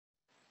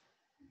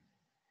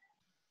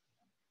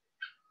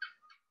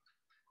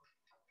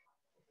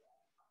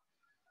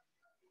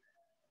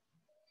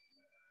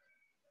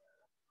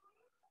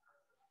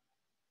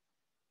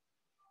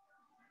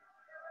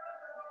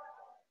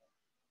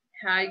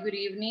Hi, good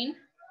evening.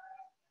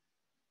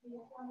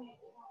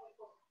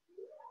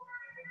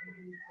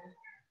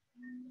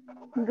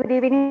 Good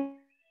evening,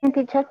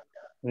 teacher.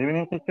 Good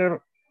evening,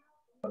 teacher.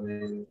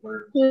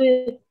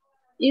 Good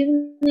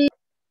evening.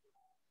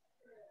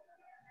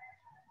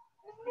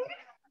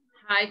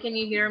 Hi, can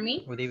you hear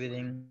me? Good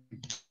evening.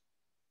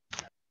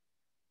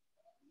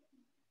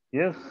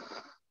 Yes.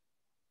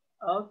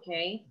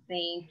 Okay,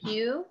 thank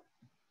you.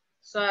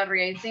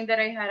 Sorry, I think that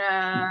I had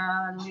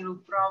a little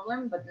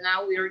problem, but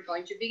now we are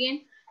going to begin.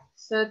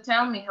 So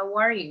tell me, how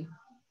are you?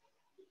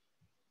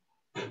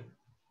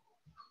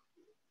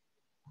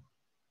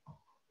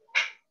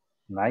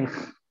 Nice.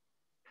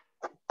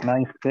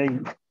 Nice day.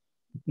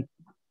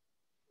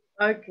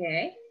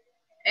 Okay,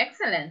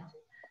 excellent.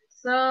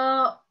 So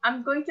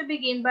I'm going to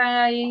begin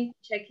by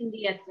checking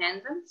the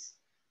attendance.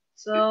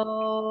 So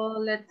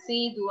let's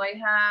see, do I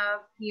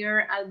have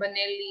here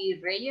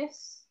Albanelli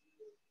Reyes?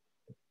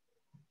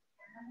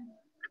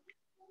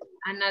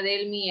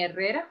 Anadelmi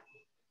Herrera?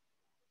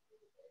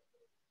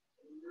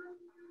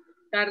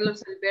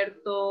 Carlos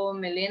Alberto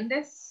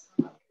Meléndez?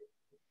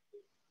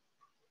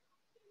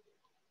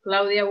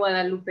 Claudia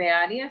Guadalupe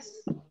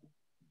Arias?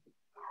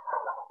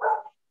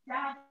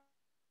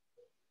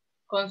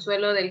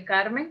 Consuelo del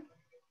Carmen?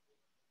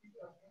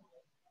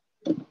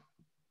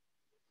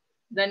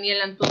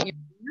 Daniel Antonio?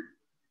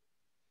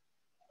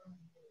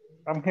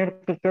 I'm here,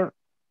 teacher.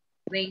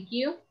 Thank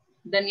you.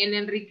 Daniel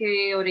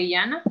Enrique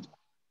Orellana?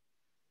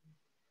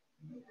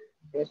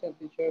 Present,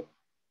 teacher.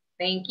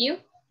 Thank you.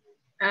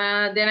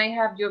 Then I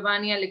have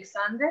Giovanni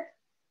Alexander.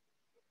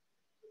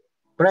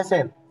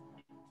 Present.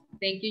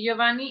 Thank you,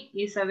 Giovanni.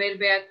 Isabel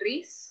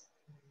Beatriz.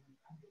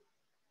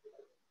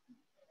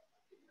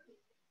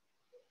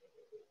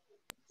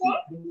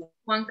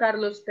 Juan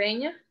Carlos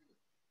Peña.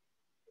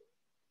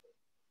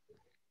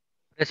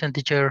 Present,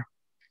 teacher.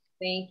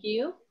 Thank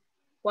you.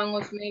 Juan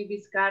Osmel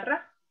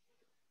Vizcarra.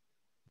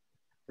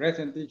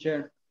 Present,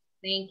 teacher.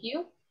 Thank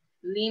you.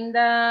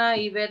 Linda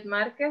Yvette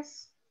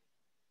Márquez.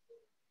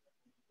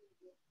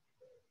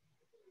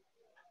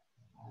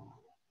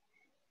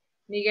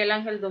 Miguel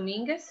Ángel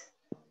Domínguez.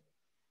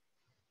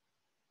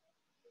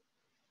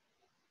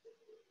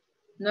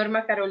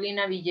 Norma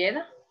Carolina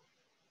Villeda.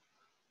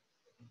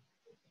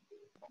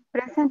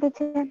 Present,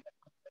 teacher.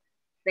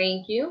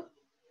 Thank you.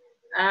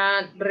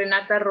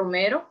 Renata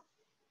Romero.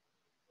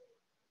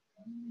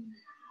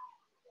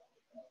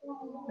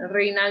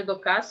 Reinaldo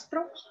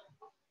Castro.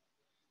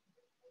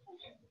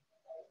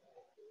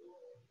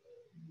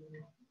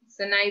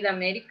 Zenaida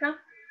América.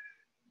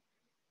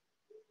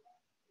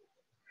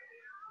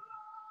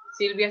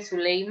 Silvia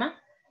Zuleima.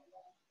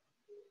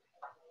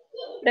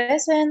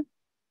 Present.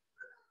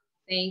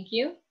 Thank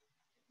you.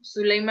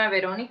 Zuleima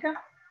Verónica.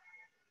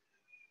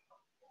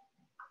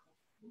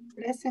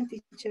 Present,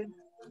 teacher.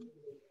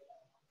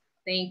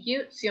 Thank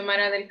you.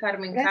 Xiomara del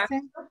Carmen Present.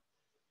 Castro.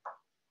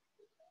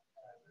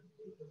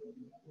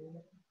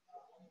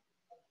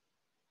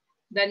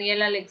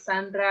 Daniela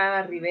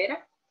Alexandra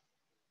Rivera.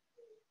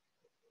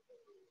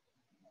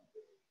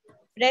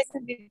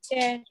 Present,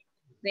 teacher.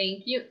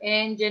 Thank you.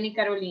 And Jenny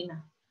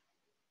Carolina.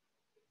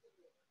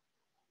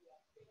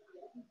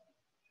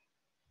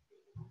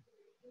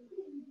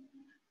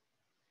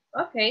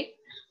 Okay,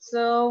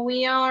 so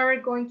we are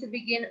going to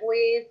begin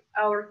with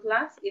our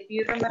class. If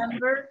you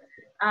remember,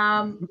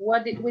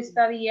 what did we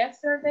study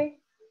yesterday?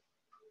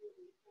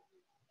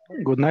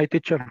 Good night,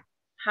 teacher.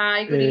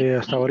 Hi, good evening.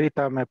 Hasta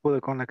ahorita me pude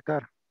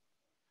conectar.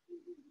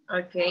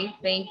 Okay,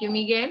 thank you,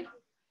 Miguel.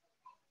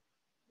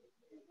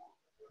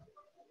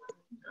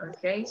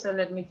 Okay, so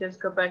let me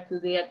just go back to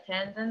the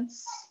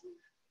attendance.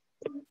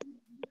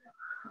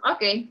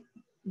 Okay,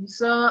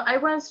 so I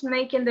was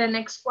making the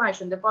next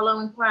question, the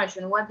following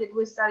question. What did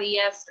we study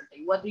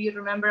yesterday? What do you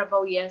remember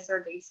about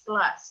yesterday's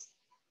class?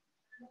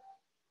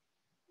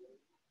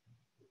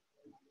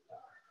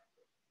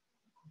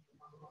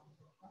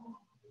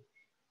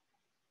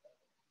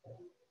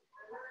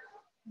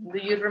 Do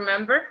you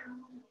remember?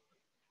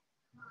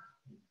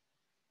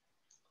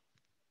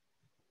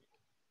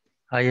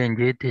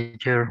 ING,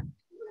 teacher.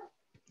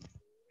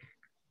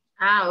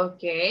 Ah,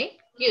 okay,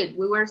 good.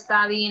 We were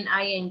studying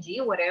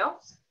ING. What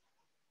else?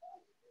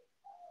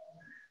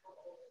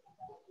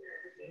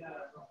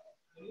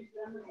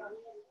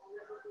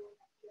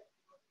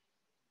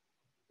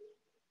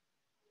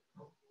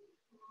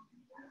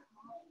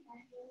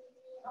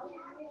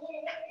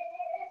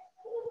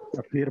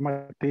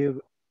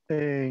 Affirmative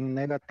and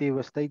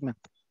negative statement.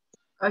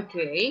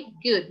 Okay,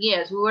 good.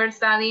 Yes, we were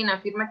studying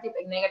affirmative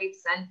and negative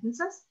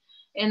sentences.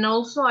 And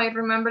also I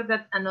remember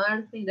that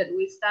another thing that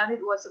we studied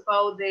was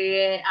about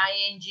the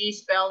ING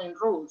spelling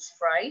rules,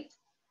 right?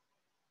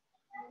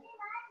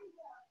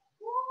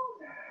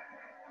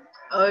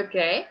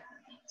 Okay,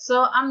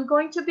 so I'm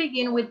going to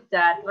begin with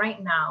that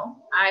right now.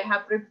 I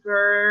have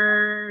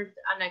prepared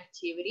an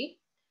activity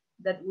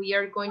that we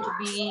are going to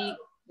be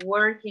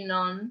working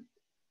on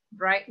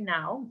right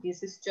now.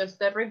 This is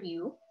just a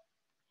review.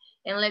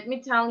 And let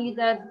me tell you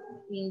that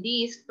in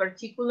this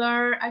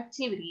particular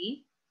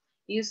activity,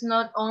 is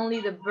not only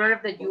the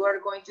verb that you are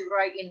going to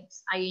write in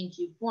ing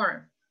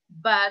form,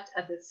 but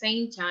at the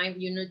same time,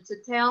 you need to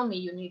tell me,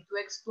 you need to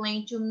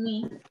explain to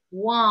me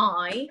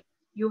why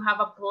you have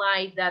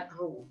applied that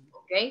rule,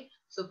 okay?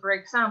 So for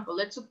example,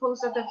 let's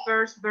suppose that the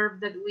first verb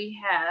that we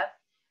have,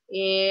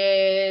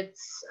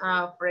 it's,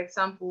 for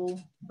example,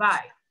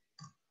 buy.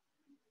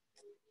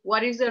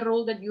 What is the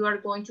rule that you are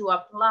going to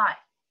apply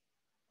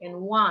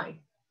and why?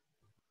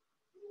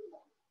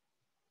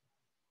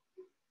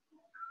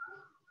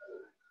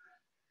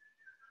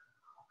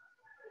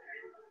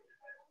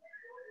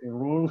 The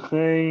rule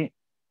say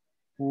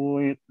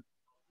with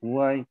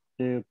why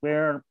the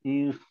verb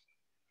is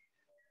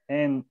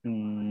N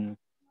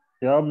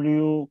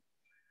W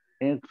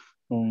X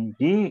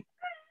G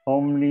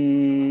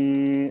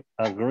only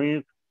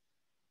agreed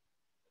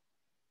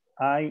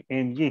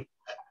ing.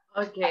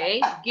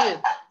 Okay,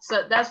 good.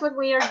 So that's what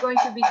we are going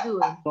to be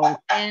doing.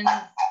 And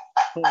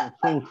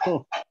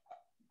So.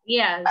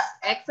 yes,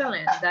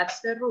 excellent. That's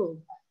the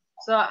rule.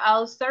 So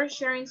I'll start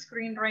sharing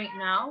screen right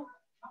now.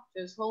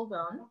 Just hold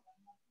on.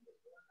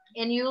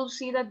 And you'll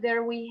see that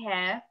there we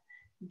have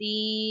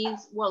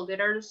these, well,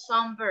 there are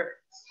some verbs.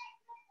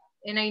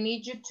 And I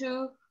need you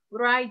to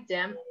write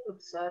them.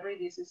 Oops, sorry,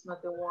 this is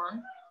not the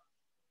one.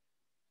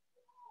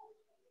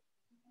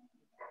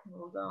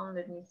 Hold on,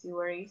 let me see,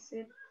 where is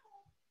it?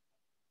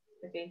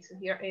 Okay, so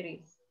here it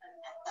is.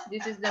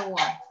 This is the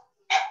one.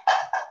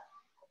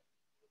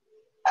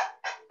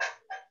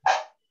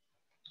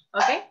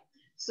 Okay,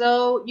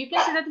 so you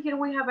can see that here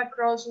we have a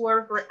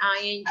crossword for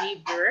ing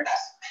verbs.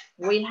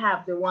 We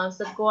have the ones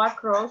that go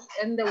across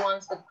and the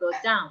ones that go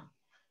down.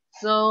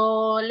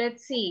 So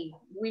let's see,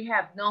 we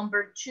have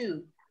number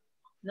 2.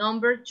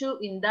 Number 2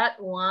 in that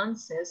one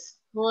says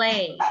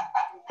play.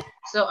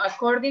 So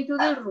according to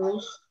the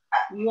rules,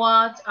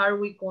 what are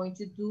we going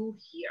to do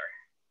here?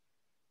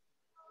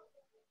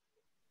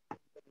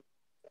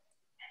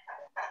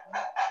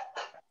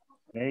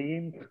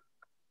 Playing.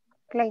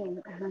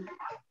 Playing.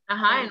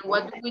 And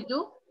what do we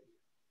do?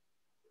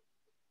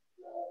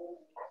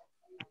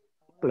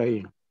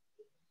 Playing.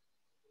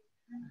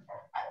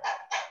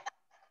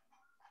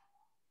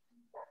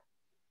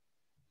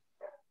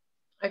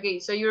 Okay,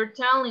 so you're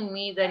telling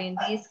me that in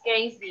this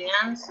case, the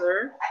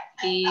answer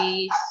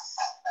is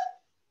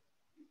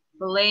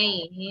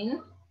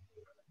playing,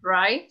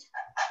 right?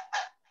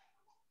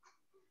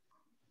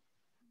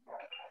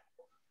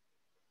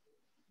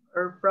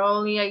 Or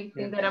probably I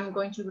think that I'm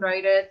going to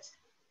write it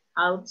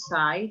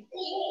outside.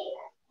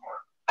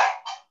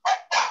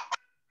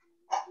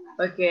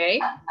 Okay,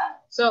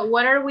 so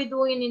what are we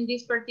doing in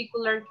this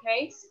particular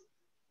case?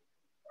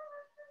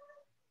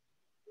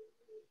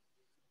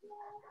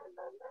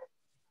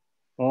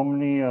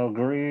 Only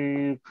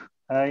agreed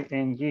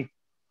ing.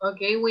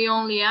 Okay, we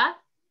only add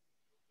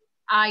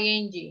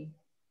ing.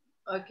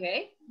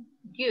 Okay,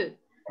 good.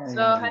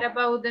 So how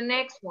about the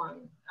next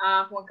one,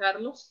 Juan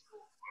Carlos?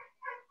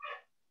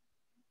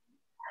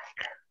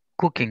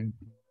 Cooking.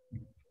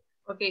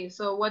 Okay,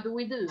 so what do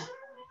we do?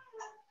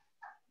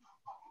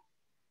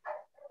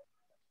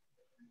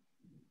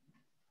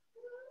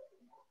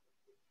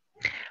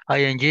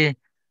 ing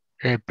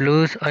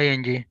plus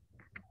ing.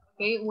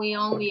 Okay, we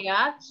only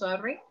add,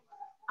 sorry,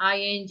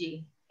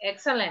 ing.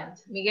 Excellent.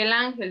 Miguel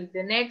Angel,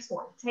 the next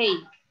one,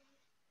 take.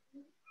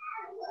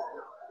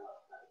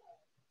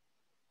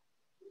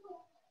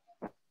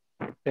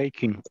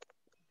 Taking.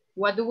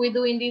 What do we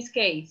do in this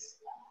case?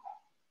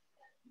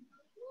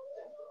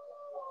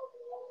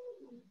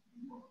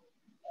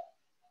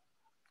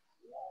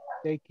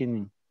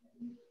 Taking.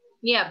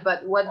 Yeah,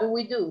 but what do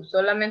we do?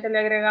 ¿Solamente le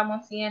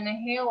agregamos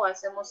ing o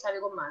hacemos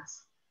algo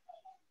más?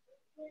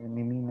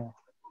 Elimina.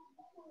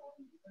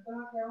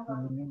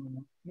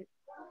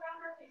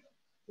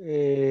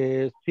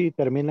 Sí,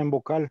 termina en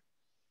vocal.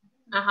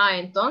 Ajá,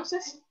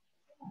 entonces.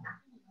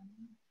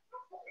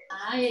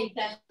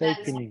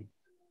 Taking.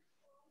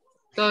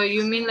 So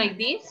you mean like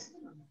this?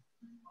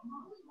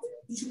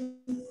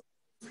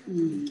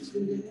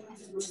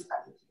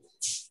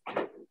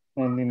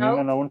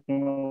 Elimina la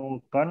última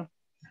vocal.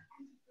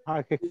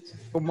 Que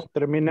como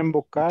termina en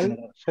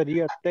vocal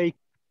sería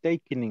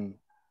taking.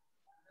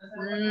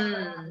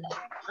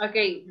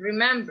 Okay,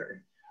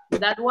 remember,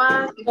 that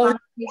was, if I'm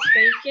not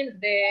mistaken,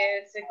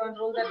 the second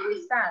rule that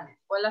we studied.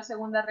 Fue la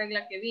segunda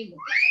regla que vimos.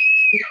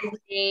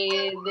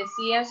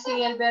 Decía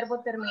si el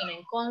verbo termina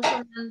en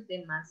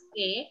consonante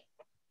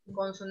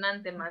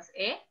más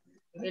E,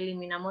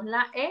 eliminamos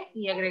la E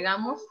y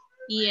agregamos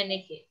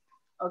ING.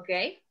 Ok.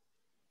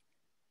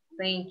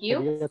 Thank you.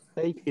 Sería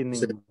taking.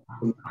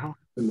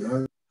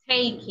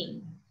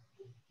 Taking.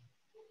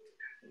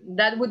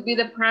 That would be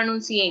the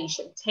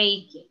pronunciation,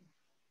 taking.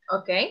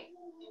 Okay?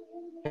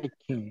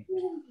 Taking.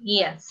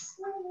 Yes.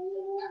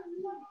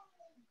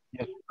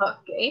 Yes.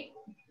 Okay.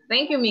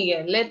 Thank you,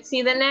 Miguel. Let's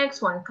see the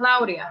next one.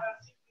 Claudia.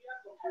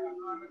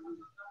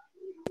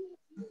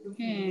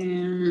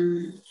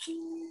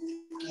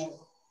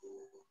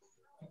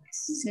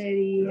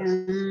 Sería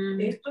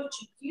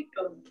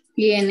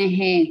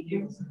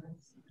ING.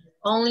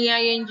 Only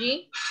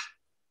ING?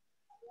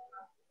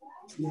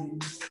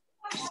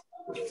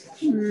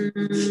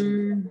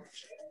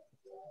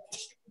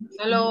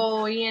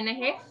 Solo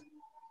ING.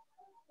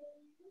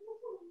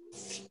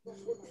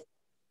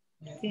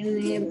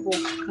 Tiene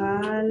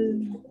vocal.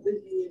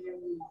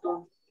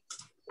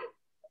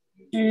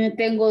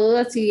 Tengo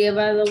dudas si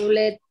lleva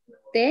doble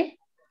T.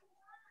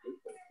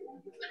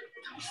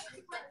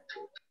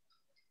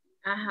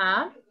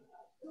 Ajá.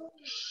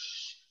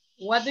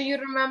 What do you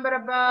remember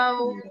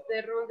about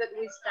the rule that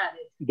we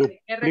studied?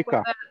 ¿Qué Duplica.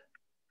 recuerdas?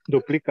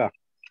 Duplica.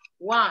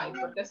 Why?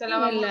 ¿Por qué se la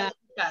vamos a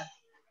explicar?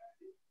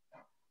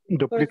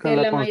 Duplica Porque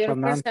la la mayor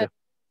consonante. fuerza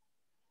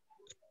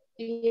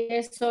y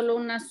es solo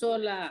una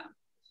sola.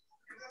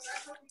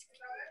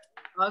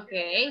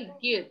 Okay,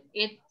 good.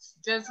 It's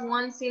just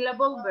one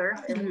syllable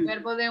verb. Es un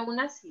verbo de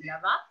una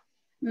sílaba.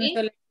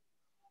 ¿Y?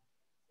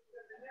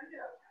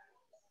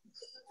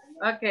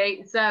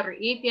 Ok, sorry.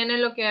 Y tiene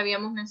lo que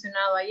habíamos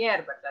mencionado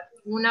ayer, ¿verdad?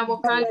 Una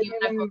vocal y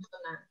una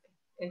consonante.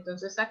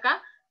 Entonces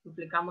acá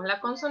duplicamos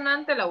la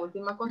consonante, la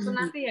última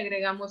consonante y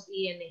agregamos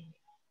ING.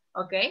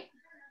 Ok,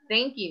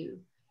 thank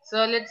you.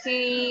 So let's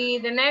see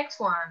the next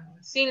one.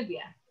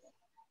 Silvia.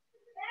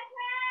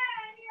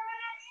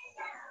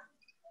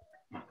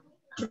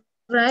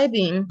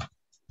 Writing.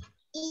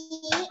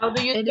 How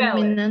do you spell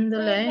it? Eliminando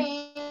la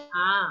E.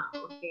 Ah,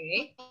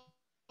 okay.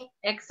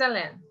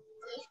 Excellent.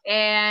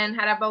 And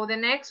how about the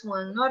next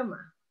one, Norma?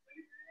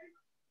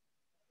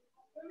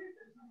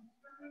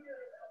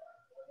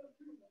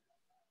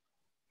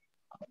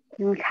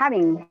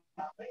 Having.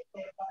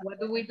 What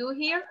do we do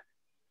here?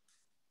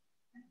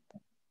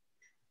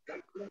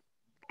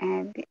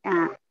 And,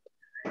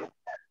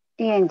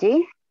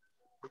 ing.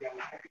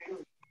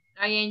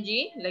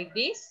 ING, like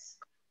this?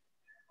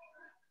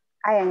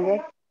 Ing.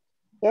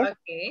 Yes.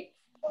 Okay,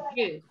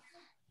 good.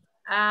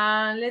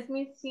 Let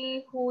me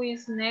see who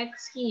is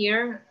next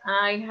here.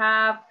 I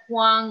have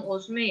Juan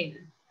Osmel.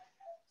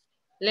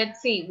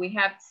 Let's see, we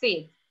have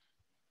Sid.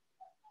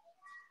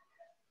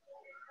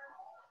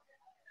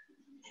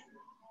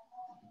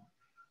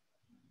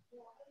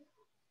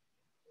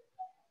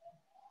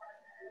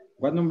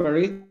 What number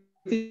is it?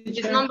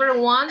 It's number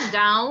one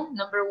down,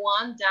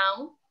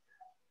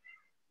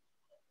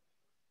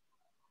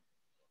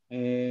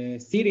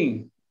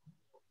 Sitting.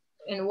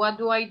 And what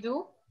do I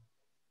do?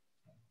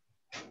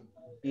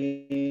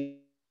 We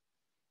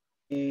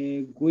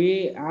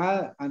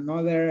add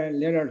another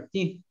letter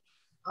T.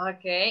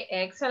 Okay,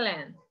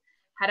 excellent.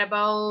 How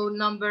about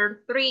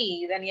number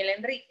 3, Daniel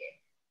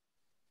Enrique?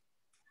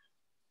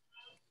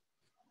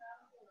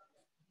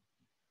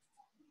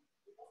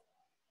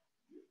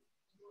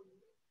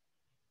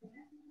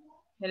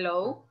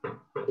 Hello.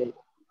 Okay.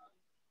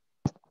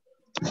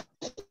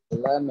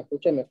 Hola, ¿me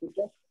escucha? ¿Me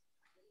escucha?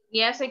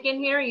 Yes, I can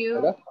hear you.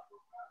 Hola.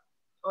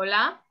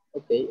 Hola.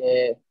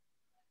 Okay.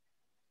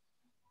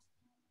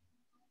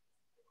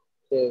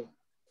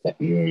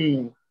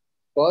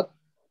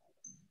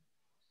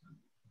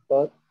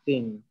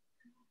 Cotizan.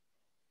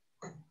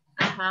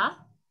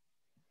 Ajá.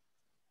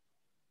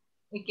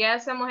 ¿Y qué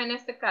hacemos en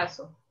este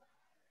caso?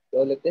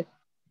 Doble T.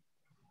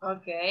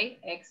 Okay,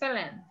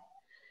 excellent.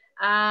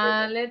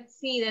 Let's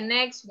see the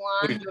next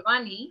one,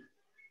 Giovanni.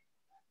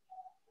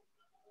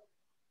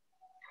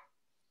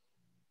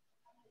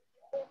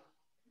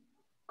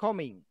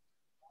 Coming.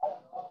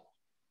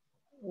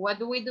 What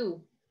do we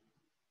do?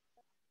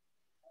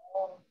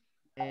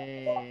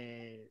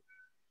 Se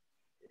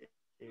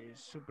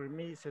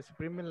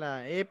suprime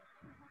la E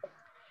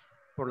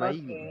por la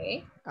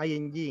Okay.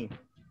 ING.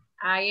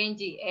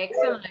 ING,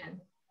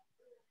 excellent.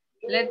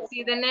 Let's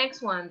see the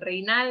next one,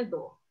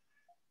 Reinaldo.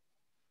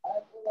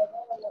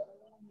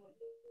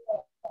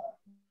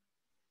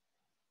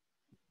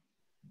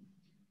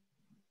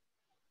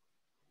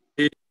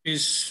 It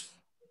is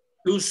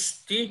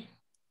plus T,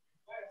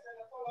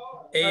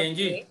 ANG.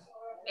 Okay.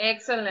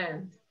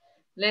 Excellent.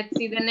 Let's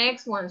see the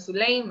next one,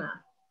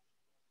 Suleima.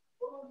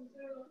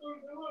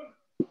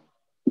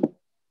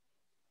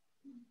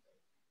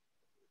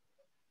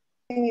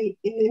 It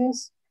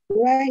is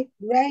right.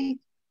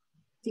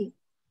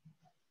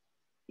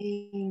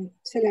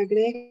 Se le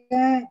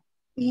agrega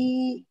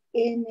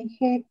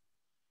ING.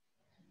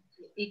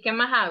 ¿Y qué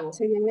más hago?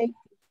 Se le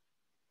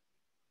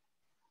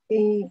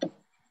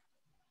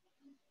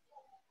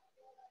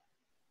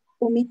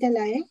omite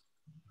la E.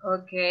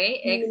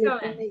 Okay,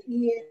 excellent.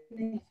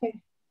 ING.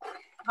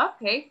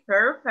 Okay,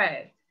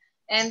 perfect.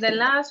 And the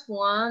last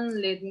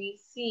one, let me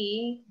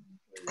see.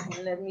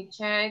 Let me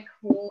check.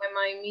 Who am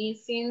I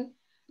missing?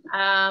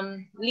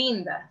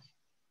 Linda.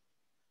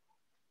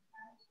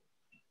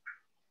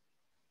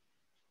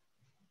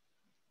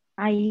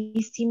 Ahí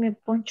sí me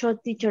poncho,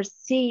 teacher.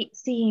 Sí.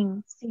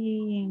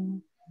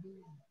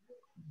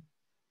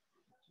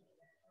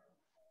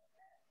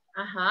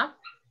 Ajá.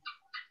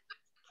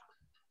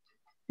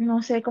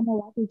 No sé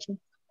cómo va, teacher.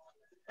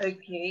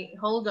 Okay,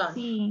 hold on.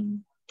 Sí.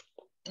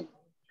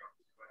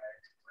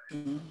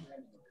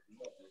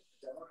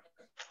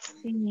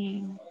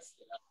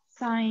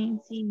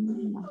 Sign, sí.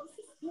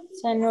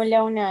 Se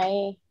anula una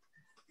E.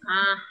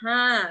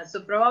 Ajá.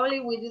 So probably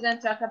we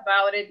didn't talk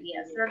about it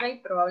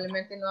yesterday.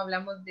 Probablemente no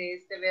hablamos de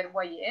este verbo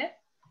ayer.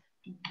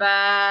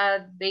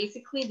 But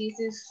basically this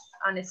is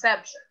an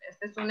exception.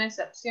 Esta es una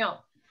excepción.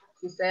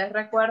 Si ustedes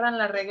recuerdan,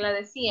 la regla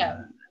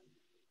decía,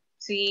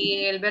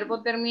 si el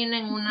verbo termina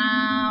en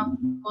una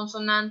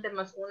consonante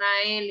más una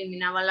E,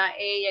 eliminaba la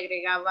E y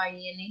agregaba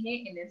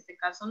ING. En este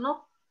caso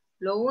no.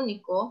 Lo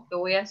único que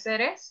voy a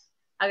hacer es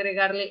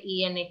agregarle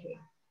ING.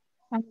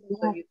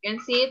 So you can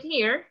see it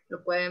here.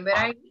 Lo pueden ver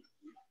ahí.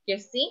 Que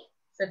sí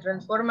se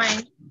transforma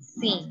en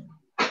sin.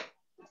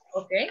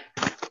 ¿Ok?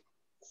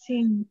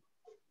 Sí.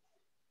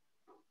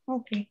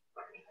 Okay.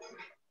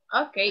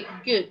 Okay,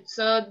 good.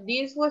 So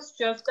this was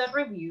just a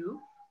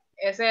review.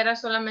 Ese era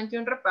solamente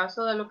un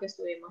repaso de lo que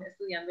estuvimos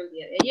estudiando el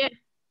día de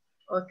ayer.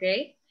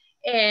 Okay.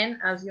 And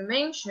as you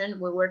mentioned,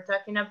 we were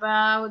talking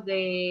about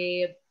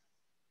the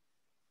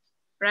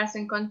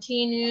present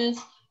continuous,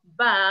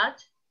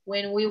 but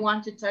when we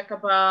want to talk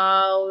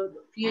about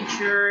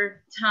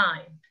future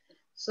time.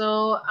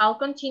 So I'll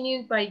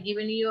continue by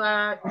giving you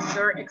a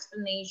short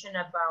explanation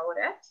about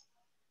it.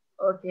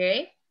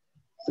 Okay.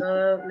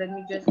 So let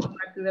me just go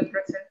back to the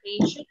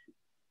presentation.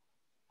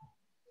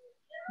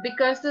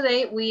 Because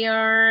today we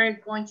are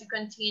going to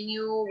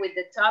continue with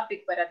the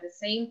topic, but at the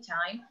same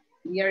time,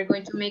 we are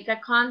going to make a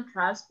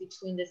contrast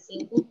between the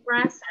simple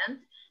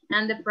present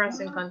and the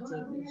present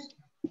continuous.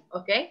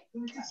 Okay,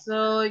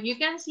 so you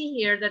can see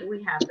here that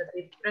we have that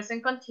the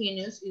present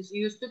continuous is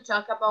used to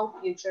talk about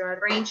future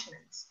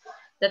arrangements.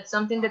 That's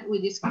something that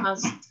we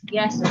discussed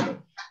yesterday.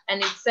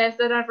 And it says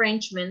that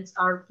arrangements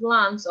are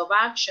plans of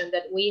action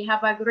that we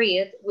have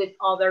agreed with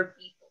other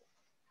people.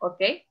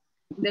 Okay.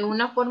 De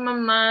una forma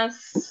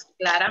más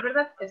clara,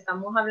 ¿verdad?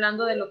 Estamos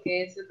hablando de lo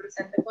que es el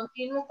presente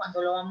continuo,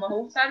 cuando lo vamos a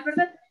usar,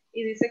 ¿verdad?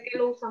 Y dice que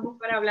lo usamos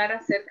para hablar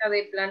acerca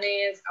de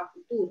planes a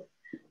futuro.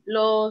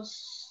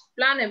 Los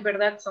planes,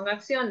 ¿verdad? Son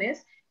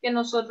acciones que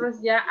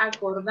nosotros ya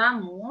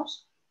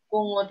acordamos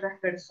con otras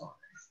personas.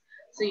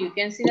 So you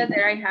can see that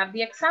there I have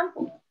the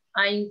example.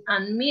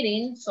 I'm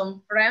meeting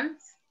some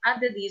friends at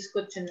the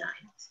disco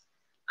tonight.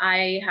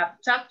 I have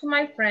talked to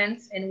my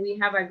friends and we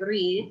have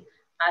agreed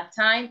a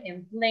time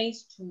and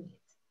place to meet.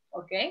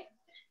 ¿Ok?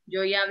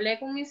 Yo ya hablé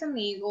con mis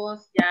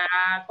amigos, ya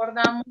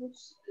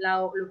acordamos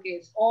lo que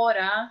es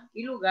hora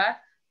y lugar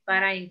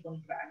para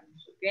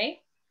encontrarnos.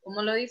 ¿Ok?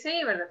 Como lo dice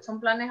ahí, ¿verdad? Son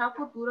planes a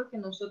futuro que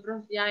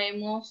nosotros ya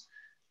hemos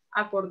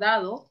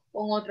acordado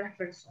con otras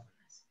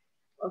personas.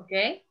 ¿Ok?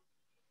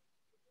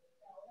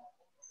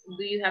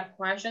 Do you have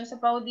questions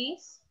about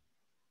this?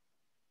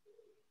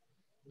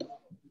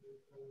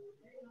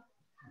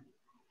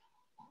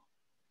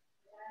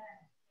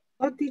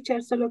 Oh,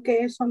 teacher, solo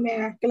que eso me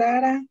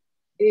aclara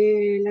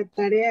la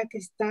tarea que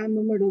está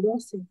número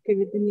 12,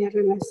 que tenía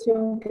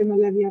relación, que no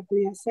la había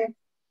podido hacer.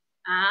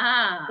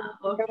 Ah,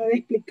 okay. Acabo de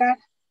explicar.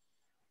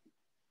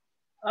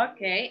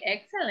 Okay,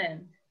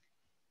 excellent.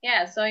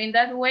 Yeah, so in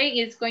that way,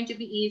 it's going to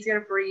be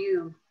easier for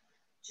you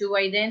to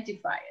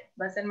identify it.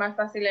 Va a ser más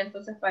fácil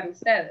entonces para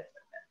ustedes.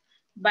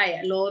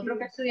 Vaya, lo otro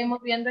que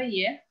estuvimos viendo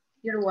ayer,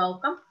 you're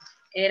welcome,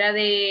 era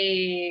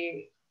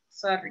de,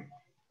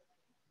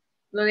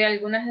 lo de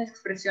algunas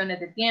expresiones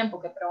de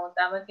tiempo que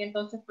preguntaban que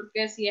entonces por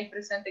qué si es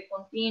presente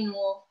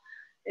continuo,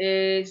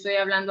 estoy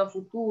hablando a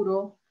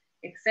futuro,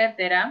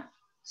 etc.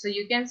 So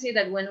you can see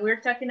that when we're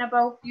talking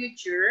about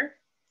future,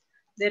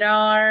 there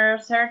are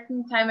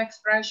certain time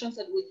expressions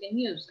that we can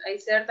use. Hay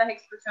ciertas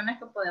expresiones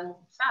que podemos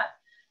usar.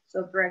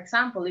 So for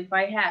example, if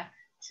I have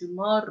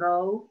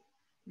tomorrow,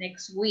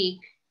 next week,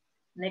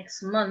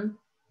 next month,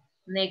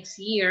 next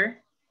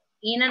year,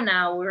 in an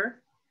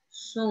hour,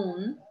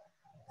 soon,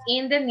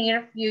 in the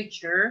near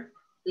future,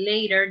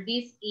 later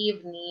this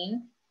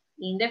evening,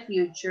 in the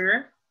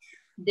future,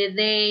 the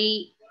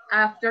day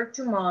after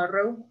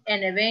tomorrow,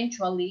 and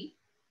eventually,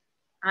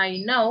 I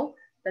know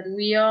that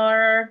we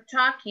are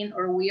talking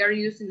or we are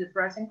using the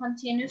present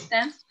continuous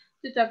tense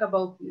to talk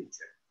about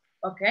future,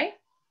 okay?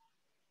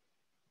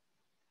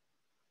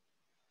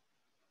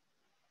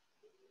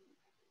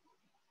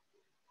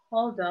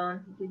 Hold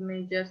on, give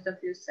me just a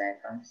few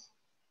seconds.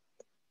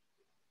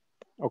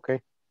 Okay.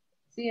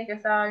 Sí, es que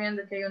estaba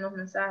viendo que hay unos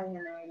mensajes en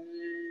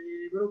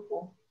el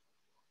grupo.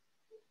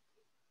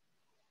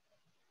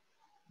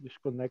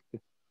 Disconnected.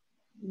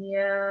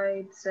 Yeah,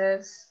 it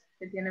says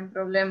que tienen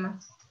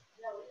problemas.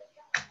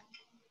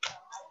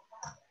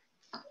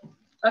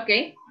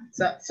 Ok,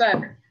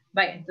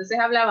 vaya, entonces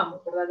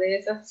hablábamos, ¿verdad? De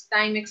esas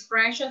time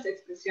expressions,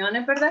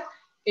 expresiones, ¿verdad?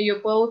 Que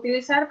yo puedo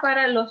utilizar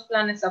para los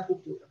planes a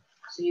futuro.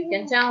 So you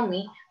can tell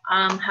me,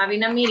 I'm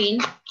having a meeting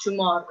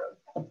tomorrow,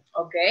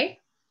 okay?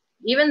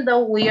 Even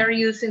though we are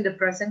using the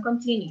present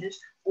continuous,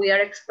 we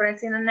are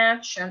expressing an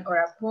action or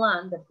a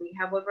plan that we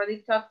have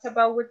already talked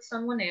about with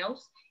someone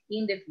else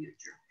in the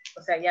future.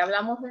 O sea, ya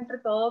hablamos entre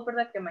todos,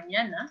 ¿verdad? Que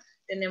mañana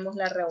tenemos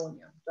la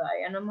reunión.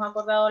 Todavía no hemos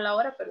acordado la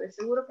hora, pero es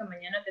seguro que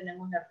mañana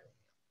tenemos la reunión.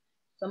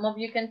 Some of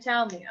you can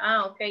tell me,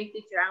 okay,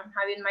 teacher, I'm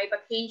having my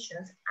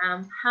vacations.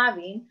 I'm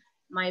having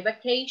my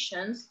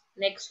vacations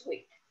next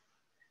week.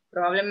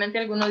 Probablemente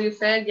alguno de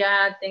ustedes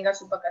ya tenga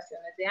sus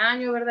vacaciones de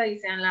año, ¿verdad? Y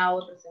sean la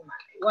otra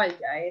semana. Igual,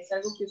 ya es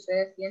algo que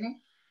ustedes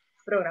tienen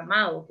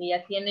programado, que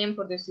ya tienen,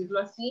 por decirlo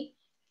así,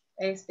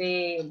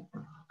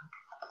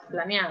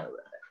 planeado,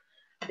 ¿verdad?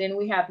 Then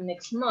we have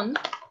next month.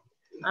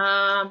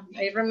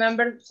 I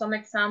remember some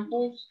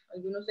examples,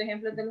 algunos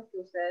ejemplos de los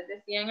que ustedes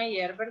decían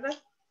ayer, ¿verdad?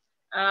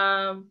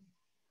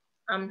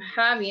 I'm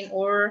having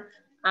or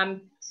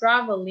I'm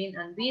traveling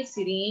and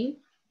visiting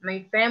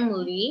my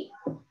family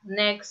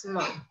next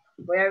month.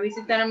 Voy a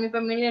visitar a mi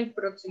familia el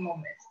próximo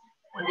mes.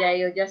 Ya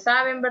ellos ya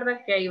saben,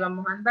 ¿verdad? Que ahí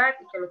vamos a andar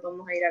y que los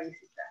vamos a ir a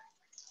visitar.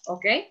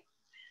 ¿Ok?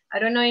 I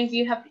don't know if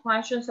you have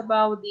questions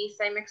about these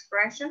same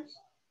expressions.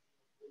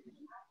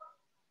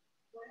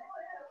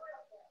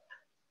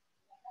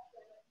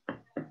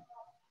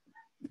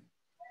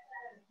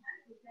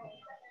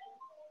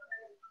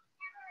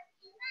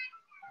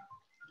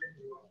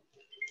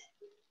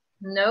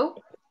 No?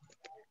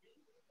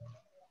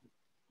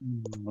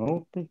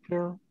 No,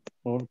 teacher.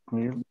 All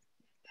clear.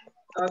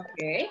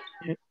 Okay.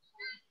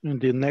 In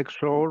the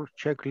next row,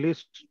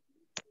 checklist.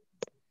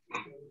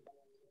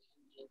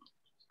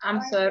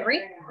 I'm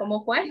sorry.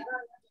 ¿Cómo fue?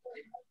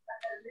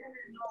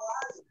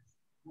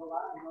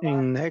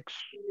 In next,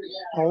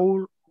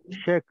 all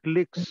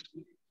checklist.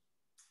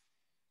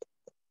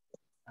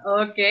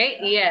 Okay,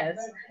 yes.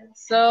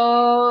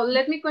 So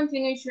let me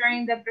continue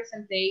sharing the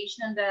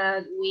presentation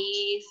that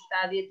we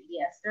studied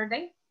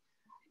yesterday.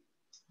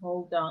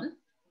 Hold on.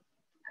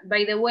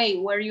 By the way,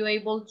 were you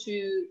able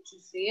to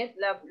see it?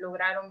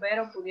 ¿Lograron ver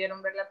o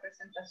pudieron ver la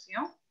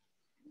presentación?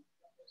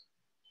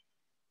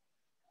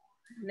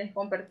 Les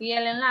compartí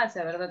el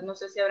enlace, ¿verdad? No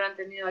sé si habrán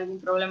tenido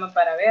algún problema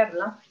para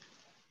verla.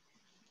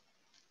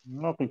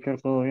 No,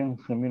 teacher, todo bien,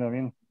 se mira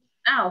bien.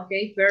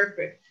 Okay,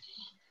 perfect.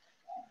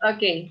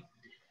 Okay.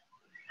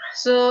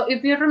 So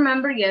if you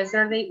remember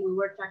yesterday, we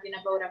were talking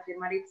about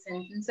affirmative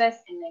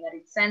sentences and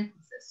negative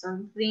sentences.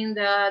 Something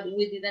that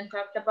we didn't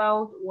talk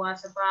about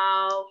was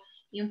about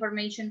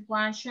information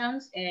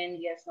questions and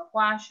yes, no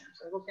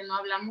questions. Algo que no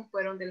hablamos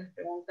fueron de las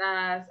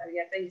preguntas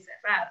abiertas y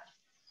cerradas.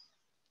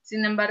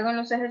 Sin embargo, en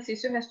los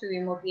ejercicios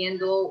estuvimos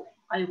viendo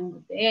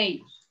algunos de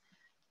ellos.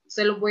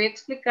 Se los voy a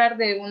explicar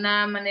de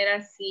una manera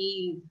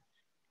así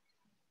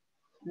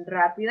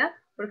rápida,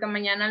 porque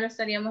mañana lo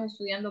estaríamos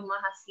estudiando más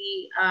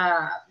así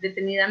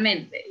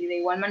detenidamente y de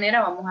igual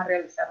manera vamos a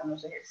realizar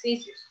unos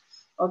ejercicios.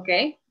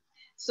 Okay?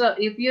 So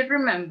if you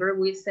remember,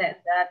 we said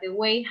that the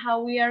way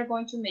how we are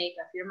going to make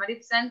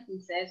affirmative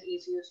sentences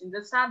is using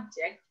the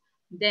subject,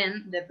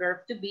 then the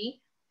verb to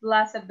be,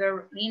 plus a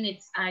verb in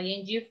its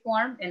ing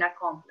form and a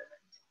complement.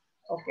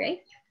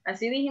 Okay?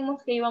 Así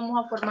dijimos que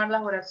íbamos a formar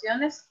las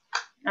oraciones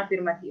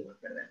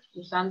afirmativas, ¿verdad?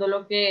 Usando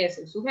lo que es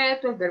el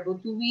sujeto, el verbo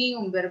to be,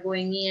 un verbo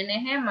en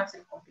ing más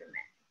el complemento.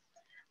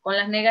 Con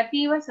las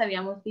negativas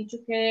habíamos dicho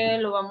que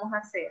lo vamos a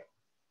hacer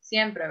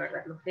siempre,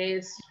 ¿verdad? Lo que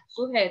es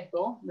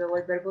sujeto, luego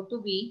el verbo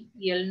to be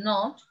y el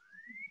not,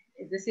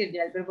 es decir,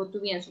 ya el verbo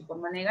to be en su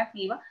forma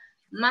negativa,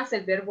 más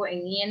el verbo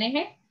en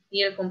ing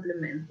y el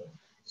complemento.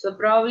 So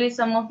probably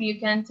some of you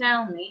can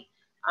tell me,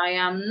 I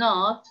am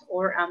not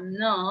or I'm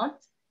not.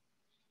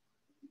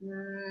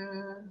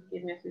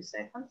 Give me a few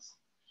seconds.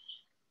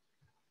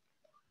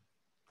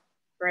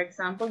 For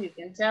example, you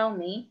can tell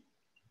me,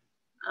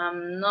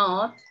 I'm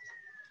not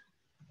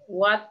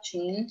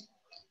watching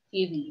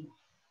TV.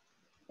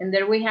 And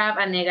there we have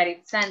a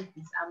negative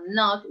sentence. I'm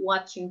not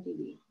watching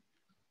TV.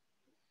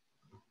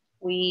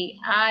 We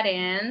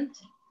aren't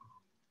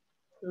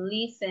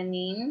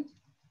listening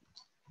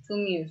to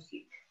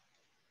music.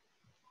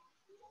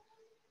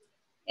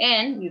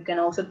 And you can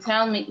also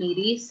tell me it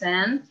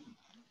isn't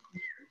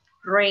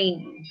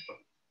raining.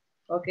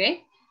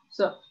 Okay?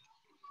 So,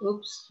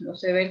 oops, no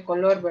se ve el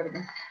color,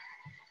 ¿verdad?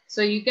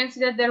 So you can see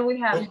that there we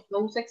have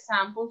those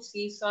examples.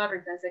 Sí,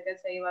 sorry, pensé que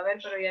se iba a ver,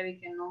 pero ya vi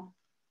que no.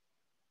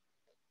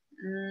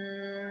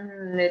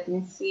 Let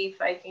me see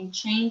if I can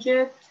change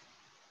it.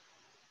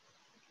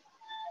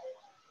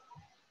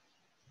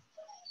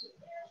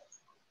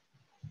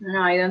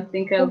 No, I don't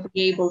think I'll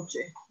be able to.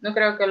 No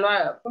creo que lo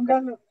haga.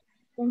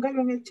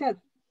 Póngalo en el chat.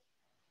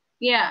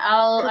 Yeah,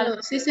 I'll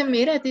Pero sí se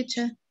mira,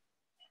 teacher.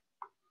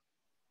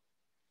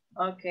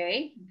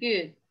 Okay,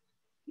 good.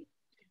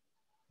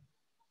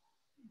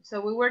 So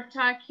we were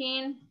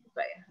talking,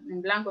 vaya,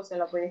 en blanco se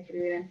la voy a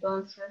escribir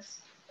entonces.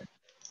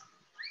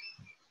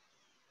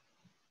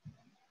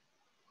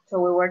 So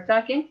we were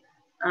talking,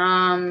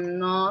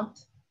 not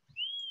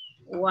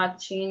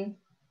watching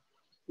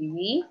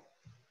TV.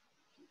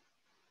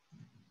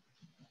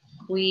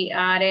 We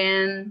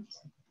aren't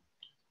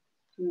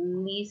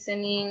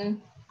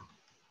listening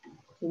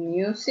to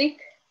music.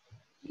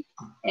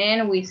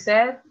 And we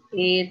said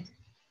it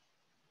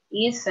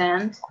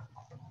isn't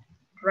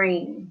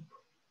raining.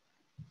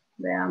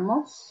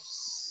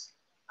 Veamos.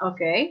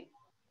 Okay.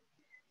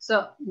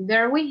 So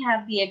there we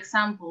have the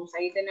examples.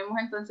 Ahí tenemos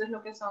entonces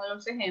lo que son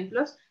los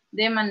ejemplos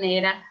de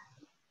manera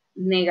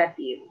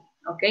negativa.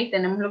 Okay.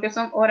 Tenemos lo que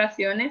son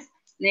oraciones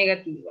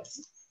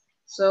negativas.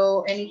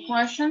 So any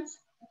questions?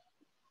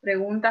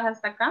 ¿Preguntas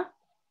hasta acá?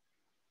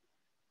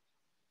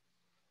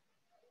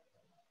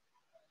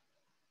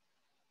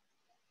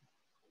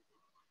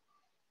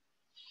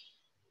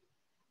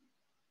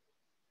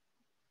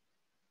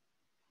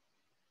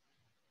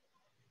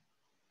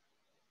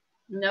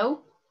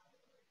 No?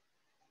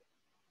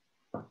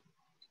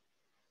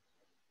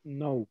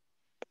 No.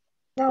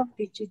 No,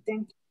 teacher,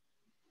 thank you.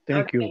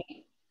 Thank you.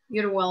 Okay,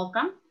 you're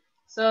welcome.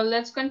 So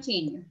let's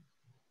continue.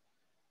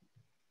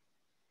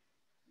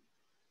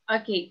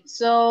 Okay,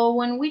 so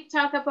when we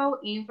talk about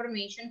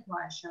information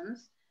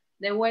questions,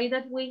 the way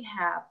that we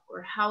have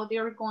or how they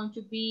are going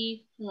to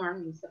be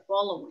formed is the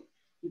following.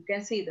 You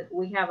can see that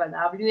we have a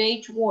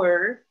WH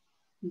word,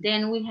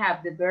 then we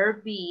have the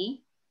verb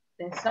be,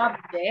 the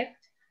subject,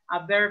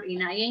 a verb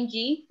in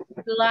ing,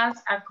 plus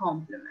a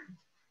complement.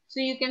 So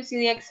you can see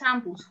the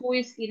examples. Who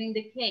is eating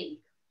the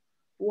cake?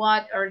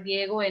 What are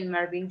Diego and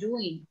Marvin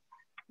doing?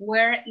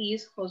 Where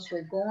is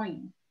Josue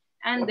going?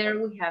 And there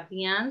we have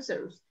the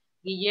answers.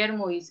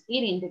 Guillermo is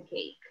eating the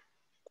cake.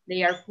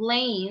 They are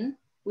playing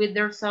with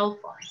their cell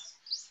phones.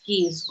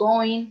 He is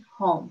going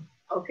home,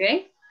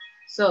 okay?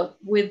 So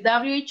with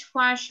WH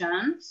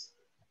questions,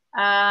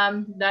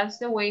 that's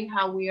the way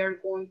how we are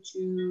going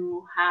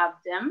to have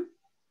them.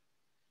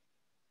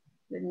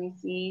 Let me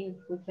see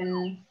if we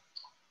can.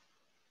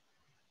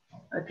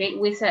 Okay,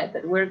 we said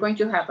that we're going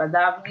to have a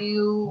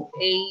WH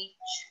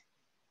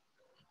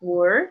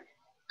word.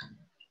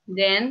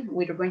 Then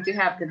we're going to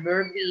have the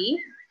verb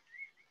be.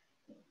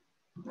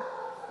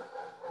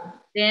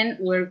 Then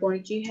we're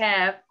going to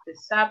have the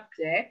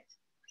subject.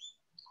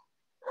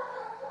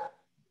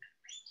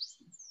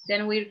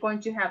 Then we're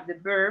going to have the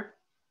verb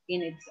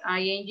in its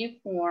ing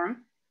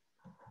form,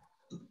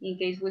 in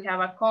case we have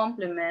a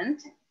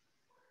complement.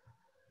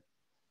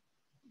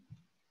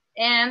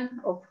 And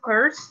of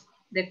course,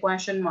 the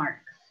question mark,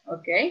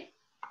 okay?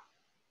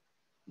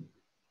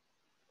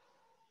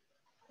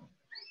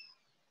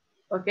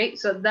 Okay,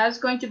 so that's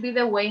going to be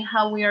the way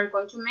how we are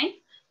going to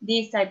make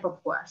these type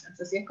of questions.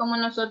 Así es como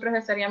nosotros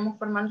estaríamos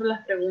formando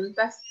las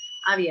preguntas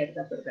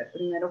abiertas, ¿verdad?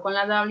 Primero con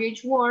la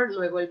WH word,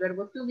 luego el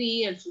verbo to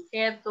be, el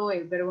sujeto,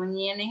 el verbo en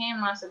ing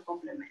más el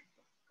complemento.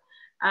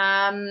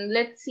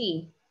 Let's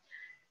see.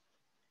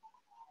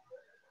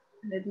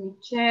 Let me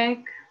check.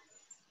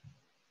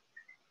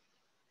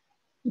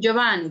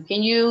 Giovanni,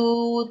 can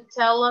you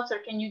tell us or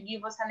can you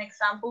give us an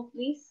example,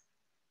 please?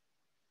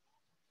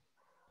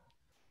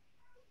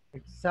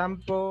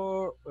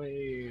 Example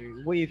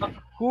with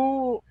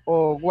who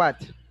or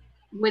what?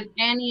 With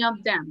any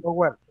of them. Or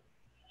what?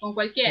 Con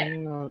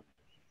cualquiera.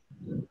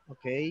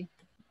 Okay.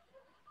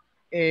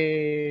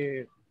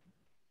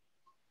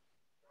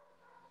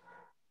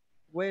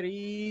 Where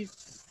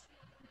is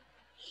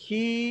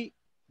he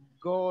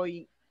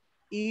going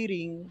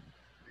eating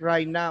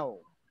right now?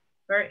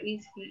 Where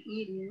is he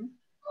eating?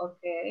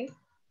 Okay.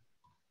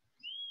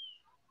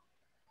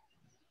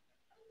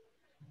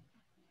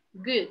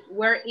 Good.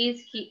 Where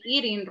is he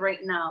eating right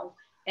now?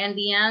 And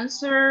the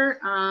answer,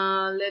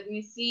 let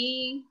me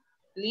see,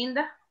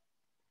 Linda.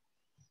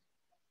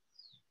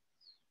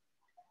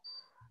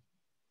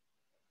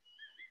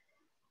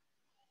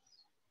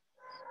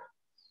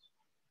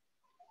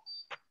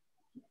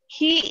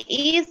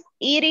 He is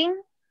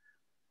eating.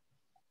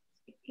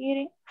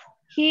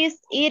 He is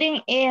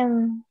eating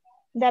in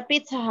the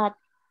Pizza Hut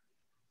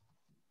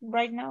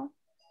right now.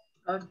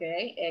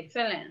 Okay,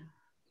 excellent.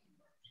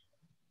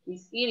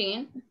 He's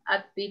eating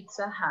at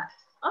Pizza Hut.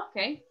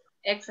 Okay,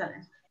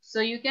 excellent. So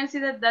you can see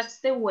that that's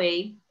the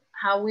way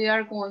how we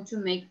are going to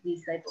make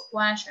these type of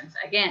questions.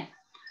 Again,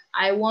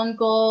 I won't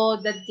go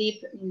that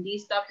deep in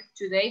this topic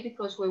today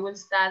because we will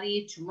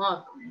study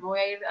tomorrow. No voy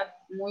a ir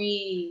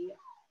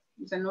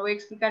no voy a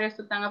explicar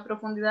esto tan a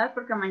profundidad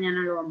porque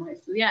mañana lo vamos a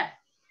estudiar.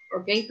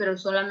 Ok, pero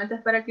solamente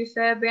es para que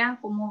ustedes vean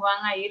cómo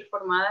van a ir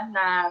formadas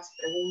las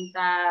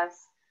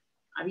preguntas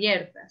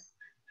abiertas.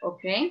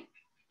 Ok.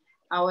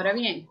 Ahora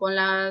bien, con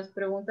las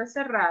preguntas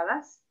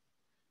cerradas,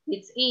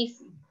 it's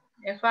easy.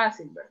 Es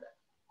fácil, ¿verdad?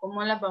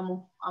 ¿Cómo las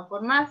vamos a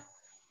formar?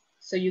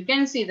 So you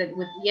can see that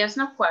with yes,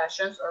 no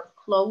questions or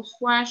closed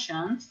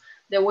questions,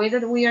 the way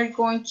that we are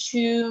going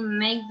to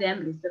make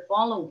them is the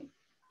following.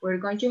 We're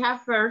going to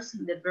have first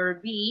the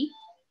verb be,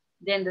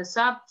 then the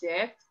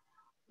subject,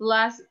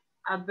 plus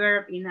a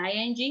verb in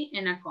ing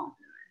and a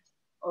complement.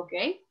 ¿Ok?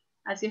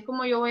 Así es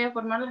como yo voy a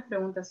formar las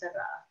preguntas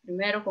cerradas.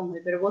 Primero con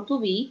el verbo to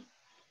be,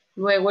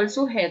 luego el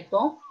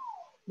sujeto,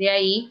 de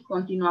ahí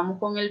continuamos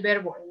con el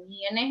verbo en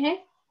ing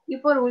y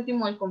por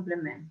último el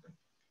complemento.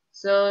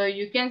 So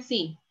you can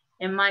see,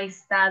 am I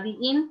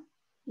studying?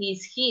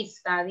 Is he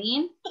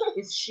studying?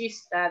 Is she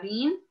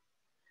studying?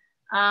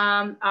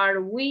 Are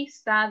we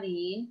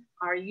studying?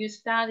 Are you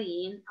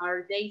studying?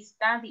 Are they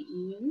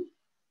studying?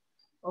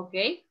 Ok,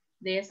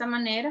 de esa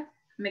manera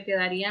me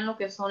quedarían lo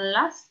que son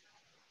las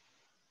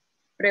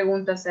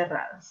preguntas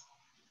cerradas.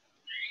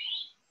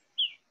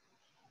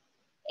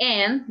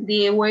 And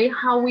the way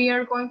how we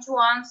are going to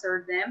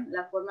answer them,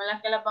 la forma en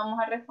la que las vamos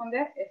a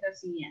responder es la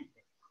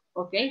siguiente.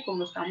 Ok,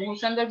 como estamos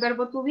usando el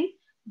verbo to be,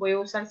 voy a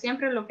usar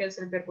siempre lo que es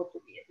el verbo to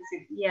be. Es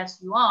decir,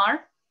 yes, you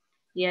are,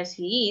 yes,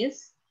 he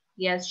is,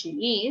 yes,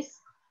 she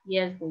is,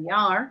 yes, we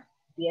are,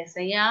 yes,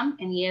 I am,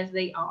 and yes,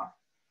 they are.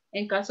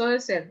 En caso de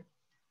ser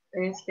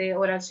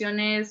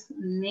oraciones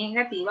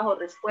negativas o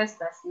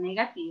respuestas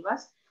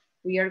negativas,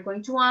 we are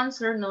going to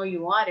answer, no,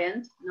 you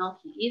aren't, no,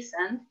 he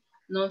isn't,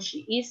 no,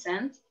 she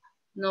isn't,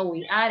 no,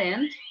 we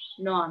aren't,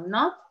 no, I'm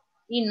not,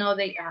 y no,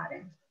 they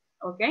aren't.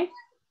 Okay?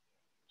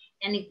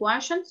 Any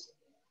questions?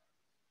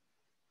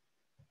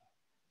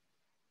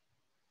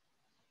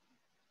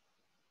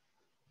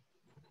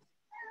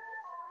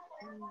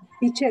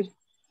 Teacher,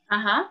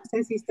 Ajá. no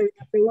sé si está bien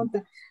la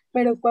pregunta,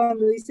 pero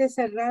cuando dice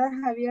cerradas,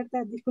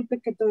 abiertas,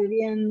 disculpe que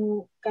todavía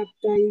no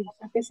capto ahí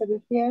a qué se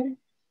refiere.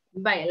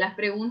 Vaya, las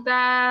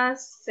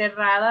preguntas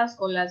cerradas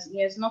o las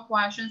yes no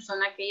questions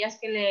son aquellas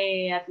que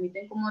le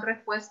admiten como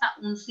respuesta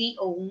un sí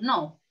o un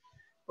no.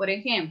 Por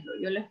ejemplo,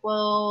 yo les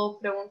puedo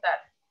preguntar,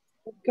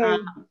 Okay.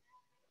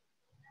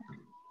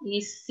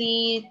 ¿is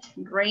it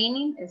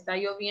raining? ¿Está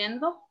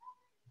lloviendo?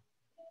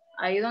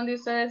 Ahí donde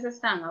ustedes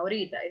están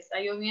ahorita, ¿está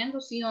lloviendo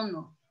sí o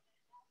no?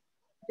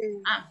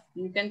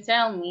 You can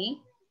tell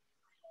me,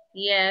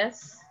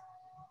 yes,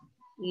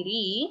 it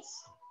is.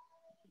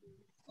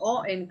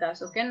 O en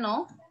caso que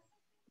no,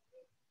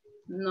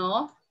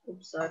 no,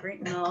 oops, sorry,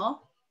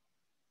 no,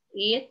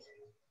 it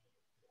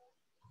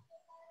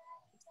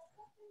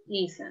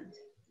isn't.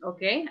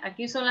 Ok,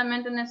 aquí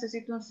solamente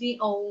necesito un sí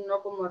o un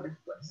no como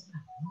respuesta.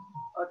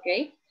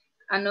 Ok,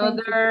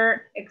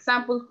 another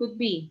example could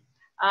be,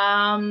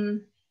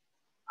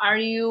 are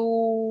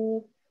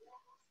you,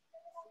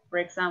 for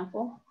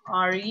example,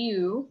 are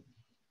you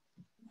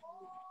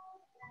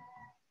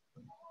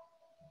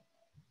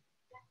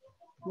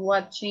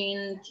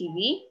watching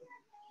TV?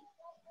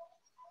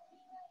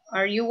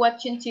 Are you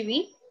watching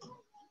TV?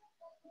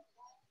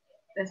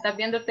 ¿Estás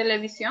viendo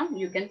televisión?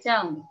 You can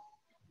tell me.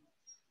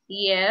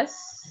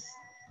 Yes,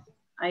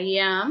 I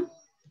am.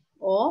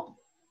 O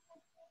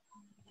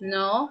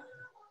no,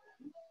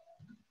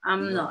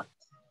 I'm not.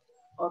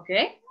 ¿Ok?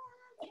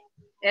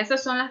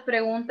 Esas son las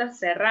preguntas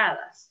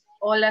cerradas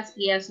o las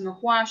yes, no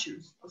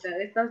questions. O sea,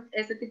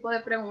 este tipo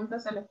de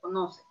preguntas se les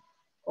conoce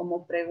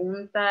como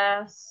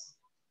preguntas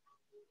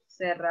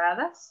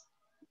cerradas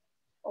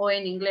o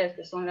en inglés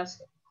que son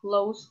las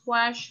closed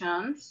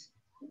questions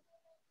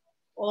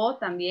o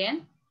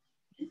también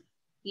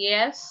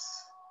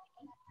yes,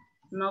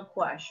 no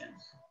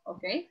questions.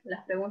 ¿Ok?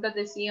 Las preguntas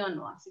de sí o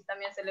no, así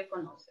también se le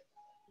conoce.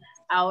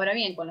 Ahora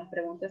bien, con las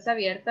preguntas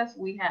abiertas,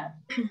 we have,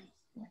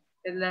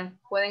 las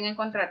pueden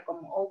encontrar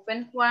como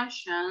open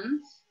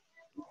questions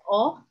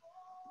o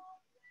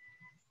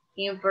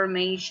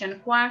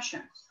information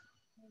questions.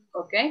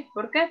 ¿Ok?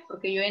 ¿Por qué?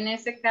 Porque yo en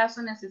ese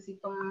caso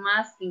necesito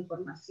más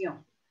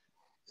información.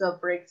 So,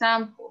 for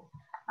example,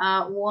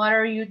 what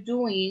are you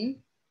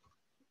doing?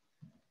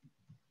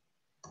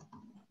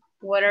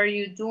 What are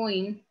you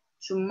doing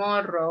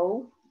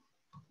tomorrow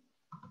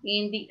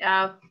in the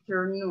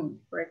afternoon,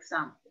 for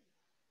example?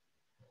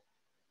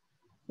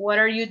 What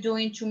are you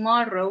doing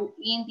tomorrow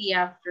in the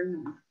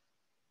afternoon?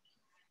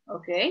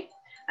 Ok.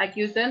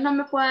 Aquí ustedes no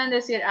me pueden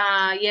decir,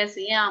 yes,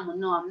 I am,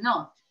 no, I'm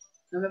not.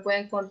 No me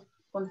pueden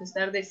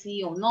contestar de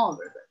sí o no,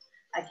 ¿verdad?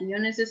 Aquí yo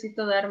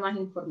necesito dar más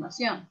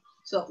información.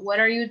 So, what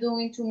are you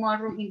doing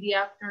tomorrow in the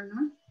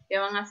afternoon? ¿Qué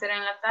van a hacer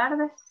en la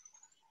tarde?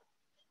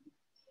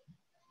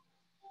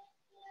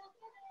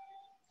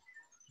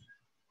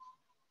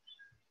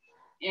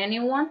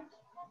 Anyone?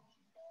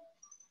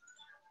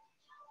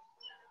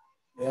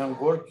 I am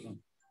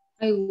working.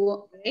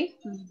 Okay.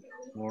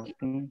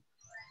 Working.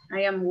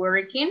 I am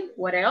working.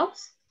 What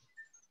else?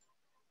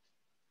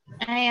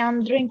 I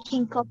am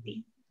drinking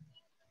coffee.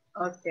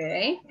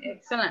 Okay,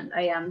 excellent.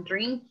 I am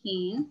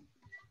drinking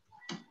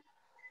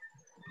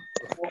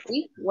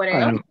coffee. What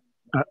else?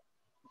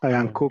 I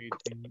am cook.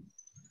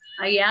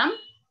 I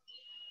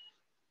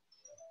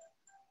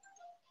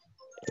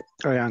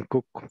am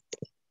cook.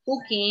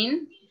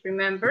 cooking.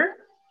 Remember?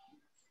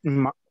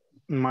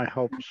 My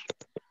house.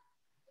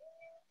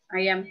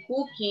 I am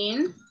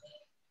cooking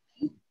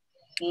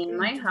in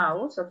my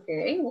house.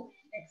 Okay,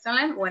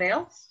 excellent. What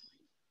else?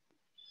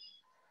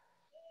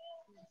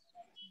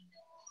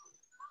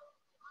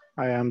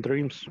 I am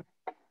dreams.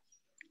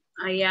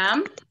 I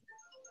am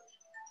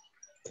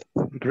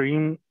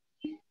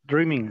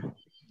Dreaming.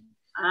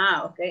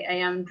 Okay. I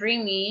am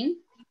dreaming.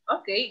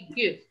 Okay,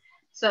 good.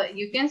 So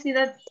you can see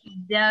that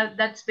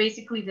that's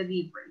basically the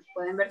difference.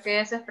 Pueden ver que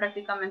esa es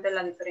prácticamente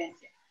la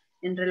diferencia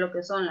entre lo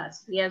que son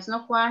las yes,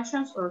 no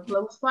questions or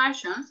closed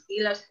questions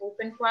y las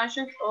open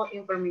questions o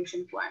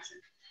information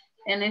questions.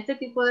 En este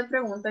tipo de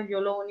preguntas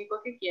yo lo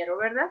único que quiero,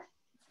 ¿verdad?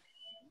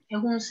 Es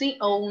un sí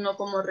o un no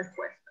como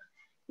respuesta.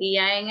 Y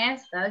ya en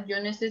estas yo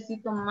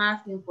necesito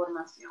más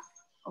información.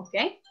 ¿Ok?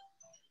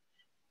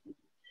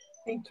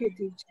 Thank you,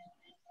 teacher.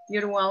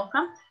 You're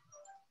welcome.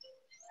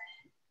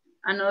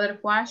 Another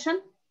question?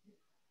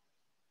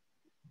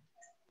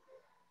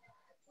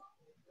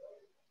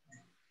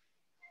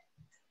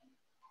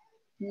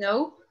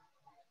 No?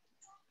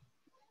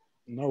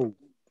 No.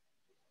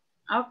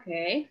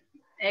 Okay,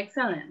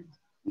 excellent.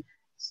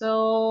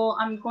 So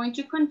I'm going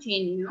to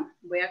continue.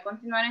 Voy a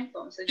continuar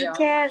entonces. Ya.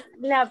 Teacher,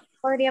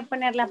 podría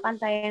poner la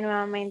pantalla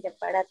nuevamente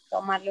para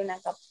tomarle una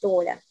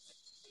captura.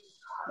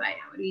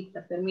 Vaya,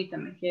 ahorita,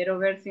 permítame. Quiero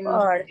ver si no...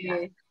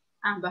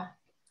 va.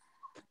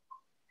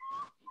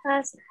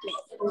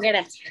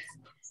 Gracias.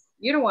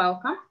 You're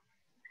welcome.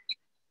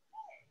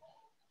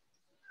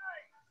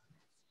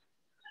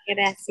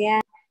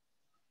 Gracias.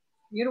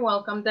 You're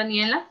welcome,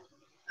 Daniela.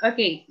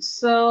 Okay,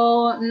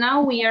 so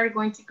now we are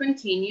going to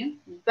continue,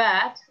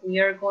 but we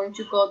are going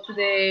to go to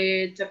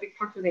the topic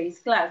for today's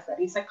class.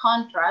 That is a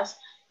contrast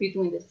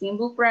between the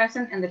simple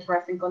present and the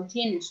present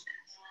continuous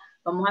tense.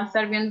 Vamos a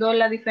estar viendo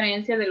la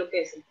diferencia de lo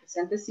que es el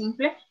presente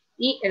simple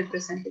y el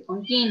presente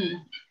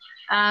continuo.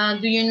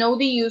 Do you know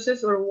the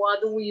uses or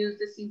what do we use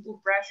the simple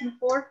present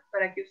for?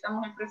 ¿Para qué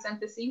usamos el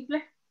presente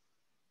simple?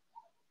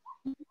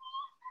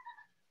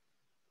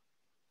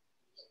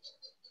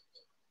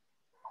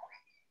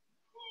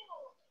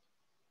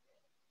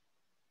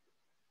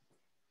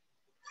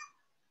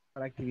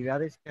 Para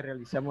actividades que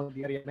realizamos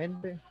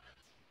diariamente.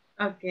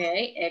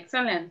 Okay,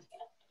 excellent.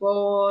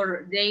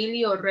 For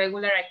daily or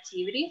regular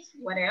activities,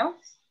 what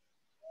else?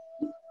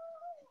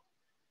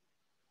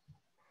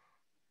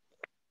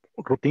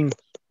 Routine.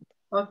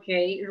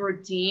 Okay,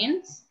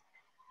 routines.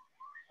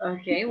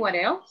 Okay, what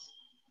else?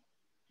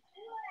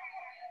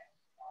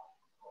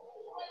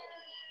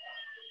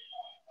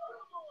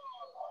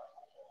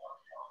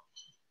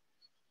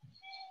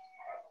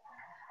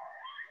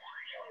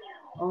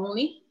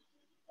 Only?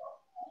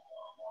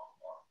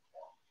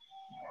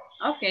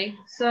 Okay,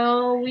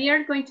 so we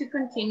are going to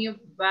continue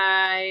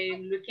by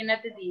looking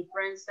at the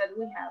difference that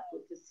we have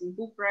with the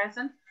simple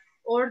present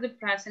or the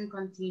present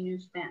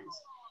continuous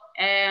tense.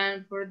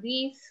 And for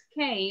this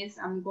case,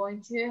 I'm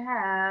going to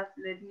have,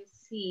 let me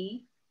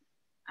see,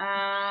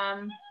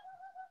 let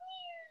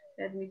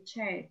me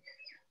check.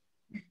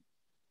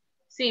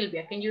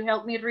 Sylvia, can you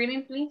help me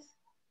reading, please?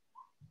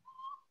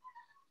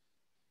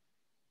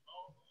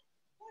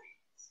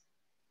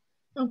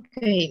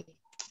 Okay.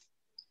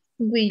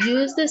 We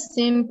use the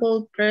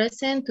simple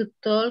present to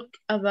talk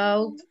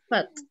about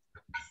facts,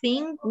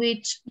 things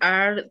which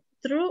are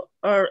true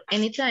or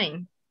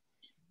anytime.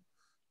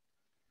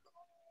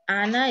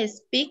 Anna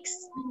speaks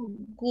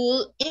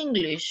good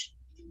English.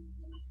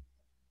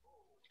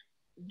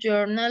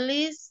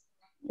 Journalists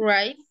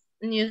write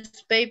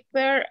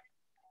newspaper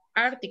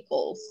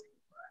articles.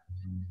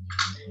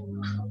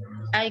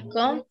 I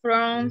come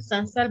from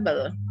San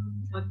Salvador.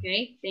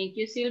 Okay, thank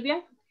you,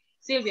 Sylvia.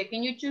 Sylvia,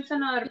 can you choose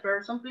another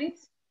person,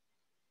 please?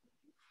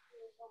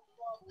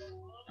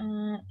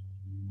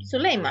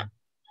 Suleima.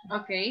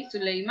 Okay,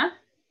 Suleima.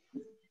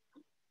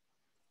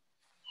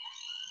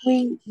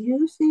 We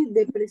use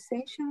the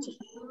present.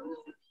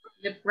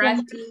 The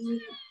present.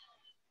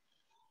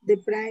 The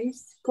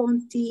price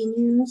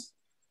continues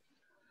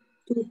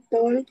to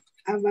talk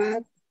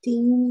about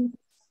things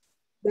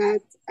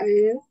that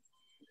are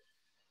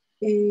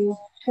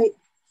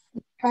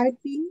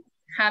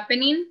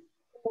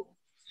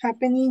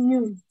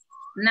happening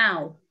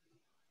now.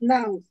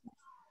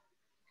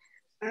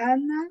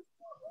 Anna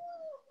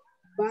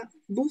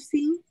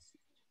buzzing.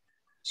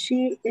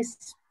 She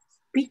is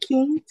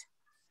speaking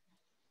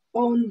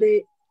on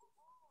the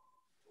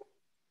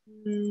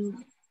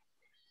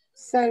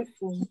cell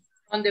phone.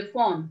 On the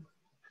phone.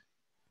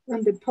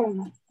 On the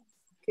phone.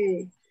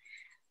 Okay.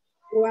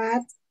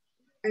 What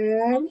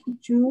are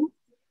you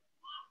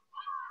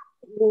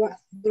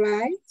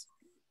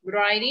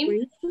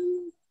writing?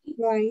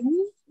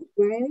 Learning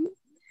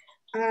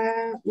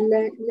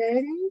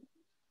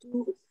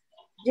to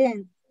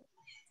Jen.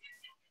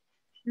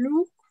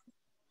 Look,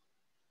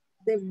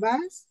 the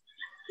bus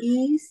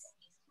is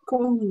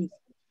coming.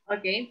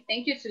 Okay,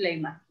 thank you,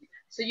 Suleima.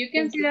 So you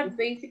can see that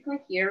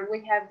basically here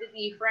we have the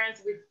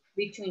difference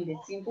between the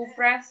simple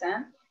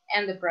present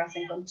and the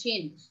present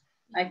continuous.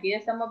 Aquí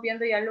estamos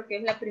viendo ya lo que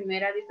es la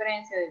primera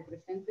diferencia del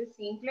presente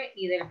simple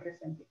y del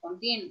presente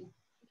continuo.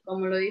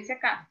 Como lo dice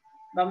acá,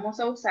 vamos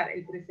a usar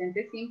el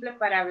presente simple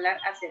para hablar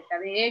acerca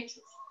de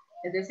hechos.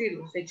 Es decir,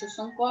 los hechos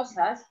son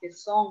cosas que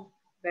son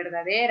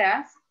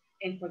verdaderas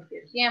en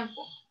cualquier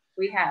tiempo.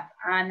 We have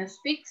Anna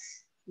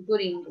speaks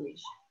good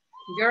English.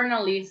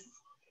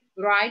 Journalists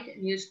write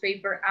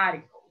newspaper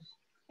articles.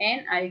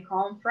 And I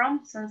come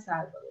from San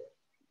Salvador.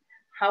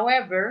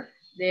 However,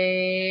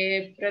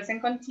 the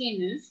present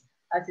continuous,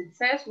 as it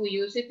says, we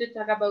use it to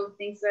talk about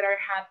things that are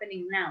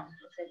happening now.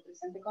 O sea, el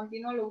presente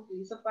continuo lo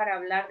utilizo para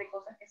hablar de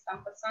cosas que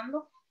están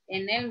pasando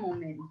en el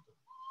momento.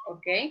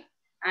 Okay?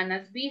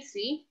 Anna's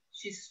busy.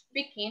 She's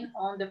speaking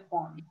on the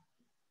phone.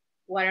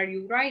 What are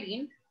you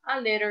writing? A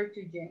letter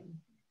to Jane.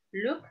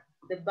 Look,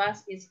 the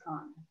bus is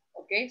coming.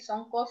 Okay?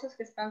 Son cosas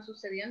que están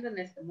sucediendo en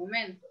este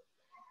momento.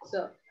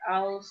 So,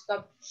 I'll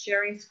stop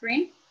sharing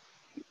screen.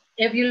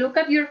 If you look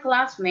at your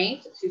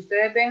classmates, si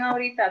ustedes ven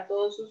ahorita a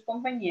todos sus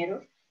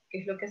compañeros, ¿qué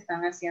es lo que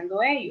están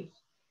haciendo ellos?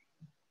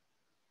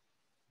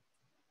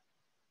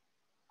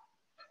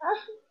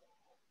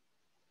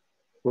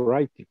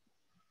 Writing.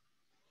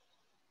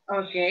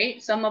 Okay,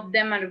 some of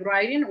them are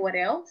writing. What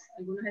else?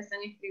 Algunos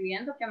están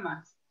escribiendo. ¿Qué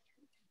más?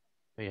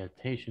 Pay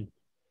attention.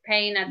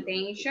 Paying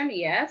attention.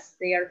 Yes,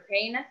 they are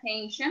paying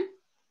attention.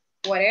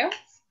 What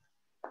else?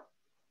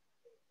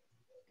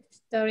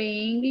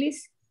 Studying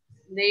English.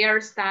 They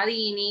are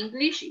studying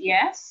English.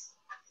 Yes.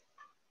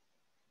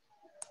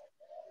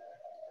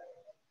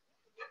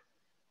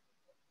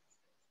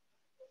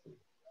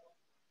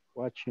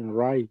 Watching,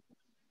 right.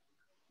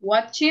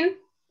 Watching.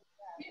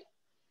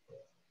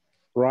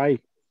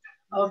 Right.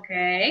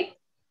 Okay.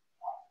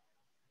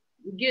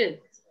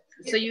 Good.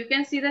 So you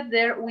can see that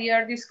there we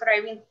are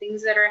describing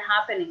things that are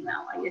happening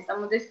now. Ahí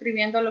estamos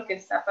describiendo lo que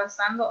está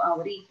pasando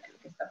ahorita,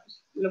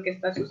 lo que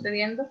está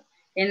sucediendo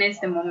en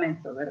este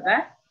momento,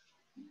 ¿verdad?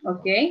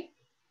 Ok.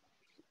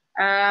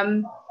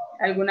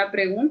 ¿Alguna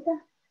pregunta?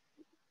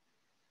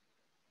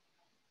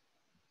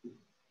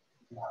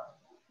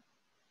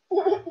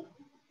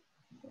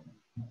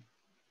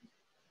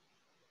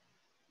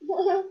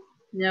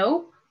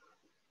 No.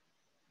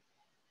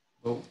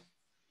 No.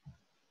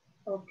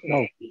 Okay.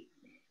 No.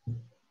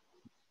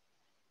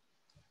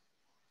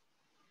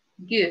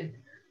 Good.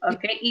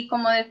 Okay. Y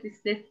como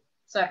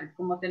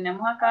como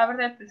tenemos acá,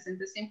 ¿verdad? El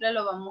presente simple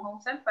lo vamos a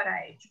usar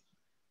para ello.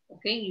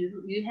 Okay.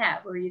 You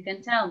have, or you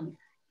can tell me.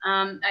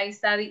 I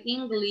study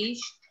English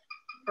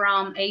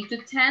from 8 to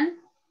 10.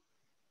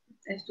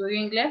 Estudio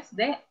inglés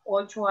de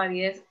 8 a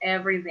 10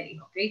 every day.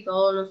 Okay.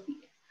 Todos los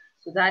días.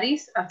 So that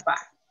is a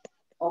fact.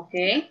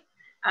 Okay.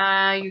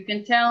 You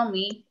can tell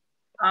me,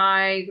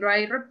 I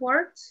write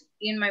reports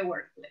in my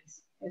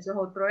workplace. Eso es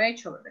otro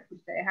hecho, ¿verdad? Que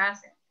ustedes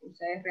hacen, que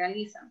ustedes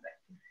realizan, ¿verdad?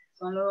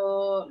 Son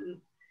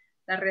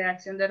la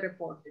redacción de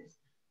reportes.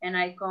 And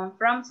I come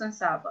from San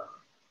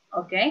Salvador.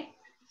 Okay.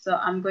 So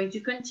I'm going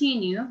to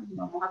continue.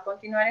 Vamos a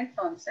continuar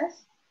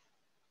entonces.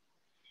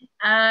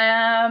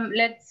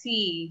 Let's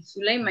see.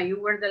 Zuleima,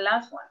 you were the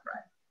last one,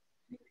 right?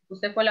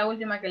 Usted fue la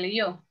última que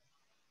leyó.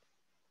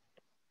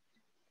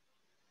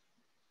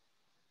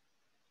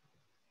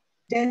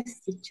 Yes,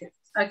 teacher.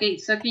 Okay,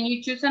 so can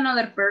you choose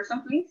another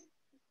person, please?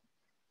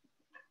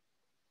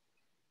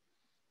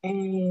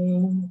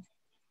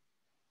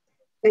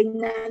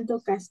 Reinaldo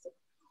Castro.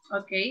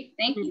 Okay,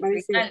 thank you.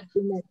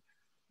 Reinaldo.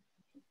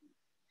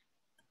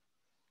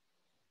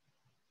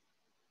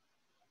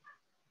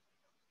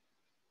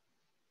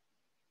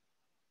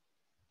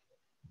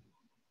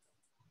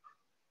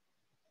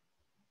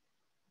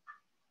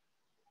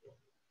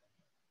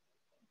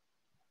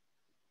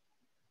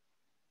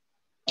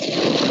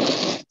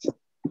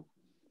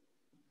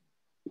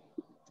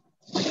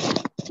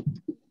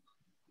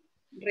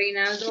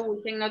 Reinaldo,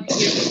 we cannot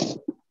hear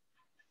you.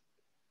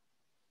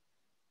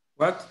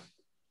 What?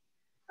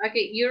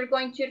 Okay, you're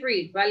going to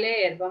read. Va a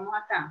leer. Vamos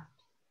acá.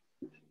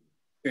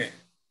 Okay.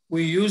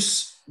 We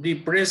use the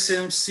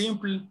present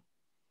simple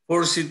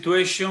for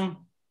situation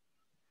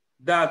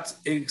that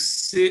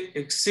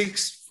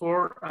exists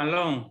for a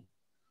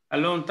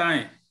long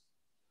time,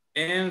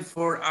 and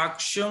for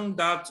action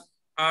that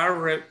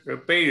are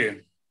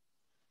repeated.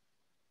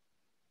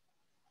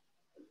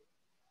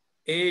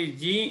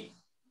 E.g.,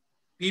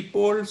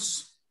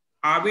 people's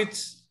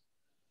habits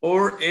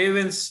or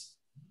events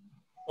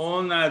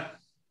on a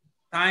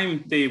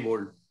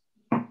timetable.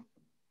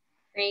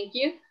 Thank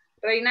you.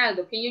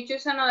 Reinaldo, can you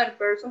choose another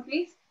person,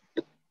 please?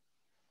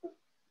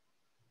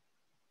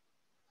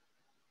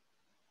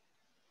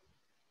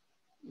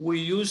 We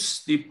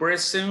use the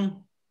present.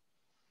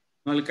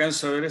 No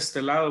alcanzo a ver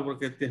este lado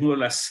porque tengo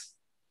las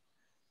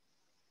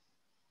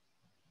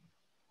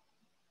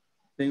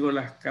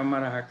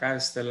cámaras acá de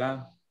este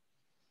lado.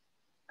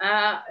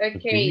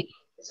 Ok.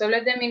 Solo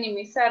es de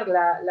minimizar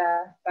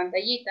las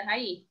pantallitas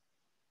ahí.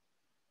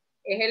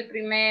 Es el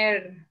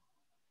primer,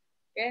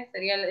 ¿qué?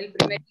 Sería el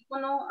primer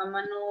icono a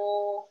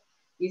mano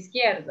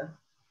izquierda.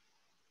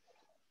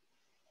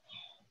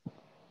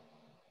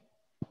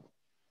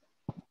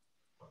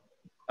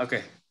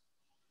 Okay.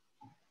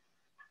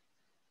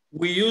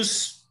 We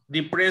use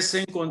the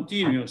present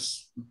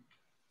continuous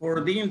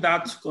for things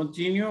that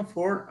continue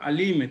for a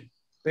limit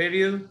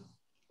period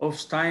of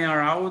time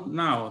around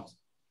now.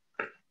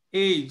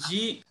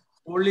 E.g.,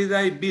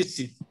 holiday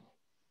visit,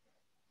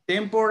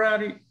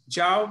 temporary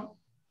job,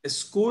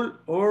 school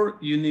or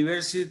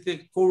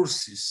university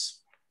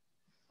courses.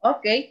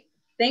 Okay,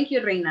 thank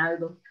you,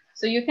 Reinaldo.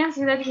 So you can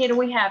see that here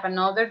we have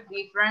another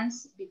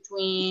difference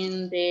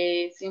between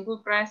the simple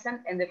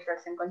present and the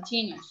present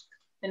continuous.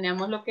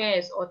 Tenemos lo que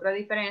es otra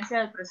diferencia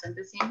del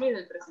presente simple y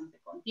del presente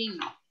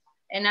continuo.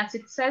 And as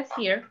it says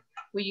here,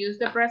 we use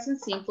the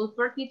present simple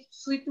for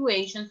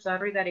situations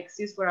that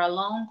exist for a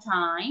long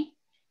time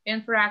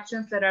and for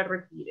actions that are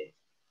repeated.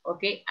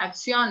 Okay,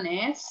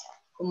 acciones,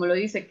 como lo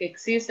dice, que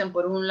existen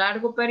por un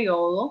largo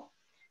periodo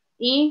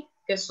y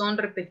que son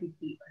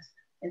repetitivas.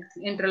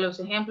 Entre los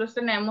ejemplos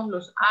tenemos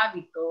los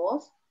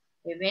hábitos,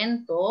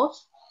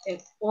 eventos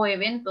o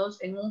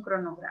eventos en un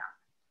cronograma.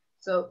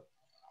 So,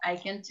 I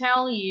can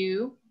tell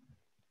you,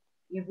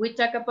 if we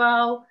talk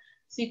about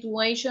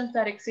situations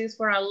that exist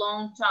for a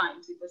long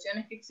time,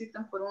 situaciones que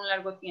existen por un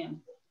largo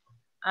tiempo,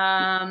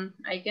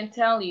 I can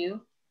tell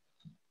you,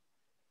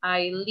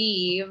 I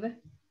live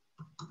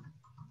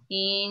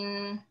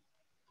in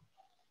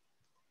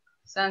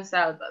San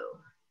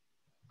Salvador.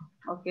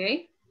 ¿Ok?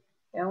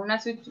 Es una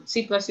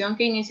situación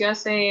que inició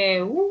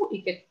hace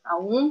y que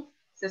aún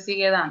se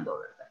sigue dando,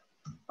 ¿verdad?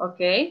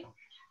 ¿Ok?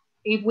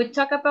 If we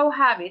talk about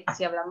habits,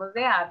 si hablamos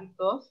de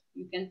hábitos,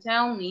 you can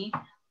tell me,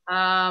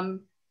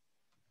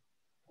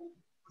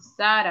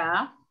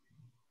 Sarah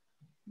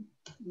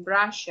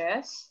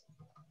brushes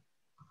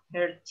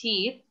her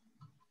teeth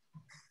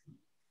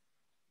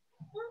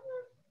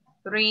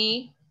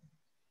 3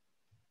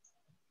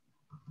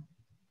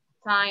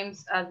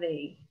 times a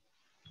day.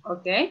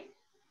 ¿Ok?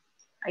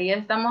 Ahí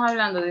estamos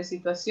hablando de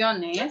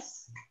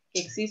situaciones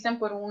que existen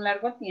por un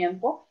largo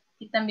tiempo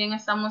y también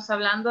estamos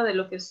hablando de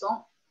lo que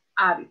son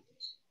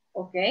hábitos.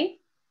 ¿Ok?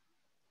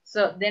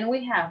 So then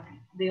we have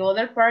the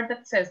other part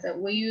that says that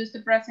we use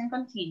the present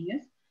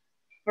continuous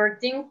for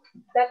things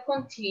that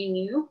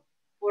continue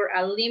for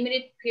a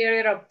limited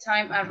period of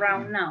time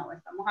around now.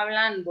 Estamos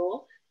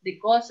hablando de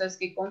cosas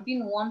que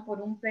continúan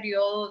por un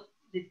periodo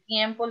de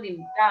tiempo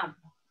limitado,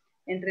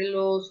 entre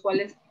los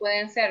cuales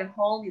pueden ser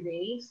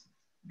holidays,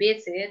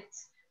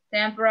 visits,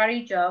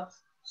 temporary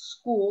jobs,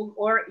 school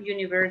or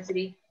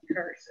university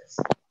courses.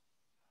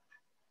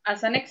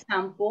 As an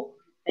example,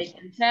 I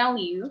can tell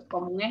you,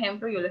 como un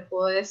ejemplo, yo les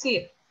puedo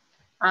decir,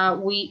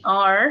 we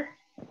are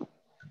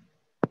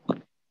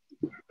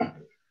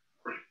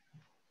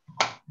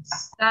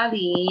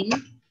studying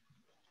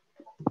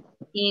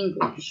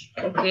English,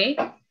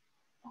 ¿ok?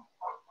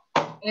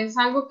 Es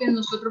algo que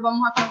nosotros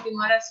vamos a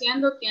continuar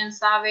haciendo, quién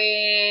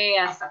sabe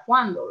hasta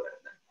cuándo,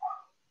 ¿verdad?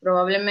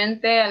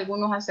 Probablemente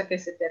algunos hasta que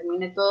se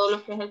termine todo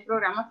lo que es el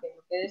programa, que es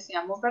lo que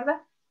deseamos,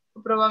 ¿verdad?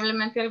 O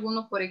probablemente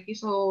algunos por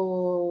X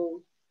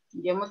o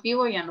Y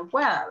motivo ya no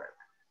pueda, ¿verdad?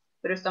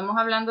 Pero estamos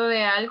hablando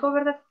de algo,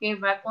 ¿verdad? Que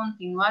va a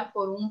continuar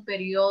por un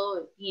periodo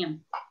de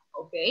tiempo,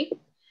 ¿ok?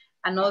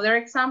 Another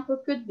example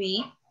could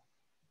be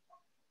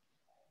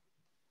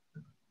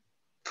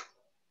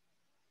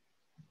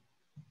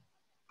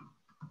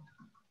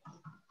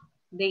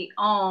they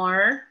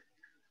are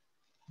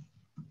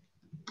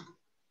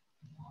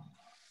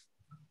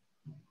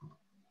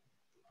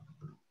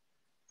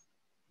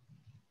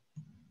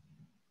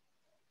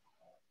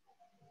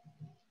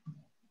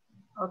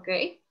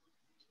okay.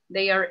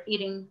 They are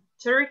eating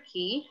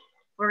turkey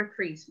for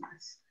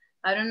Christmas.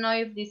 I don't know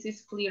if this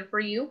is clear for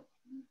you.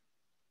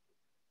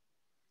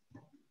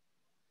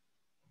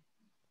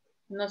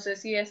 No sé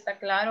si está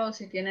claro o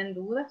si tienen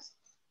dudas.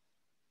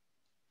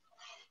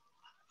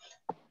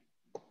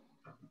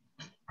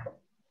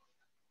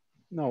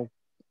 No.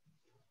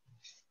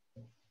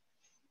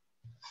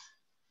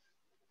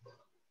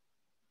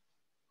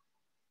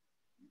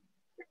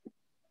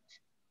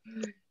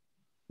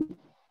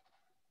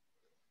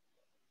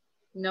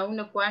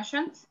 No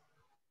questions?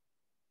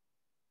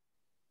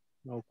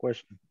 No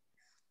question.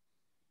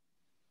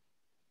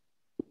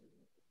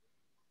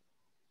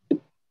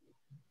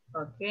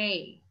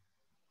 Okay.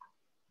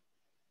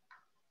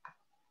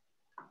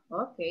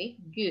 Okay,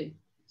 good.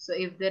 So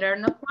if there are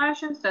no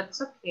questions,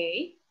 that's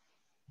okay.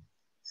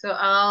 So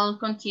I'll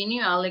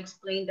continue. I'll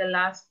explain the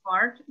last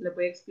part. Le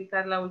voy a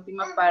explicar la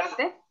última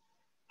parte.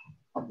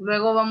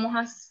 Luego vamos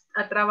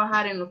a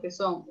trabajar en lo que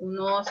son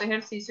unos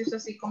ejercicios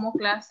así como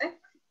clase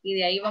y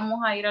de ahí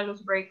vamos a ir a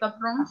los breakout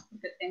rooms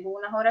porque tengo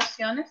unas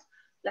oraciones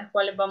las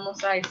cuales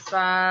vamos a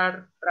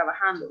estar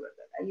trabajando,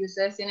 ¿verdad? Ahí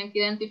ustedes tienen que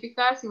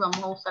identificar si vamos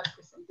a usar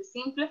presente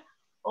simple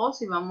o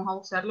si vamos a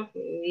usar lo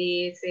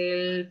que es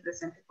el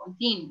presente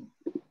continuo.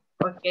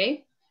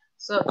 Okay,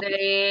 so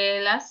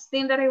the last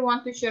thing that I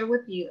want to share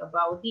with you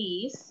about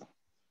this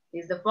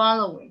is the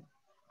following.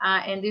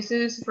 And this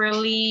is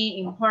really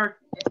important.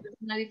 Esta es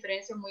una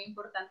diferencia muy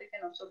importante que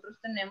nosotros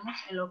tenemos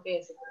en lo que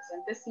es el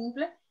presente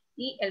simple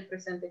y el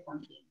presente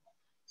continuo.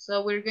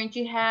 So we're going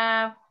to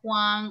have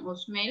Juan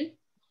Osmel.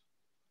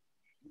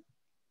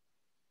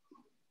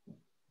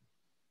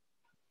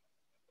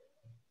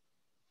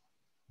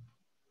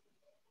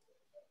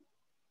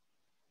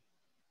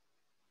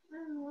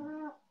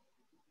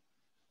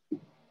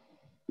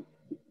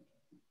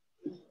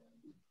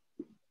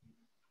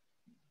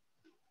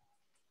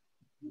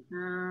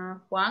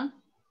 Juan.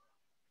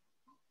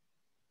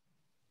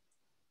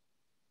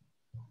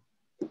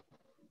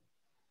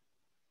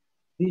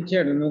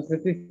 Teacher, no sé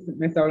si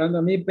me está hablando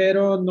a mí,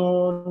 pero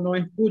no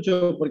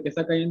escucho porque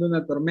está cayendo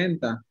una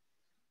tormenta.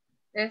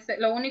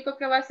 Lo único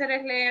que va a hacer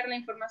es leer la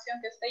información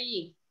que está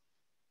allí.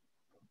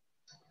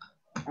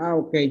 Ah,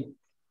 ok.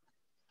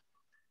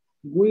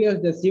 We are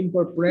the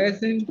simple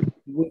present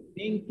with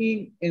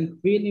thinking and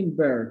feeling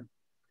verb.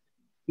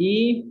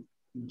 E,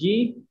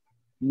 G,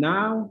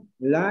 now,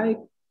 like,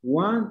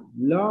 want,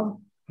 love,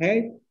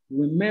 hate,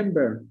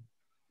 remember.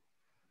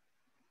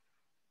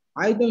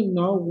 I don't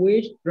know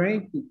which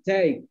train to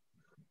take.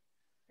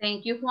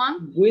 Thank you,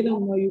 Juan. We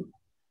don't know you.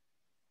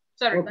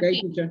 Sorry, okay,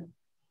 continue. teacher.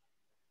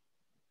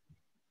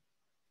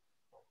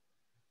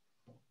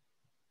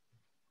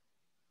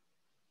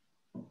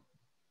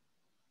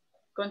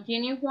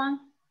 Continue, Juan.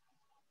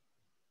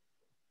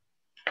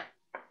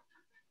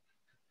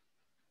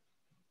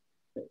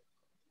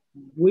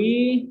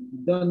 We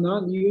do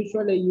not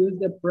usually use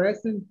the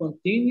present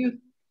continuous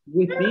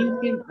with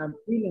thinking and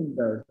feeling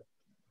verb.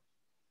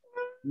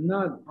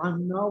 Not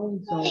I'm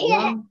knowing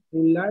someone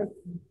who likes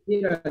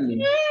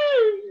sincerely.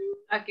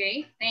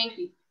 Okay, thank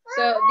you.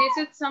 So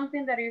this is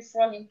something that is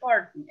really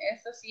important.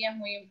 Esto sí es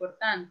muy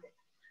importante.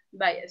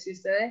 Vaya, si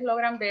ustedes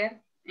logran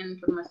ver en la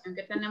información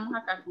que tenemos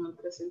acá con el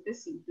presente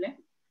simple,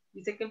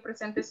 dice que el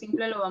presente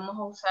simple lo vamos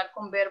a usar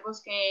con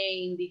verbos que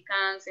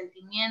indican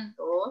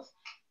sentimientos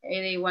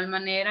De igual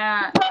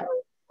manera,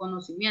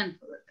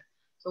 conocimiento, ¿verdad?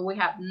 So we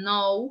have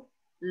know,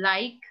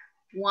 like,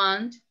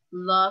 want,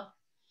 love,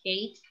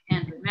 hate,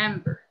 and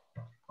remember.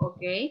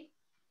 Ok.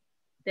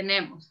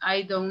 Tenemos,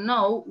 I don't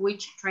know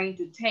which train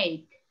to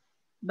take.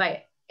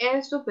 Vaya,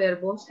 estos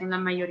verbos en la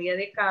mayoría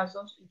de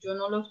casos yo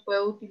no los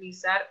puedo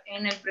utilizar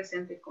en el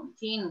presente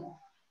continuo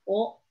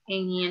o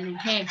en ing.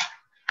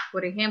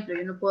 Por ejemplo,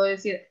 yo no puedo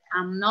decir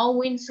I'm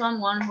knowing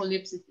someone who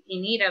lives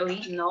in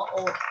Italy, no,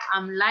 o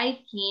I'm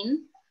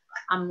liking,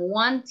 I'm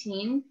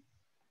wanting,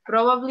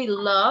 probably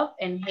love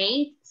and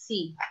hate,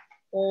 sí.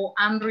 O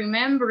I'm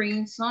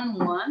remembering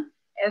someone.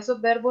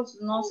 Esos verbos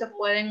no se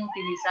pueden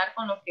utilizar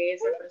con lo que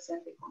es el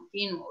presente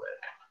continuo,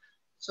 ¿verdad?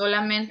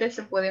 Solamente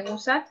se pueden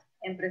usar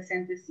en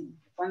presente simple,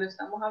 cuando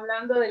estamos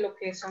hablando de lo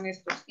que son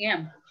estos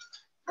tiempos.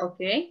 ¿Ok?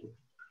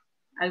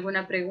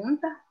 ¿Alguna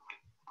pregunta?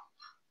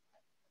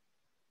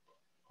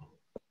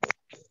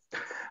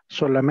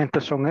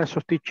 ¿Solamente son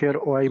esos, teacher,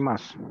 o hay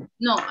más?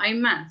 No, hay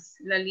más.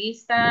 La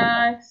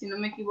lista, si no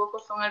me equivoco,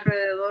 son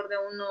alrededor de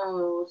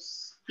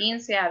unos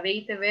 15 a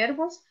 20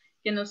 verbos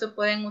que no se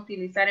pueden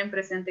utilizar en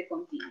presente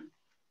continuo.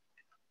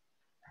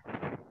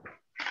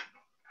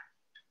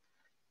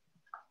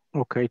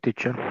 Ok,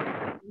 teacher.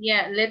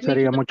 Yeah,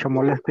 Sería mucha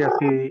molestia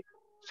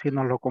si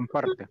nos lo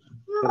comparte.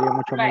 Sería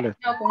mucha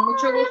molestia. No, con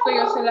mucho gusto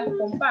yo se las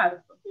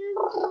comparto.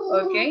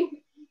 Ok.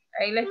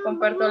 Ahí les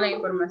comparto la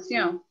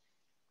información.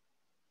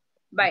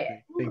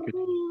 Vaya. Okay, thank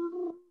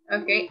you.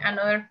 Okay,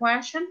 another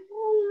question.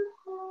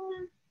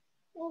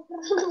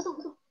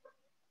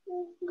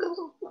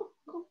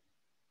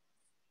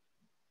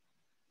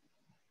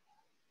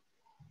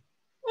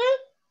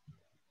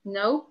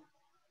 No.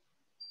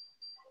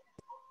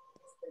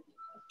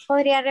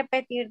 Podría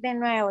repetir de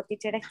nuevo,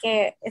 teacher, es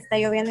que está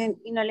lloviendo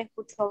y no le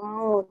escucho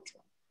mucho.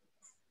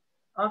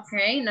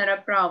 Okay, not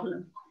a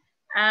problem.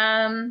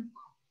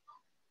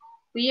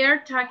 We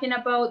are talking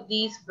about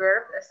these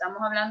verbs.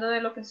 Estamos hablando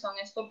de lo que son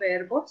estos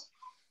verbos.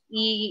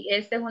 Y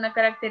esta es una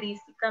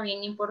característica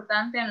bien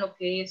importante en lo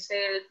que es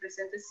el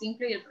presente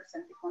simple y el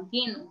presente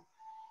continuo.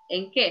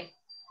 ¿En qué?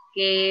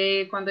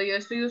 Que cuando yo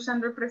estoy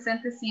usando el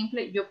presente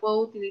simple, yo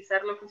puedo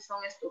utilizar lo que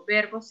son estos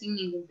verbos sin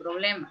ningún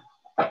problema.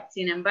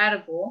 Sin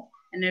embargo,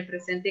 en el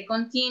presente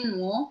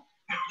continuo,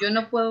 yo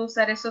no puedo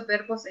usar esos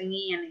verbos en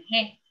ing.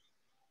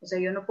 O sea,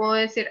 yo no puedo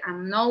decir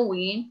I'm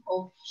knowing,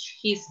 o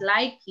he's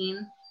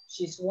liking,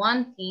 she's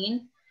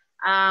wanting,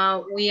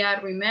 we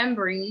are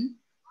remembering,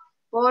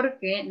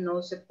 porque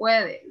no se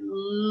puede.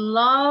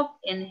 Love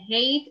and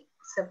hate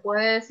se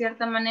puede de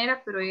cierta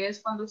manera, pero es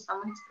cuando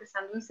estamos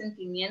expresando un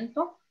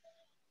sentimiento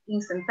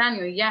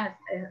instantáneo y ya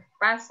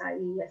pasa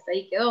y hasta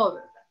ahí quedó,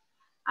 ¿verdad?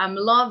 I'm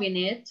loving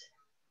it,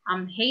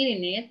 I'm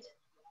hating it,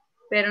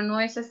 pero no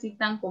es así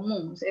tan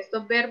común. O sea,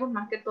 estos verbos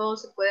más que todo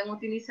se pueden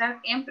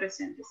utilizar en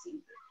presente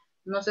simple.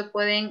 No se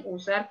pueden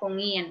usar con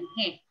ing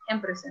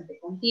en presente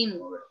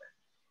continuo, ¿verdad?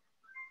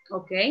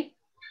 ¿Ok?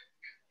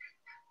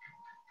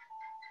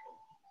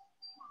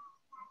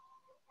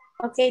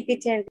 Ok,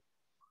 teacher.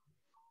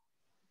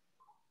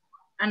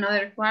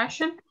 Another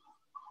question?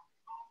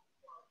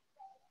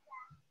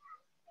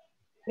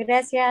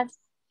 Gracias.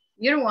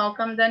 You're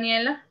welcome,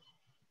 Daniela.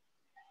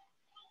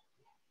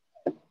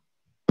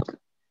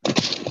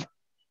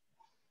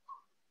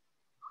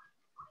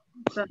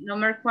 So, no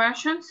more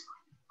questions?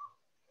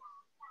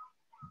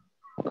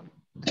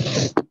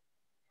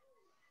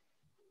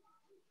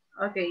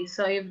 Okay,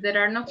 so if there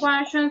are no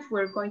questions,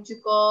 we're going to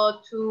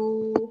go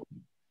to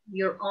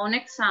your own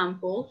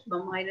examples.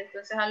 Vamos a ir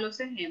entonces a los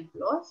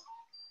ejemplos.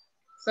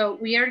 So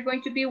we are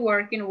going to be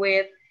working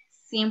with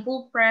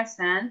simple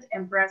present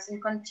and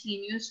present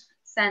continuous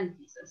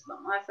sentences.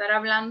 Vamos a estar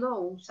hablando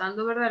o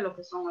usando, ¿verdad? Lo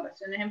que son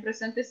oraciones en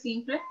presente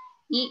simple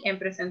y en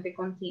presente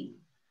continuo.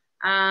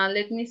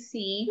 Let me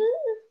see.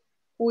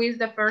 Who is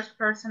the first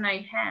person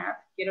I have?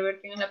 Quiero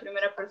ver quién es la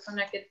primera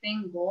persona que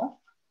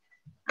tengo.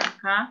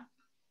 Acá.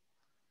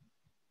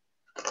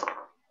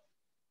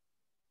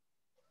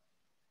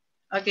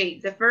 Okay,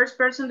 the first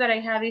person that I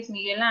have is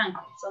Miguel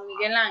Ángel. So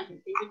Miguel Ángel,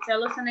 can you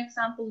tell us an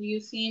example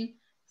using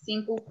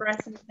simple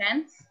present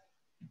tense?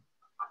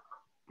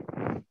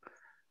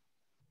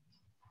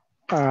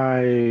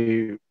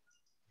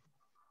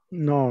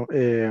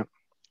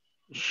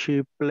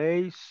 She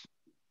plays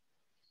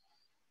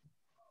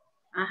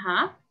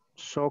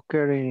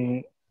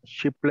soccer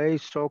she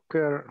plays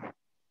soccer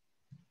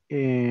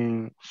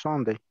in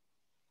Sunday.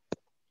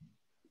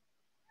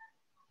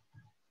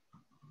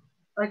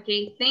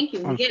 Okay, thank you.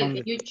 Miguel,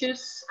 can you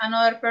choose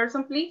another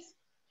person, please?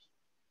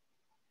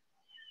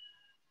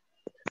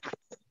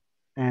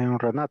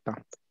 And Renata.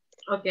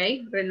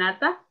 Okay,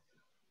 Renata.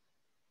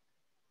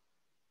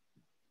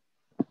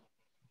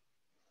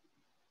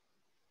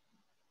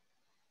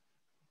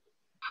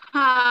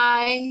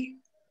 Hi.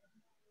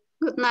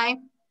 Good night.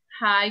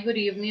 Hi, good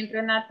evening,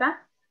 Renata.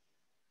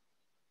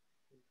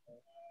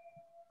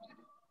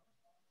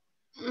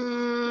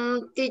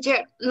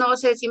 Teacher, no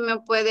sé si me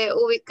puede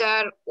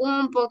ubicar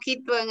un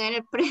poquito en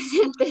el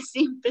presente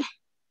simple.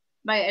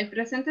 Vaya, el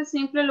presente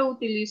simple lo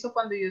utilizo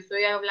cuando yo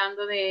estoy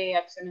hablando de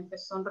acciones que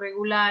son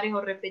regulares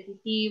o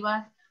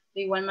repetitivas.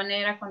 De igual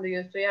manera, cuando yo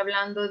estoy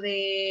hablando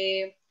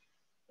de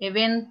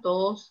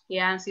eventos que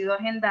han sido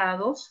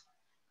agendados,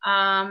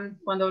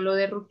 cuando hablo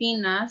de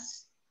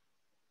rutinas,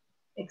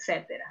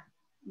 etcétera.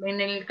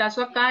 En el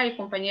caso acá, el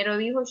compañero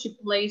dijo, she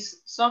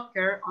plays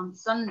soccer on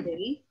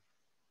Sunday.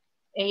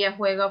 Ella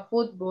juega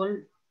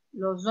fútbol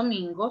los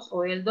domingos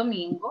o el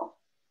domingo.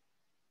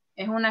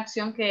 Es una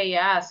acción que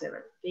ella hace,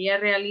 ¿verdad? Que ella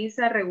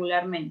realiza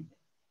regularmente.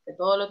 Que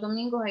todos los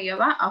domingos ella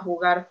va a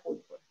jugar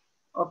fútbol.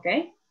 ¿Ok?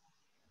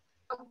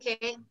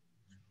 Okay.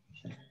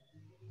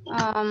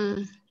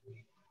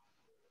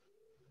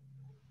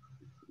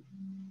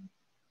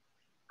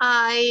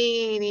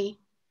 I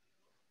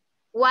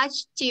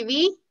watch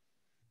TV.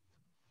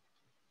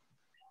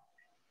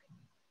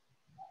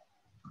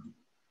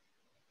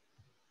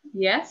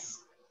 Yes.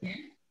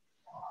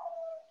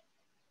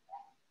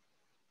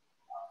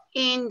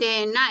 In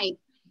the night.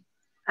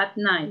 At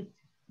night.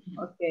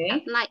 Okay.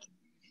 At night.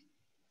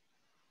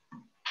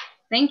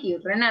 Thank you.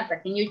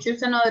 Renata, can you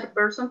choose another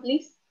person,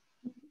 please?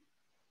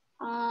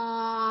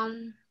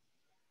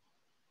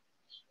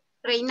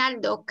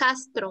 Reinaldo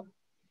Castro.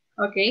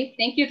 Okay.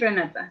 Thank you,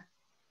 Renata.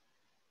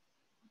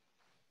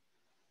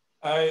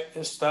 I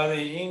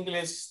study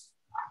English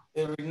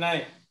every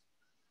night.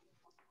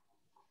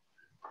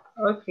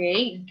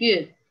 Okay,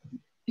 good.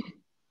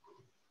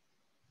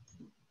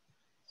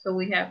 So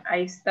we have,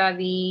 I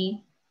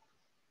study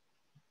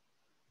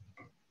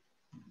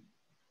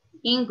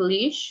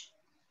English.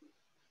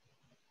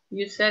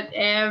 You said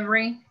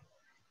every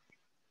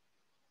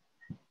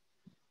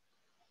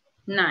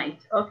night.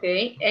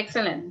 Okay,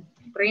 excellent.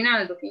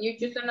 Reinaldo, can you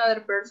choose another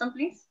person,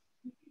 please?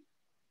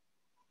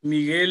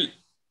 Miguel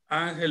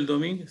Ángel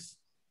Domínguez.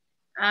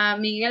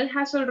 Miguel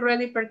has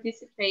already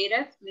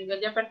participated. Miguel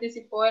ya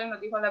participó, él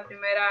nos dijo la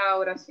primera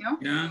oración.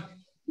 Yeah.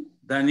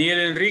 Daniel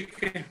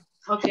Enrique.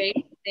 Okay,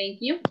 thank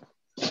you.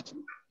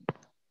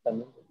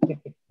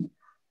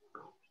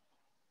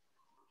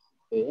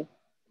 Okay.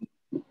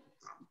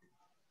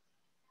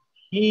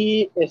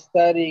 He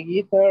studied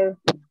guitar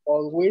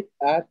always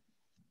at.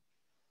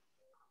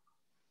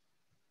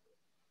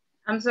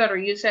 I'm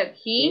sorry, you said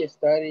he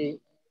studied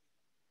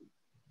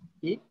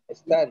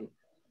guitar.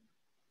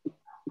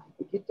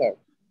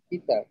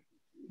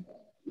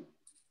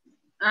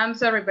 I'm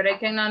sorry, but I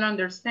cannot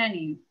understand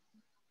you.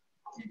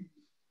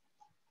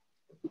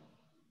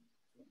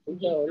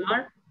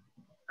 Guitar.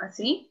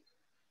 ¿Así?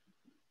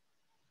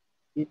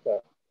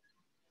 Guitar.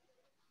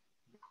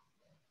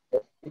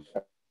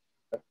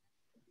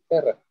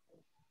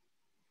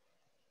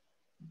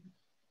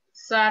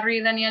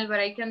 Sorry, Daniel, but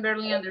I can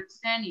barely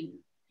understand you.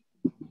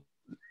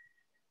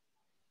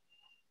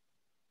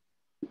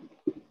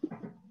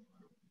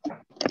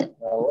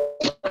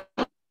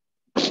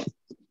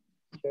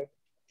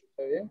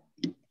 ¿Está bien?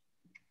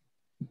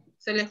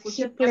 Se le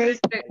escucha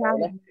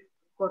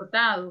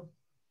cortado.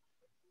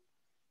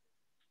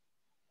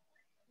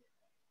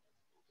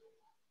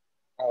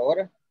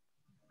 ¿Ahora?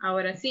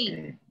 Ahora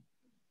sí.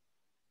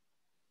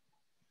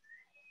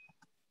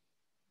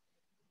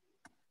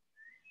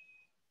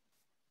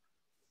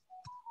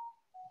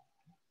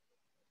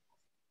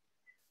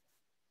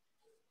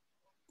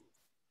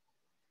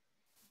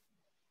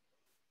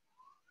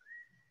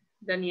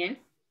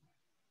 Daniel.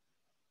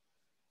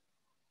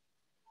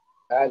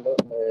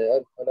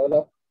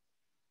 Hola.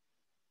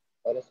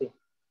 Ahora sí.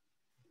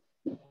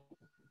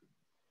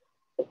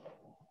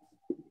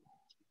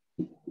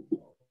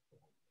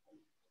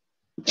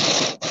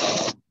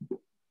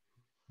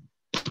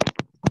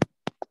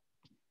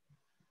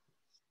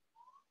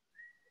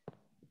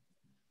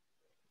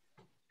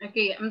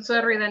 Okay, I'm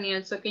sorry,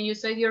 Daniel. So can you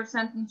say your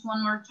sentence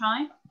one more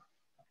time?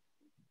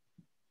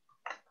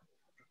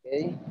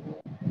 Okay.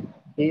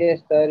 He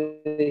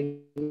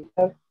studied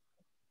guitar.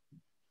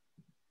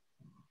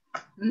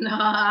 No,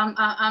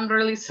 I'm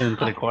really Se sorry.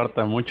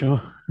 entrecorta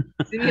mucho.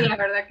 Sí, la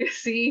verdad que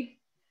sí.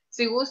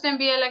 Si gusta,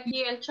 envíale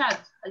aquí el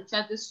chat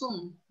de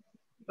Zoom.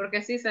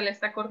 Porque sí, se le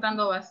está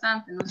cortando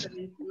bastante. No se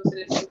le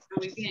escucha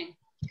muy bien.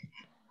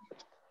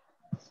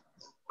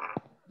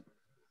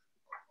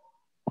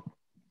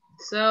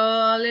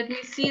 So let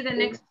me see, the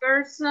next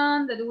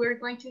person that we're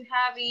going to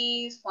have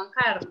is Juan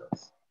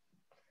Carlos.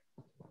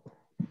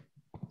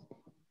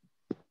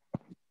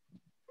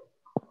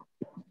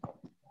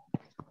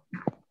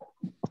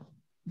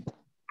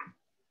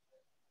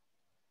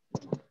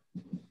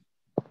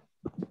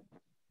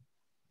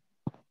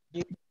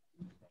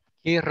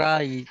 He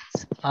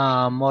rides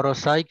a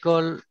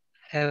motorcycle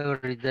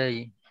every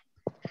day.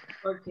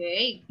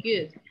 Okay,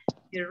 good.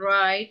 He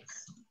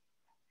rides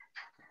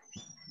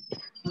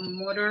a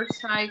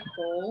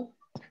motorcycle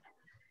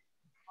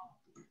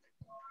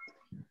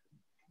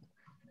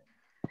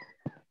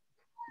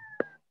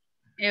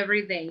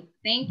every day.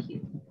 Thank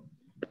you.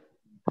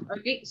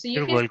 Okay, so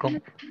You're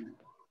welcome.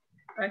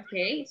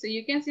 Okay, so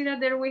you can see that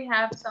there we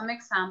have some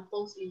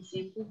examples in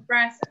simple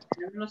present.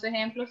 Tenemos los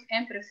ejemplos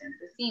en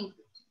presente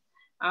simple.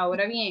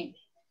 Ahora bien,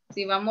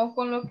 Si vamos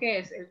con lo que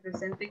es el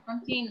presente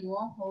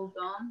continuo, hold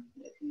on,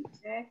 let me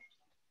check.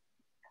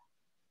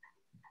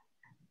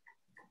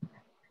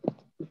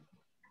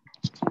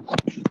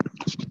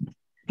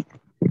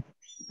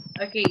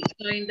 Okay,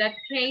 so in that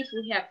case,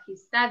 we have he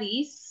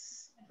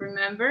studies.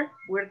 Remember,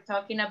 we're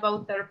talking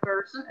about third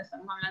person.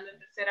 Estamos hablando en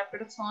tercera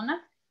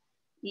persona.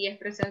 Y es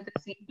presente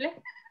simple.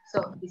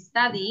 So, he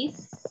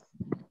studies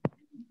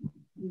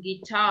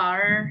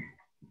guitar.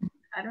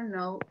 I don't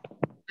know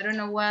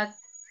what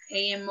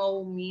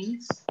AMO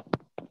means.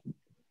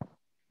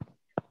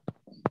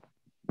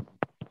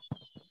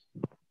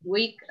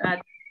 Week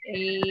at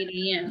 8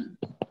 a.m.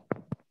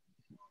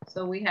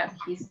 So we have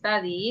he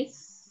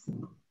studies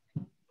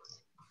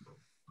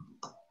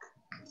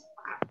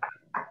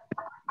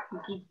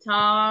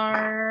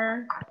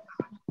guitar.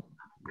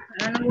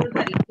 I don't know what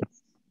that is.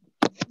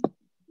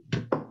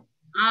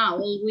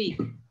 All week.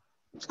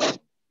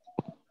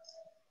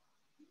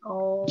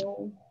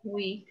 All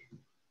week.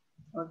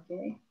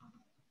 Okay.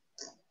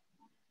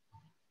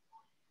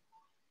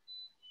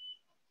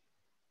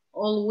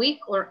 All week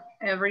or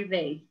every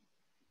day?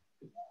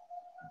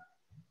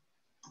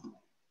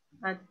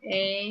 At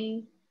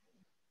 8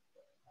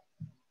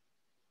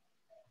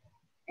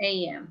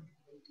 a.m.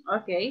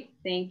 Okay,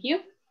 thank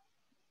you.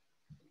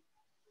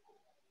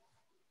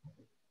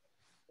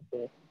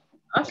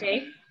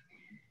 Okay,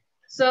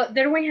 so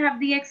there we have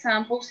the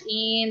examples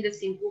in the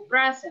simple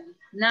present.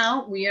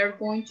 Now we are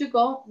going to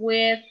go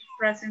with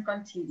present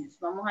continuous.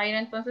 Vamos a ir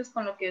entonces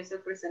con lo que es el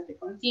presente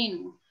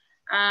continuo.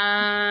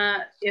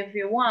 If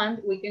you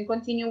want, we can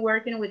continue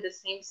working with the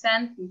same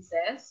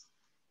sentences.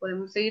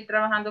 Podemos seguir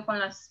trabajando con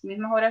las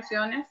mismas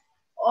oraciones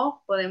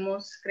o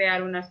podemos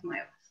crear unas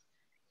nuevas.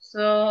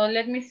 So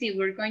let me see,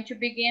 we're going to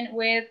begin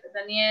with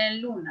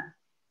Daniel Luna.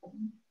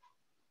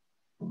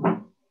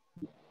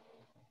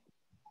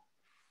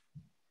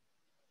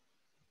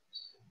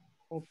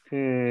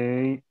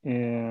 Okay.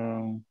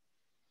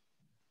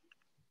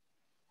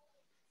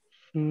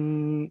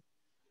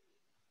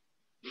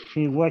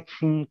 She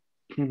watching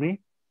TV.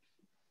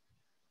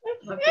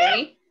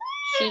 Okay.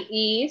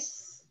 She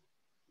is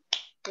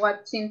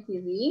watching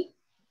TV.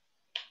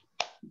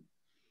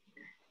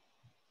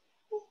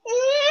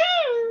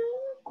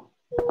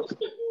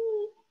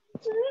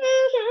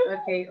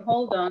 Okay,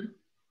 hold on.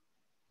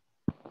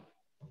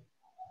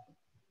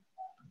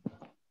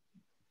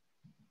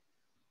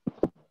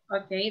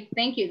 Okay,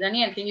 thank you.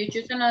 Daniel, can you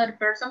choose another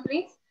person,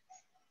 please?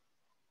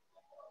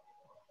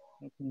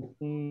 Let me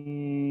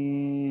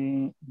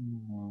see.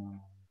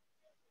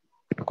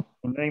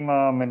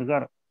 Suleima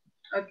Melgar.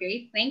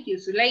 Okay, thank you.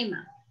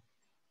 Suleima.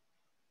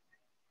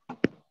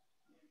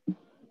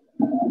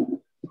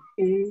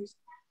 He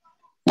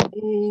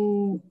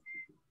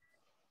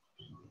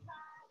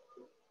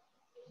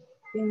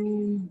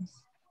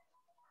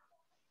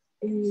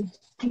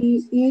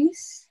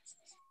is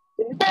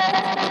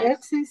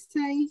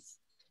exercise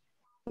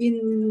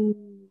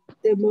in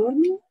the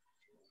morning.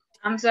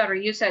 I'm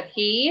sorry, you said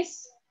he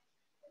is?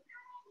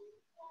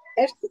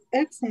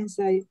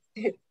 Exercise.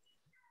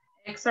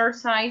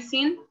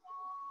 Exercising.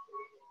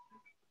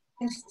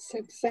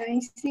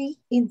 Exercising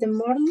in the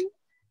morning.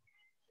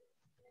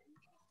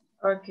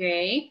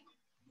 Okay.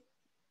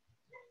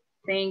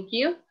 Thank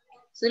you.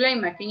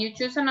 Suleima, can you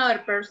choose another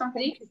person,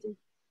 please?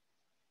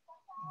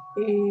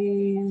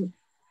 Me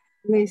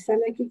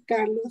sale aquí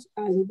Carlos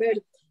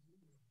Alberto.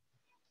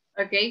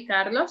 Okay,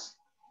 Carlos.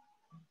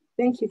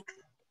 Thank you.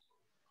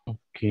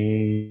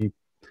 Okay.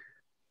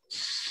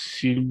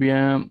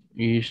 Sylvia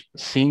is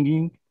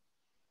singing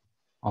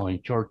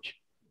in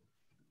church.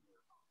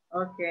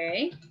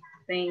 Okay,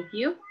 thank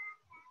you.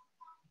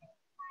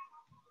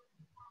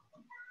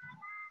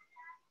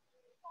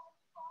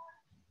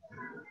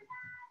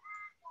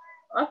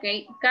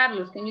 Okay,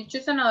 Carlos, can you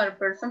choose another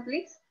person,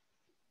 please?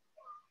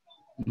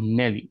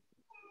 Nelly.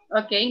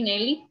 Okay,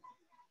 Nelly.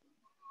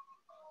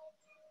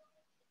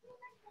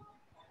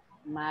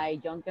 My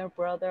younger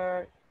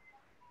brother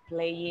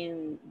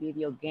playing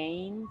video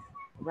games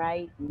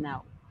right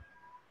now.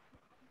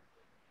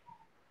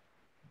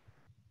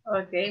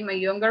 Okay, my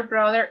younger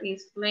brother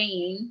is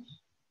playing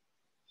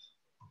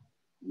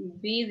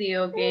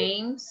video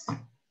games.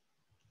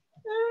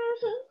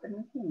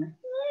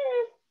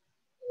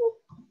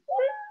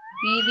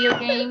 Video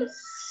games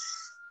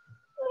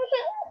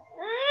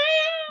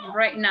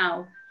right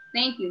now.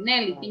 Thank you.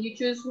 Nelly, can you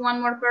choose one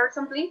more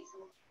person, please?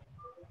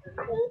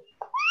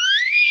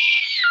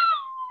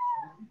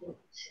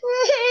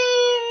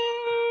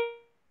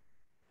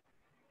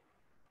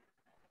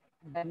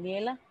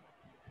 Daniela.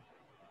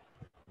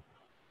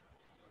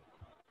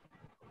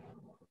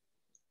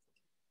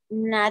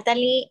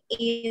 Natalie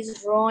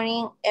is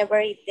running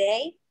every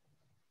day.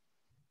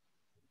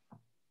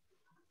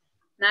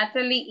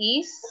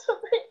 Natalie is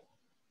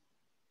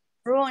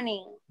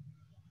running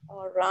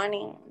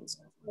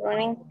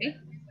okay.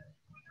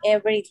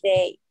 Every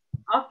day.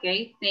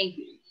 Okay, thank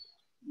you.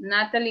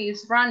 Natalie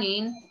is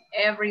running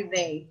every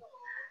day.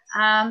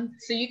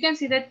 So you can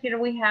see that here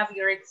we have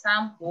your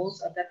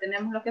examples. Acá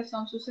tenemos lo que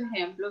son sus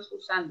ejemplos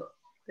usando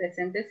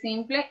presente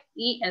simple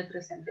y el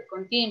presente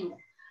continuo.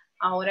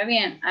 Ahora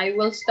bien, I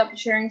will stop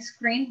sharing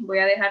screen. Voy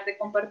a dejar de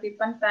compartir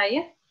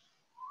pantalla.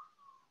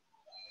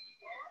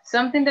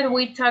 Something that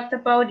we talked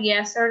about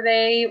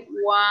yesterday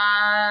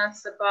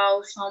was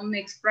about some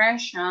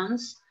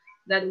expressions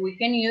that we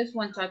can use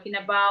when talking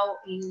about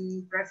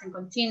in present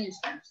continuous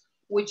tense.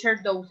 Which are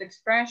those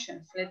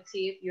expressions? Let's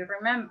see if you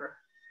remember.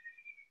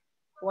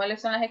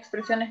 ¿Cuáles son las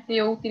expresiones que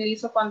yo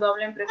utilizo cuando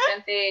hablo en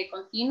presente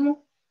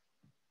continuo?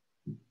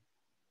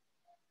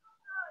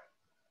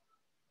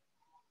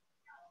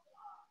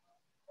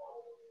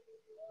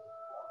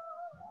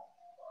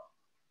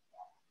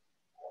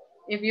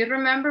 If you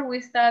remember, we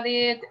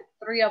studied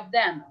 3 of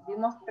them.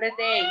 Vimos 3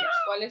 de ellas.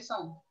 ¿Cuáles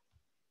son?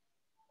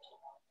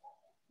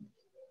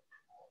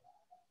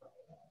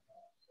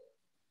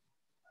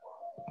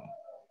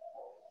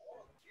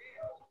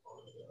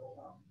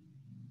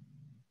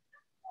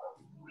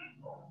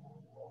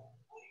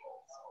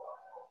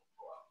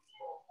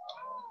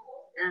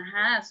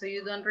 So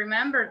you don't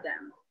remember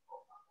them.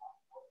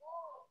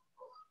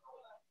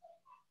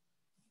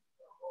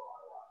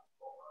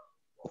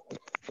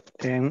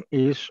 And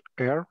is,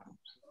 are.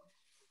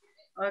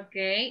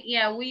 Okay,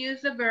 yeah, we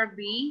use the verb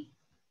be,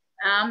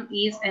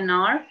 is, and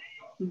are,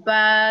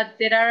 but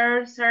there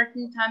are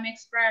certain time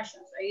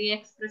expressions. Hay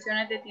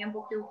expresiones de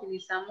tiempo que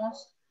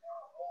utilizamos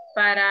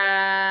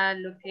para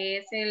lo que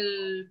es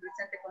el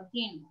presente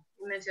continuo.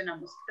 Y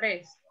mencionamos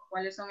 3.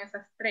 ¿Cuáles son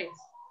esas 3?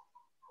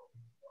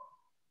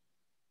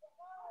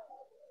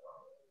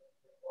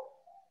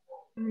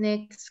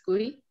 Next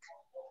week.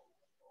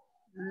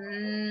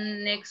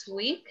 Next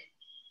week.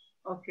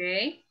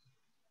 Okay.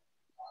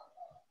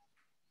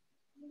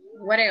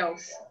 What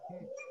else?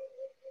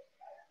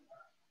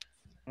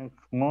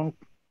 Next month.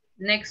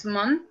 Next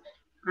month.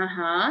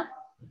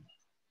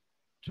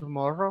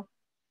 Tomorrow.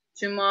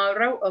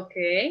 Tomorrow,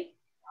 okay.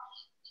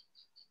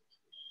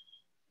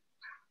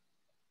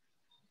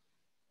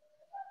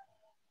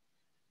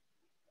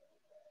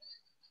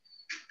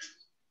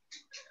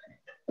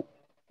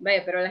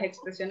 Vaya, pero las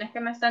expresiones que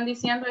me están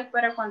diciendo es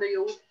para cuando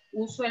yo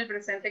uso el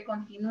presente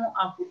continuo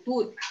a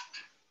futuro.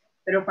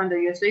 Pero cuando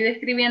yo estoy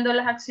describiendo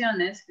las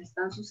acciones que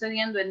están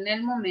sucediendo en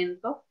el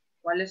momento,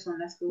 ¿cuáles son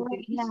las que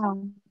utilizo?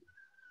 Now.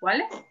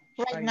 ¿Cuáles?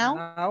 Right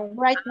now.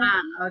 Right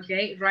now.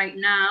 Okay, right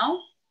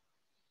now.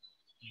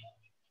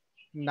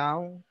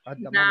 Now, at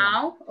the moment.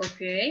 Now,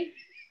 okay.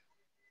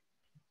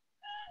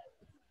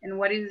 And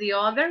what is the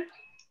other?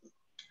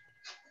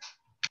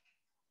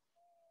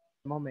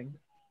 Moment.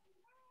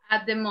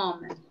 At the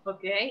moment,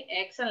 okay,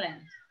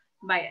 excellent.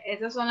 Vaya,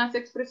 esas son las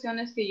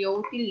expresiones que yo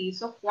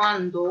utilizo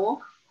cuando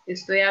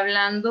estoy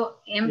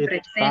hablando en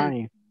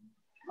presente.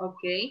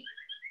 Ok,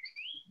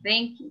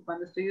 thank you.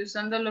 Cuando estoy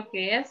usando lo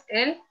que es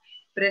el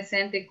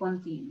presente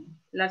continuo.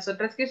 Las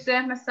otras que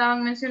ustedes me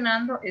estaban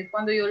mencionando es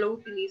cuando yo lo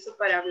utilizo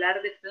para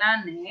hablar de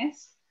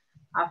planes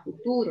a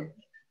futuro.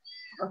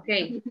 Ok,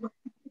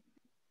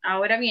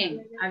 ahora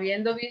bien,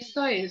 habiendo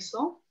visto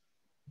eso,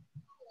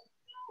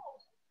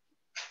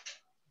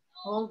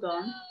 hold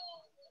on.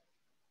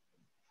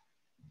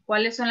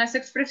 ¿Cuáles son las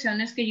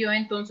expresiones que yo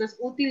entonces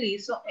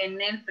utilizo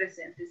en el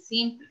presente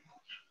simple?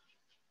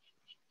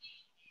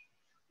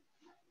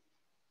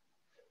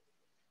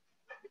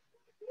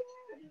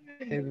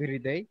 Every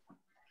day.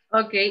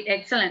 Okay,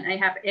 excellent. I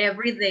have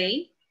every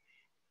day.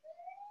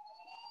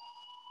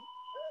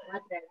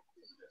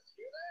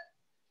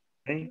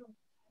 Okay.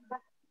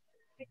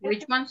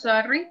 Which one,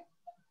 sorry?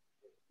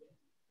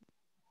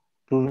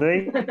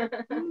 Today.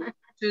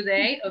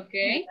 Today,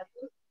 okay.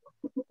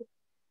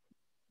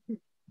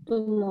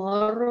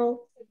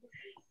 Tomorrow.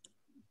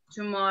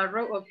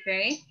 Tomorrow,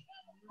 okay.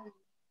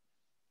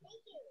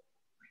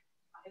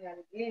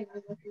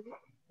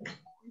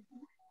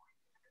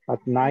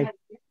 At night.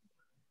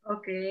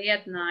 Okay,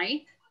 at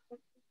night.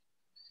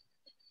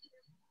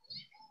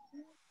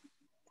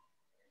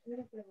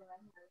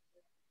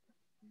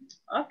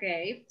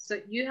 Okay, so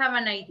you have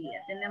an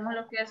idea. Tenemos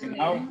lo que es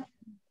un...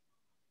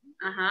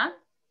 Ajá.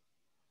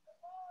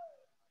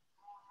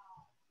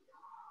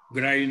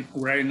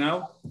 Right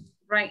now.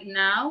 Right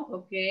now,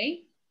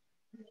 okay.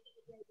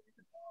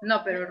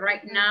 No, pero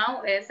right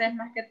now, ese es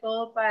más que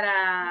todo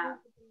para...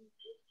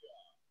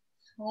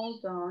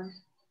 Hold on.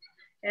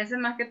 Ese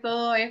más que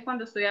todo es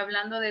cuando estoy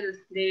hablando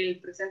del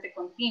presente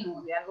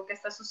continuo, de algo que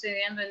está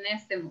sucediendo en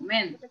este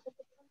momento.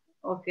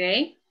 Ok.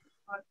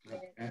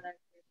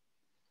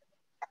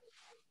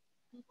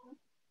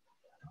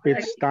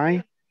 It's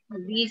time.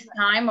 This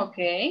time,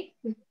 okay.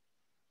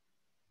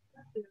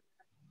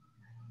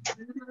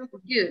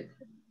 Good.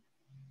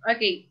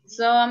 Okay,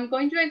 so I'm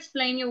going to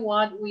explain you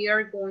what we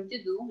are going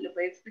to do. Le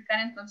voy a explicar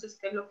entonces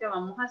qué es lo que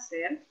vamos a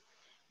hacer.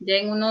 Ya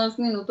en unos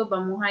minutos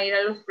vamos a ir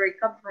a los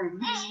breakout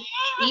rooms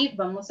y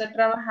vamos a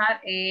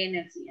trabajar en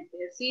el siguiente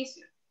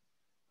ejercicio.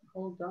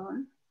 Hold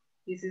on.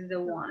 This is the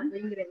one.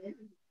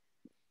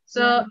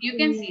 So you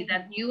can see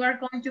that you are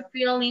going to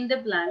fill in the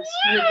blanks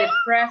with the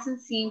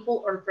present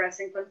simple or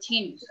present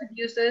continuous.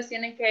 Aquí ustedes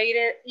tienen que ir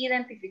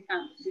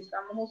identificando si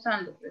estamos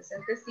usando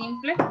presente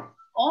simple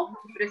o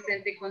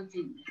presente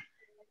continuo.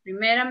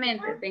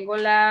 Primeramente, tengo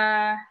el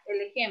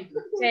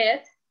ejemplo.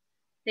 Ted,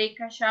 take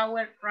a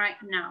shower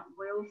right now.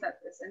 Voy a usar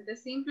presente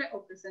simple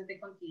o presente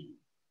continuo.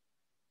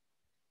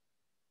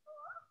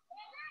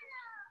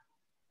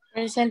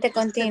 Presente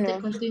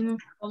continuo.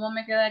 ¿Cómo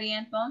me quedaría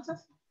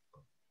entonces?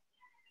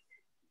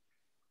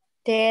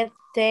 Ted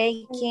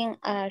taking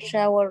a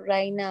shower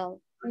right now.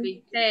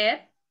 Okay,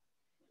 Ted.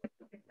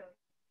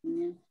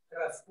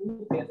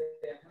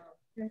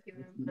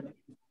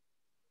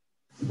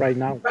 Right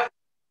now.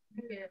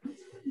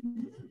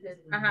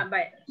 Ajá,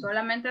 vaya.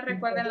 Solamente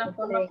recuerden la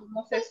forma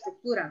como se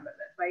estructuran,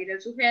 ¿verdad? Va a ir el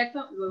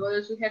sujeto, luego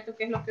del sujeto,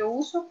 ¿qué es lo que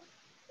uso?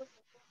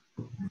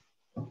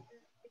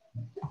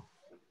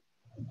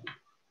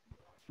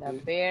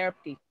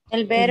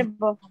 El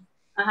verbo.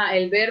 Ajá,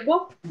 el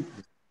verbo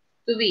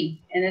to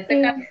be. En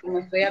este caso, como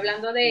estoy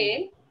hablando de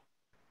él.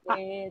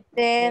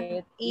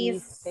 Ted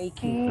is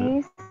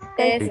taking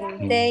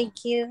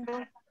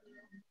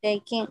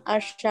a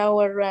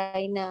shower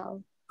right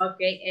now.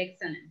 Okay,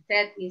 excellent.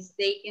 Ted is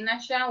taking a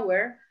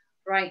shower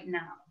right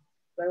now.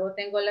 Luego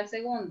tengo la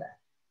segunda.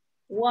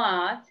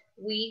 What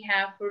we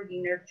have for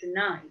dinner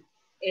tonight.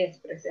 ¿Es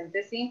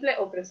presente simple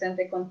o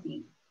presente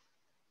continuo?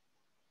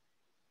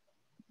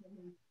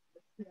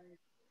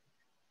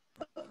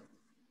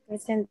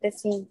 Presente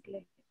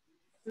simple.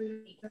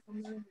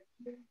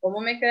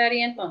 ¿Cómo me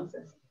quedaría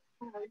entonces?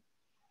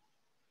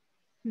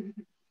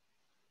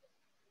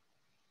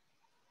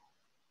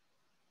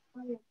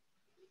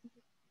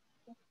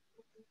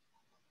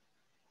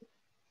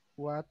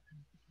 What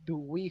do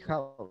we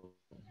have?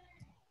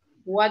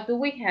 What do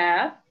we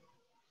have?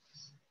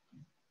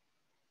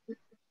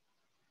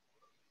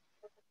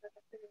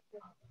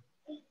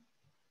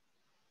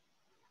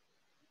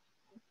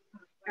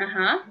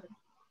 Ajá.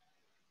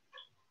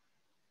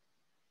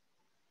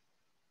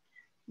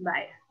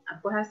 Vaya,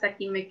 pues hasta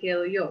aquí me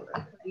quedo yo,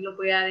 ¿verdad? Y lo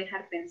voy a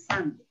dejar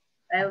pensando.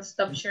 I'll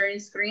stop sharing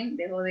screen.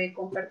 Dejo de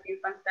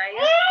compartir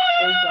pantalla.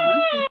 Hold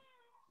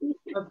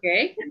on.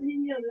 Okay.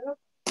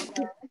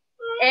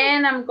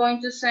 And I'm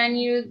going to send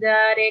you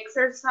that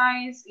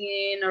exercise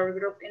in our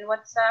group in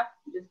WhatsApp.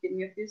 Just give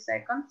me a few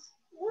seconds.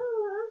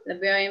 Les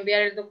voy a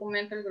enviar el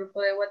documento al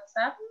grupo de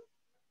WhatsApp.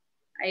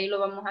 Ahí lo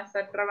vamos a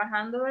estar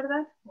trabajando,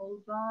 ¿verdad?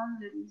 Hold on,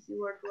 let me see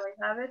where do I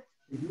have it.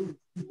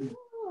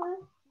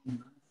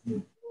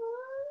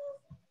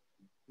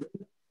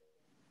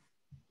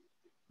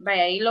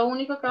 Vaya, ahí lo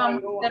único que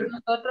vamos a hacer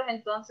nosotros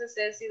entonces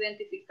es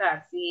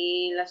identificar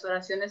si las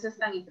oraciones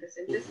están en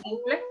presente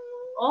simple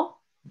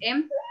o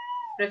en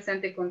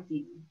presente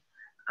continuo.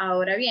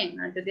 Ahora bien,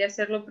 antes de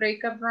hacer los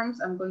breakup rooms,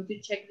 I'm going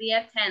to check the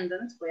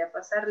attendance. Voy a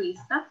pasar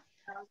lista.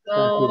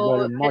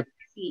 So,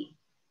 sí.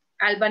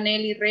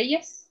 Albanelli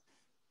Reyes.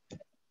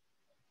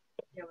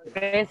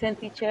 Present,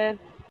 teacher.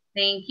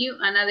 Thank you.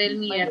 Ana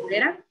Delmi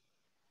Herrera.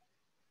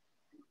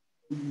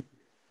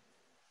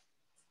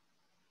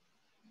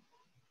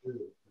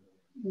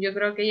 Yo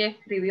creo que ella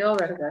escribió,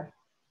 ¿verdad?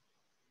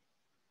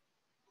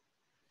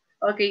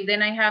 Okay,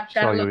 then I have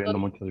Estaba Carlos. lloviendo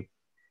mucho.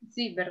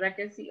 Sí, ¿verdad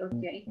que sí?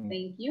 Okay,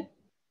 thank you.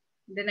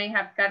 Then I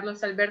have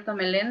Carlos Alberto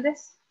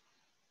Meléndez.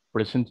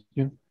 Present,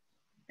 teacher.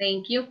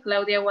 Thank you.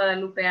 Claudia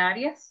Guadalupe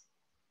Arias.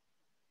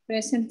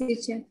 Present,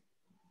 teacher.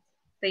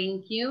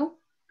 Thank you.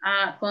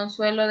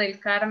 Consuelo del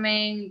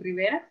Carmen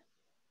Rivera.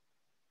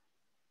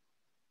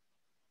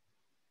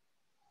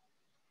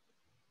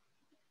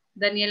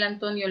 Daniel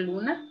Antonio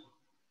Luna.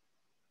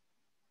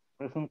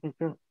 Present,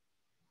 teacher.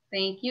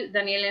 Thank you.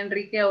 Daniel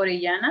Enrique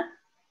Orellana.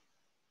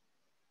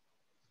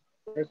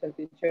 Present,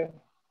 teacher.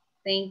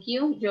 Thank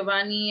you.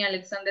 Giovanni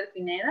Alexander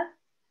Pineda.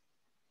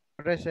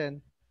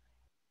 Present.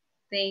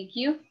 Thank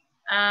you.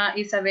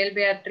 Isabel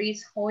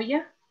Beatriz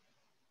Joya.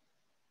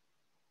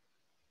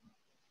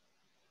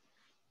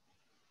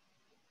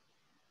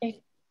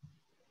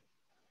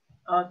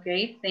 Ok,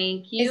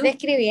 thank you. Está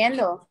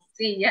escribiendo.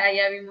 Sí,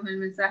 ya vimos el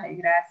mensaje.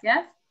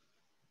 Gracias.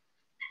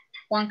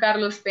 Juan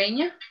Carlos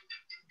Peña.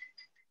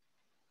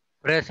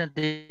 Present,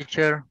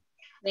 teacher.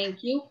 Thank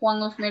you.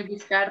 Juan Osmer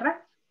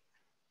Vizcarra.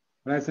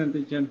 Present,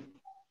 teacher.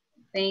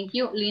 Thank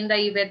you. Linda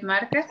Ivette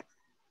Márquez.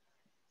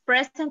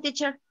 Present,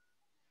 teacher.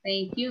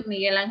 Thank you.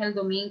 Miguel Ángel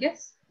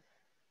Domínguez.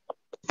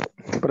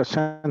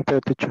 Presente,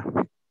 teacher.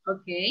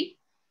 Ok.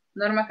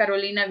 Norma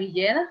Carolina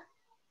Villeda.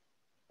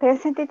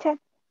 Present, teacher.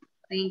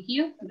 Thank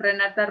you.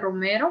 Renata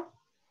Romero.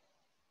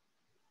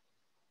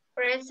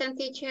 Present,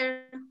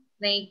 teacher.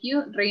 Thank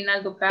you.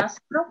 Reinaldo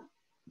Castro.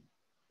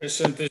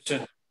 Present,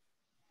 teacher.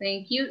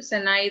 Thank you.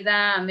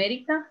 Zenaida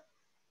América.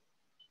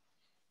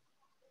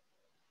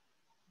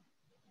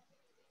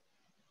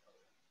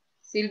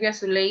 Silvia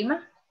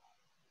Zuleima.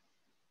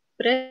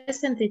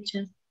 Present,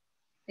 teacher.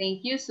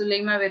 Thank you.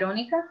 Zuleima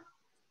Verónica.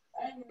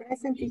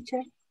 Present,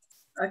 teacher.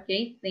 Ok,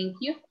 thank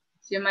you.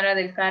 Xiomara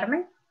del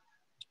Carmen.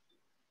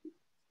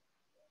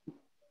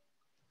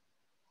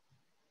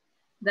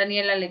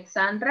 Daniela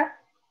Alexandra.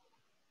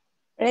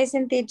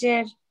 Present,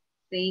 teacher.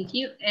 Thank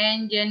you.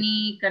 And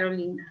Jenny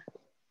Carolina.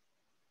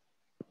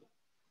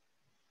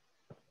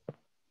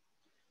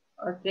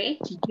 Ok,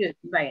 good.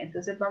 Vaya,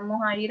 entonces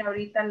vamos a ir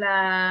ahorita a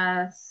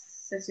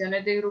las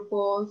sesiones de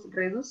grupos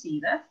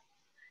reducidas.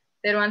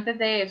 Pero antes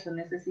de eso,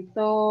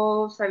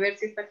 necesito saber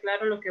si está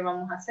claro lo que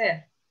vamos a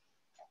hacer.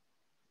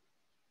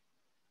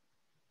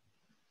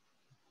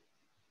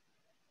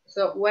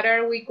 So, what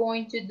are we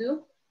going to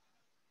do?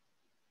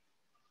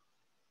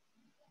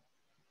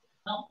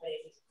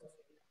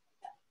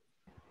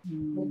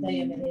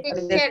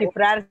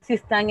 Descifrar si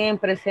están en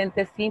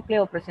presente simple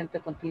o presente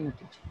continuo.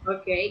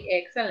 Ok,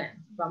 excelente.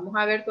 Vamos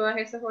a ver todas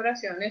esas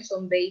oraciones.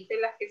 Son 20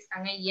 las que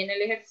están allí en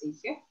el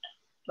ejercicio.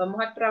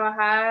 Vamos a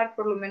trabajar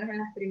por lo menos en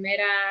las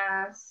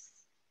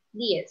primeras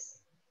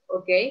 10.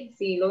 Ok,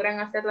 si logran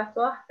hacerlas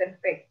todas,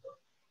 perfecto.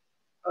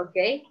 Ok.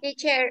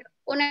 Teacher,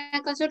 una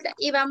consulta.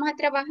 Y vamos a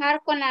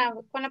trabajar con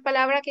la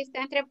palabra que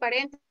está entre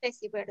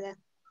paréntesis, ¿verdad?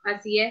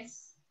 Así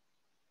es.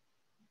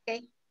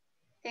 Ok,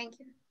 thank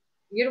you.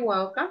 You're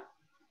welcome.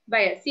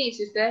 Vaya, sí,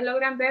 si ustedes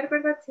logran ver,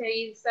 ¿verdad? Si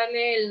ahí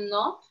sale el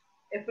not,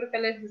 es porque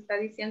les está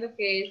diciendo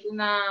que es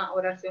una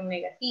oración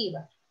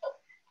negativa.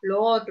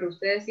 Lo otro,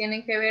 ustedes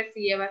tienen que ver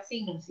si lleva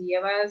signo. Si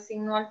lleva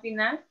signo al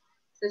final,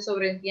 se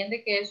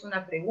sobreentiende que es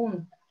una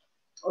pregunta.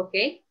 ¿Ok?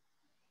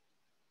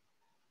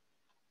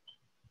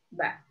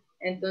 Va.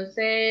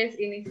 Entonces,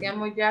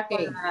 iniciamos ya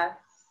con las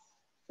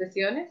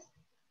sesiones.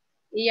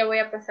 Y ya voy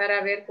a pasar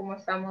a ver cómo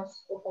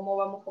estamos o cómo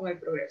vamos con el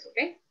progreso,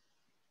 ¿ok?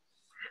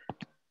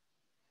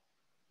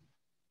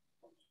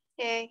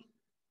 Okay.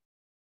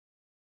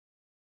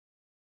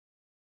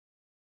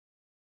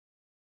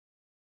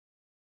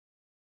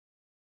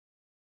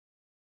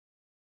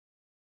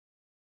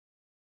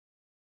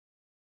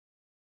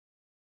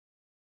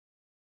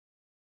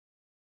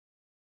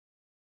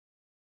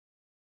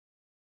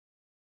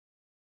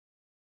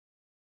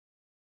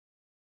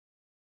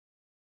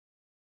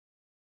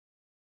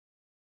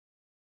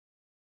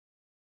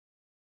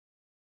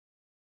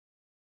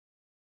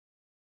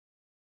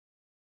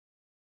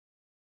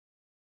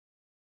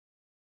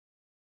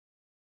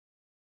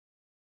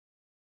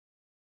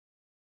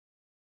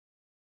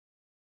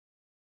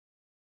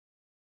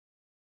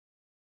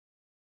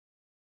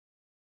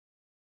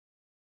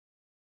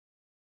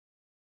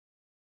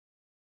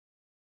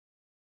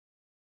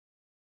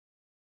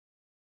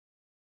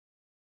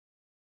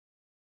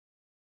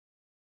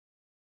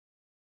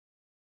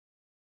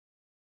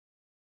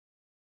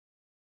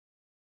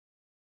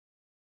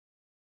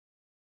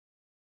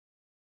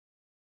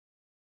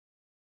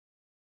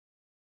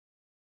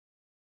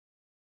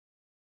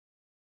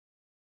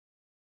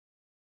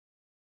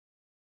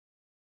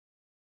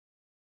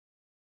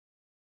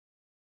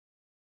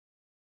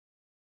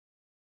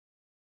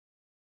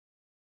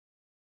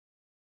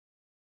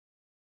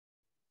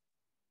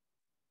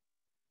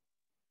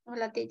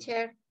 Hola,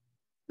 teacher.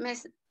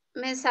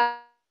 Me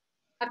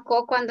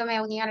sacó cuando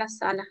me uní a la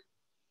sala.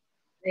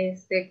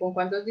 ¿Con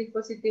cuántos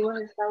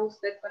dispositivos está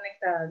usted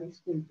conectada?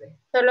 Disculpe.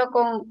 Solo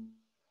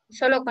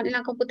con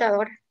la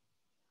computadora.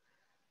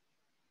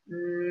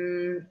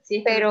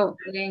 Sí, pero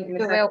me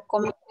yo veo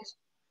cómo es.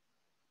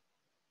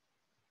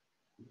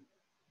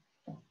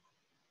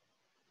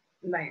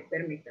 Vaya,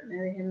 permítame,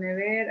 déjenme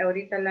ver.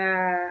 Ahorita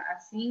la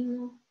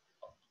asigno.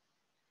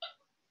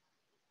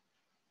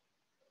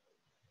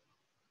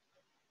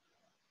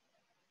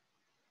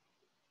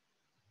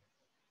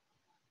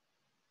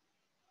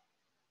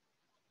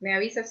 Me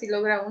avisa si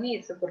logra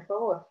unirse, por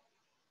favor.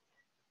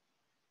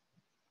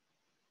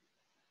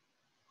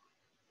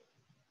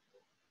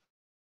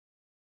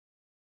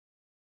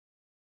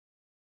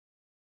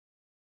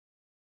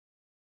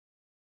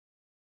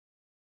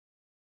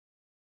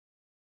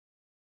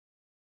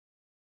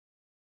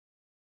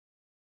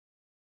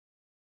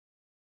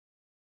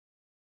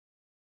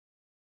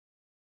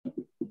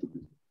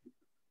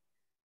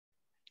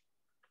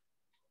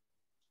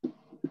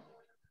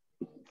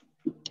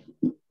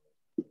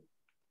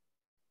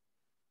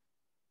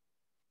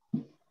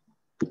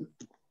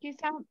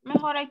 Quizá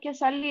mejor hay que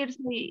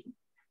salirse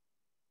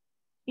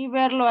y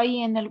verlo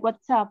ahí en el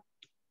WhatsApp.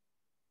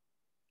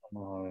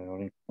 Vamos a ver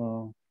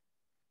ahorita.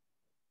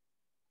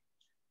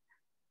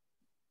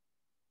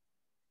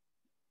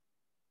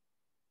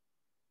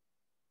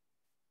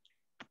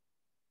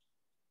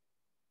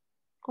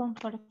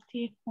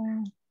 Compartir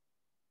un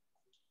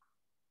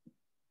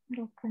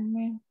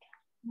documento,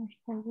 por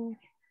favor.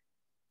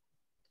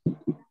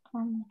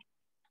 No.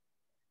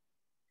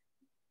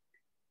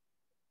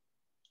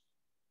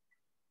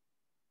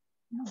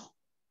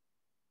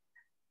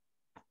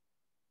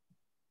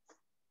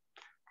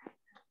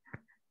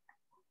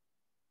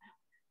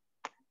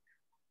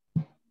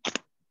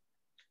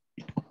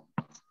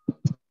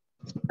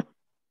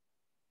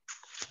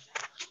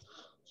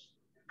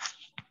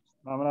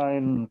 Habrá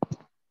el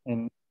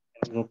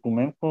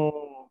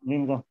documento,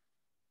 Linda.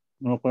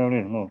 No lo puede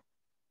abrir, no.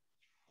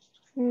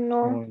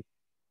 No.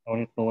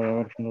 Ahorita voy a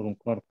ver si lo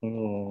comparto.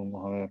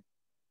 Vamos a ver.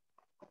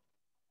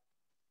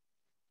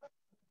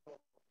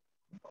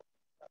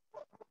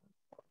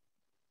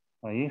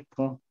 Ahí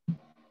está.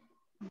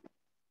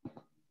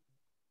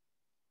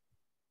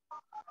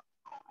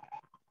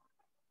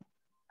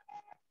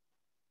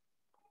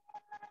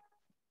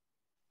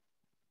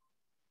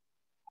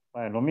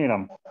 Vale, lo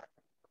miran.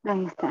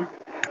 Ahí está.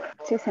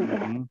 Sí, se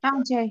mira.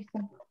 Sí, ahí está.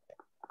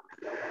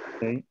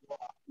 Ok.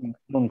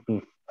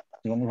 Entonces,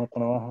 si vamos a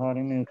trabajar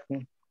en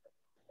este.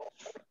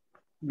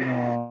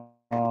 La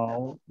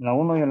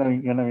 1 ya la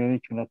había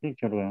dicho la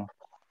teacher, ¿verdad?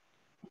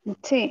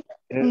 Sí,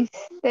 is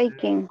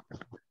taking.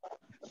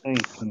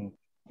 Taking.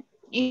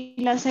 Y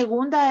la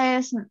segunda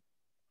 ¿es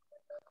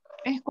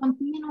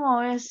continuo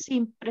o es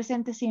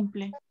presente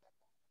simple?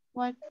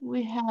 What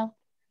we have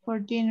for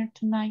dinner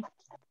tonight.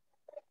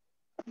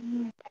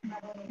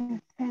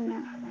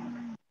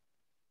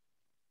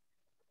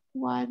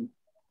 What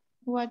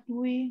do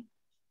we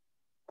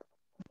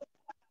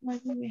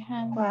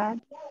have?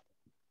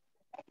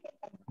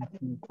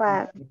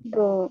 What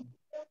do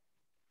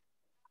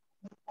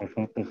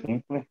Presente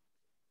simple.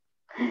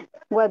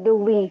 What do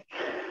we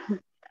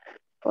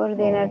for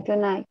dinner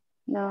tonight?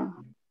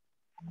 No.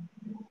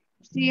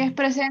 Si es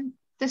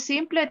presente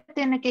simple,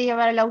 tiene que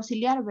llevar el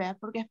auxiliar, vea,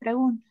 porque es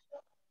pregunta.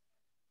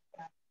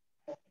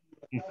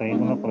 Y está ahí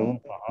una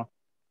pregunta, ajá.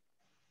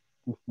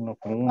 Es una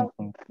pregunta,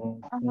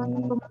 entonces. Ajá,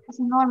 como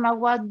dice Norma,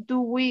 what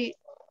do we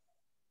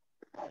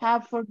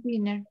have for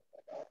dinner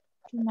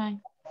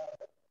tonight?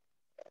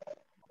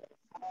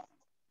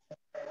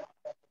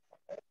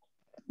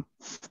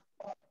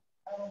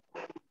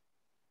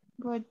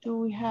 What do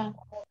we have?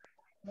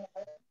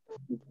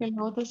 El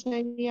otro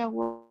sería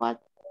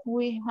what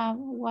we have.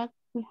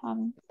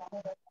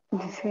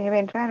 Se ve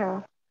bien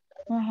raro.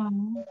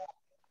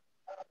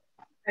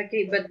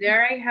 Okay, but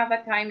there I have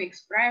a time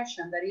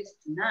expression that is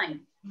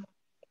tonight.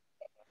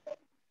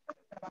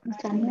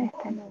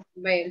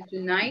 Well,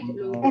 tonight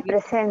lo Es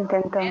presente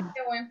entonces.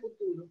 o en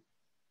futuro.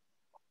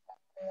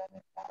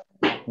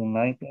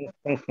 Tonight es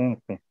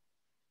presente.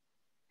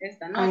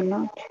 Esta noche.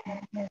 Anoche.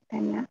 Esta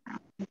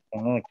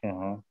noche,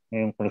 ajá.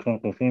 Es un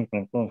presente simple,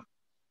 entonces.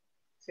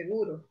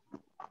 Seguro.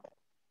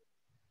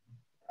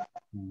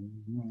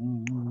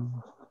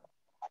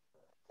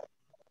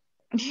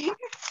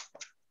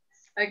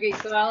 Okay,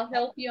 so I'll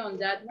help you on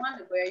that one.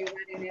 Le voy a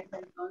ayudar en eso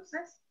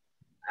entonces.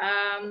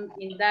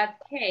 In that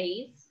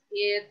case,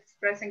 it's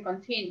present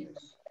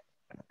continuous.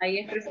 Ahí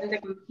es presente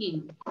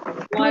continuo.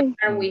 What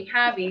are we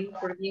having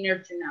for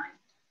dinner tonight?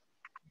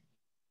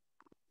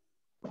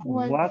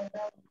 What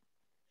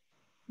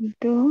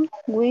do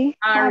we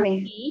Are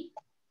having? we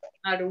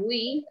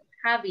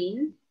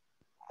having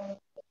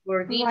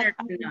for dinner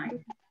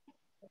tonight?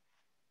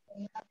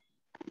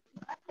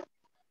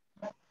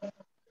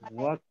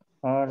 What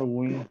are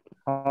we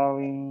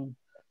having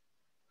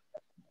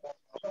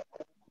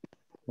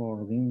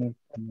for dinner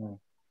tonight?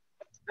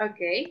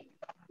 Okay,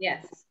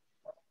 yes.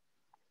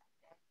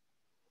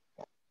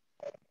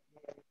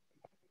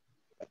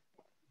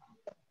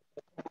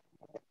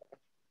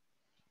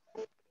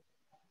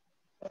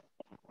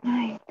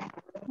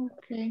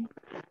 Okay.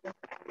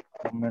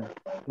 Number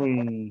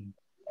 3.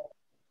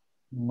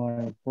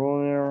 My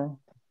brother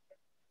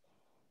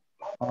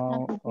has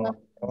a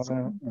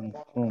daughter and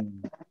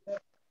son.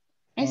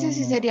 Ese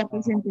sí sería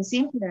presente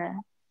simple,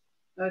 ¿verdad?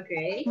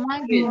 Okay.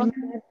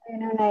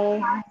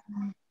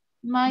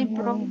 My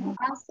brother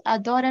has a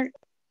daughter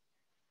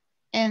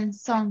and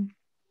son.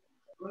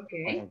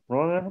 Okay. My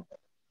brother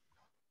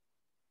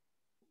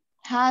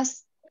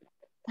Has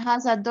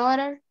a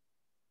daughter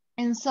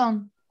and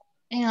son.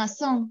 And a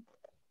son.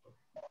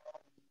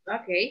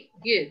 Okay,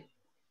 good.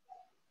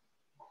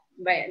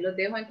 Vaya, los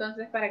dejo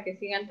entonces para que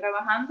sigan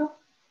trabajando.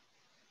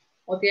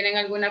 ¿O tienen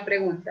alguna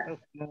pregunta?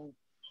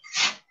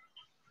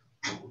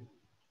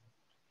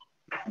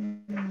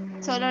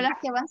 Solo las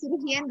que van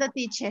surgiendo,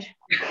 teacher.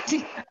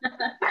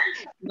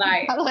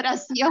 Vaya.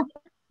 Adoración.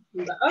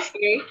 Ok.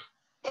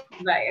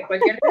 Vaya,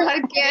 cualquier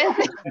cosa.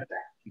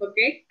 Ok.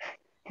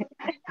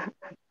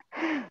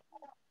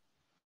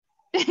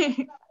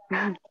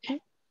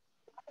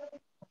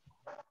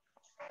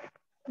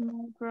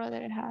 My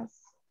brother has.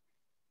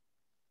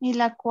 Y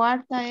la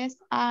cuarta es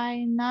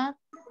I not.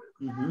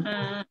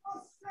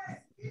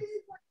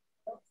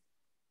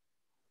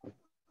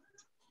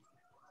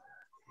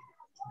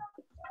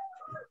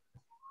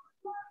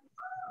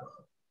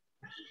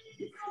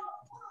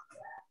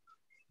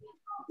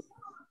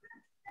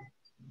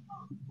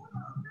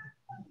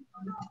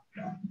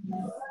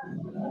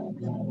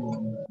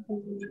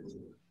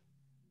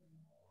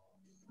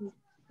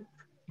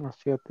 Las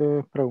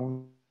 7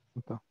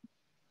 preguntas.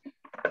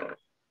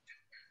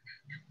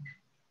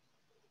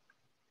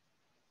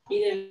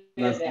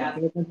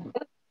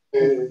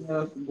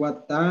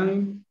 What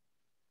time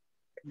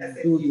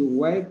do you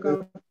wake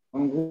up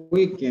on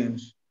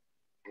weekends?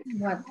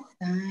 What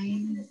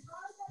time?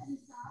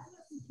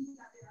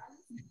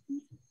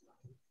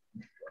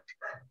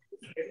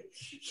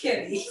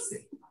 ¿Qué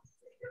dice?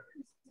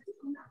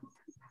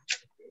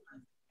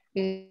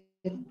 ¿Qué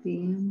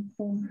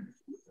tiempo?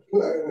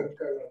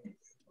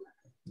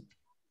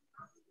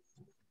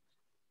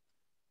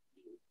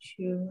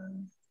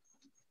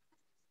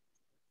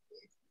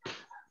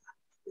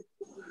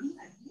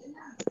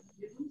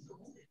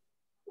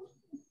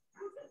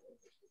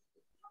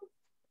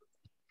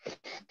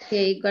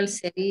 Okay, ¿cuál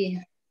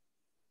sería?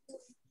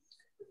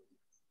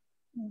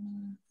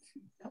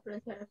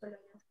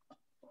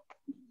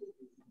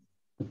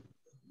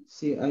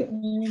 Sí,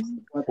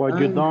 What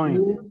you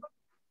doing?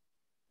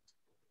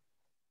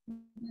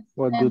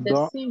 What you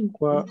do?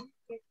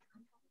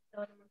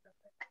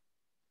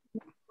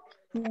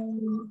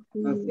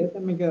 La 7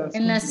 me queda.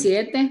 En la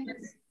 7.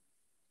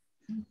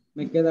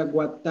 Me queda,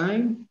 what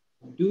time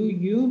do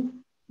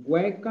you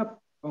wake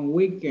up on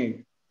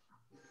weekend?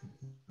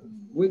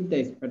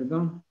 Weekdays,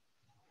 perdón.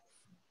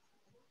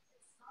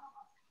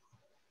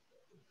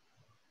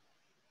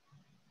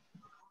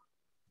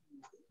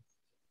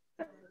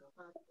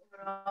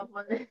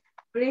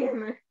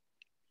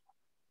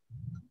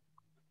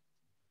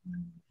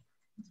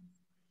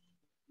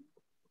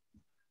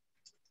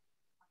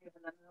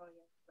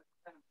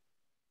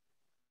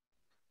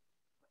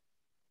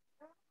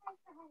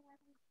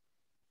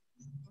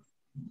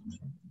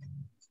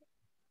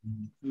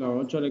 La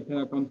 8 le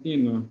queda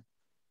continua.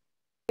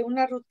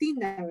 Una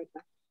rutina,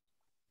 ¿verdad?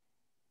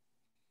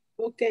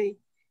 Ok.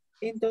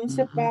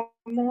 Entonces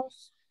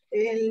vamos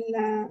en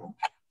la...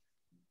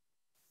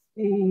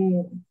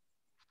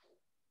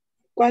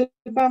 ¿cuál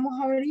vamos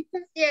ahorita?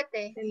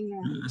 7. En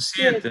la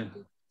 7.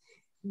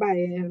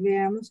 Vaya,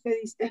 veamos qué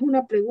dice. Es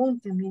una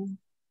pregunta, miren.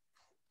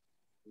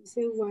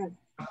 Dice igual.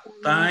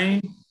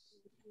 Time.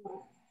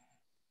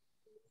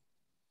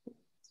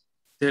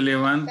 Te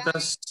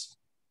levantas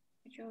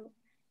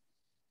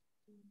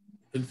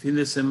el fin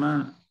de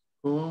semana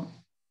o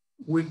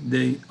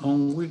weekday,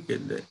 on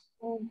weekday.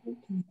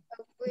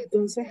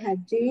 Entonces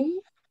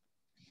allí.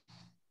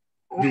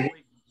 You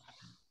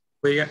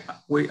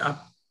wake up.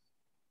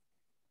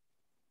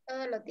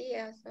 Todos los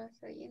días,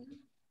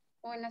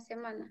 o en la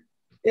semana.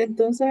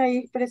 Entonces ahí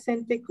es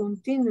presente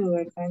continuo,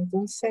 ¿verdad?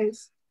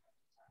 Entonces,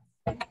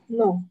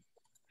 no.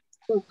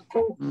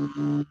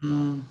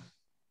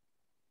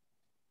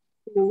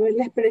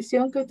 La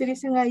expresión que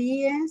utilizan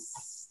ahí es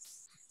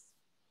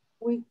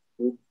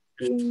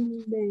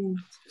Sí,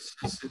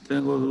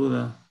 tengo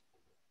duda.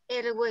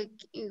 El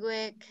week.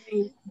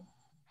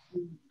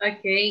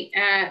 Okay,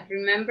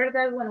 remember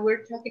that when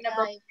we're talking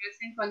about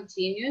present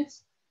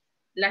continuous,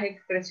 las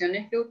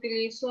expresiones que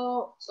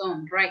utilizo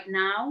son right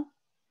now,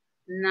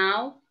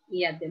 now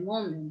y at the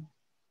moment.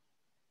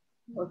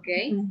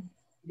 Okay,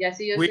 ya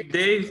si yo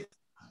Weekdays.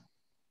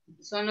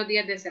 Son los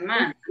días de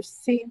semana.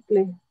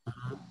 Simple.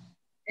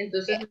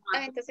 Entonces,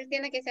 entonces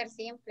tiene que ser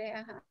simple.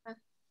 Ajá.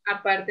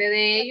 Aparte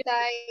de ello,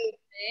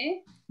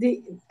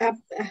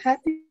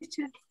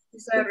 teacher.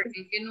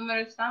 ¿en qué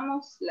número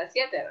estamos? La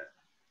 7, ¿verdad?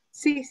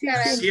 Sí. 7.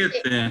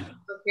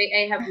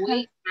 Okay, I have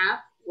wake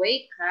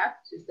up,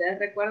 si ustedes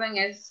recuerdan,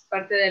 es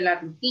parte de la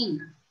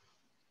rutina.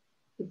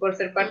 Y por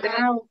ser parte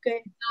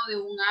de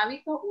un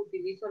hábito,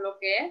 utilizo lo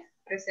que es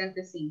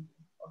presente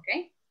simple. ¿Ok?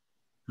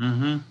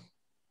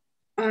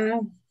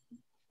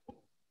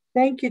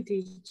 Thank you,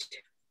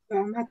 teacher.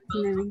 Vamos a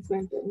tener en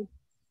cuenta.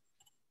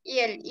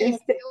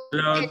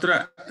 La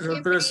otra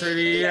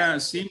sería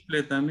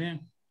simple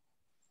también.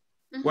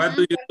 What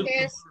do you do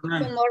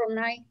tomorrow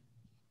night?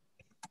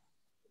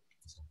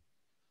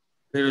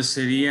 Pero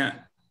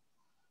sería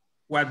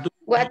what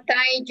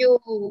time you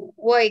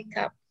wake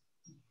up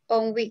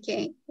on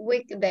weekday?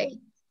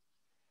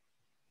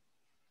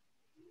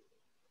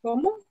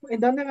 ¿Cómo? ¿En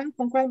dónde van?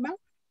 ¿Con cuál van?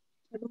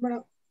 El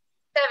número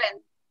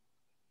 7.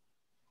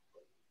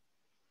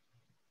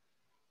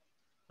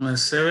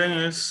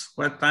 7 es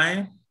what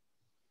time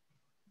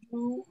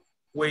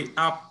wake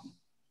up.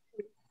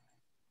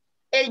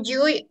 El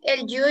you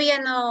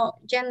ya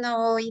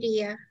no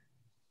iría.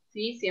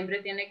 Sí,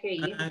 siempre tiene que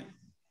ir.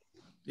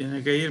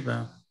 Tiene que ir,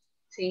 ¿verdad?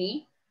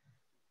 Sí.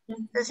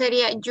 Entonces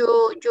sería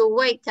you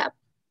wake up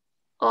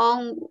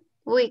on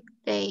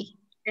weekday.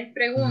 Es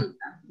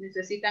pregunta.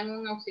 Necesitan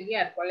un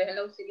auxiliar. ¿Cuál es el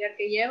auxiliar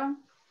que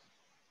llevan?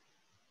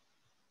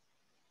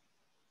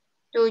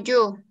 Do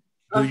you.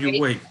 Do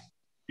you wake?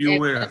 You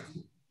wake up.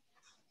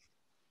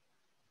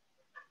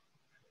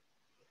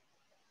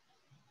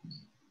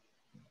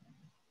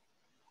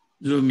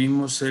 Lo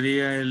mismo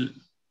sería el...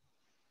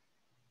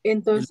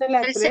 Entonces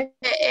la 3.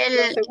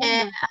 La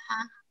segunda.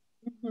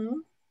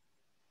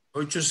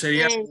 8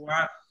 sería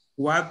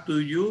what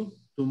do you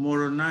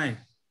tomorrow night?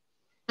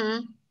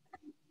 Ok,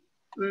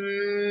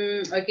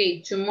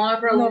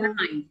 tomorrow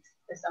night.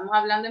 ¿Estamos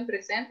hablando en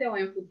presente o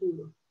en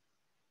futuro?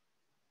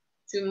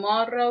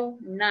 Tomorrow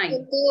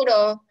night.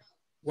 Futuro.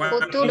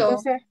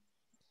 Entonces,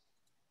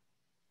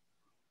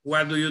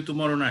 what do you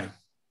tomorrow night?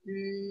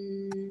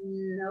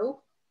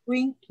 No.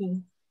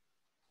 Winking.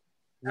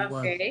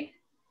 Ok.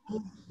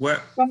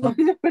 Vamos,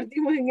 nos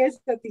perdimos en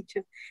esta,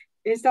 teacher.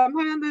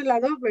 Estamos hablando de la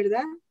 2,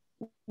 ¿verdad?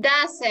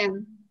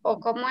 Doesn't. ¿O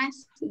cómo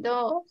es?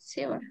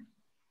 Sí, ¿verdad?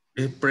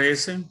 Es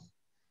present.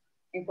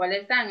 ¿En cuál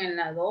están? ¿En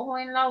la 2 o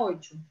en la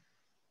 8?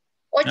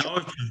 8. La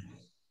 8.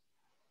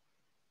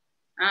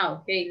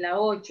 Ok, la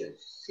 8.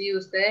 Si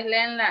ustedes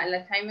leen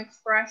la time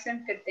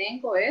expression que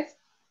tengo es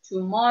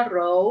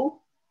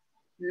tomorrow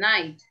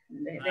night.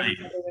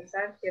 Déjenme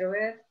regresar, quiero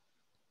ver.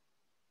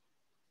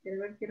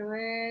 Entonces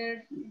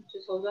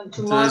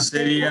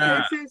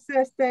sería...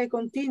 Ese es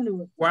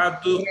continuo.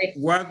 What do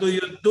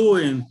you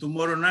doing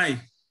tomorrow night?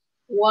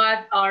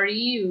 What are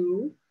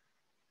you?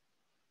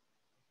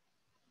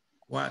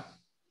 What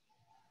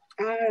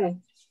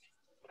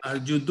are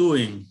you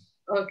doing?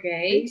 Ok.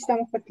 Ahí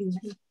estamos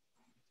patinando.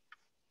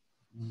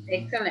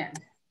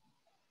 Excelente.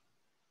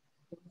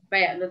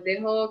 Vaya, los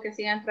dejo que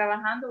sigan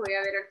trabajando. Voy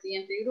a ver al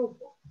siguiente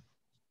grupo.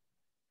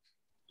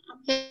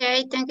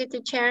 Okay, thank you,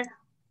 teacher.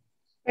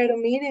 Pero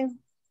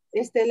miren,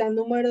 la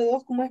número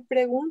 2, como es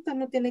pregunta,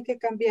 no tiene que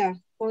cambiar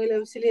con el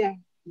auxiliar.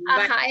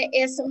 Ajá,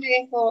 eso me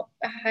dejó.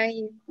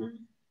 Ay.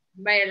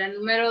 Vaya, la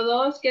número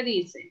 2, ¿qué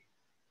dice?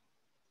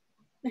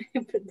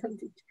 Perdón,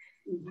 teacher.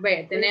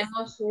 Vaya,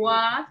 tenemos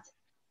what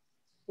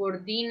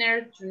for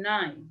dinner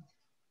tonight.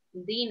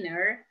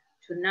 Dinner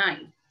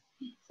tonight.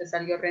 Se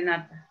salió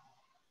Renata.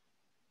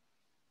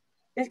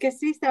 Es que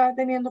sí, estaba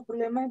teniendo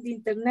problemas de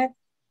internet.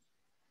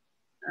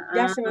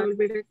 Ya se va a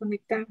volver a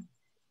conectar.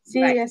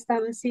 Sí, Right. ya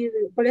estaba así.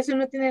 Por eso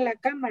no tiene la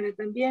cámara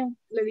también.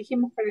 Le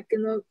dijimos para que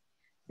no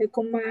se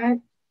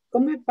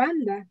come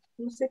panda.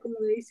 No sé cómo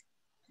le dice.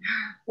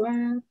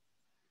 Wow.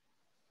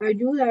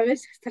 Ayuda a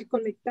veces a estar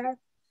conectado.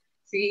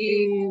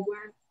 Sí.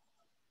 Wow.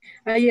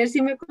 Ayer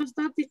sí me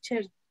costó,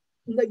 teacher.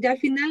 Ya al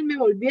final me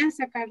volví a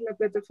sacar la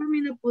plataforma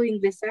y no pude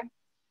ingresar.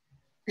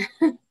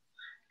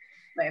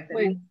 Vaya,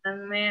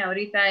 permítanme,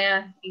 ahorita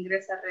ya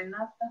ingresa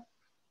Renata.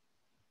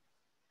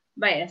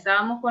 Vaya,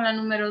 estábamos con la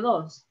número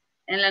 2.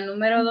 En la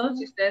número 2,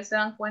 si ustedes se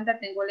dan cuenta,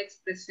 tengo la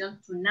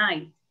expresión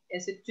tonight.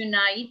 Ese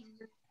tonight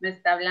me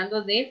está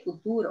hablando de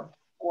futuro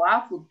o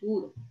a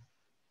futuro.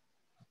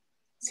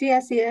 Sí,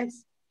 así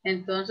es.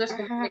 Entonces,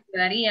 ¿cómo le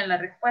quedaría la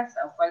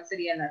respuesta? ¿O cuál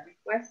sería la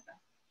respuesta?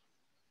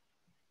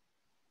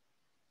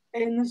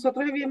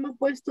 Nosotros habíamos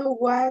puesto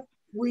what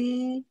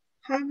we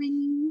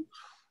having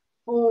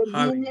for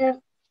dinner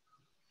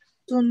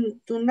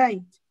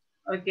tonight.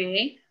 Ok,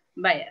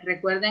 vaya,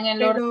 recuerden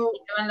el orden que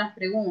llevan las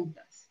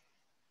preguntas.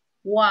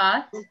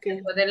 What,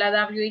 después de la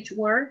WH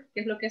word,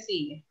 ¿qué es lo que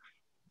sigue?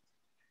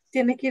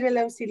 Tiene que ir el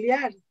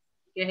auxiliar.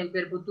 Que es el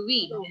verbo to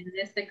be. No. En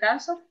este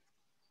caso.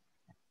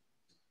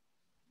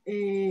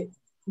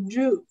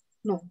 You,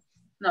 no.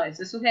 No,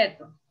 ese es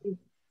sujeto.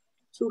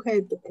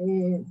 Sujeto.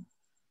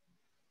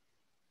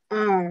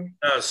 Are.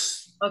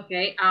 Yes. Ok,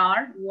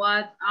 are.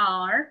 What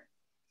are?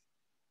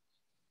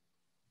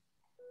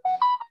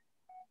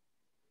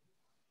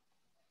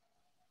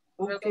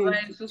 Luego va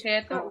el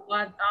sujeto.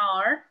 What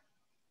are?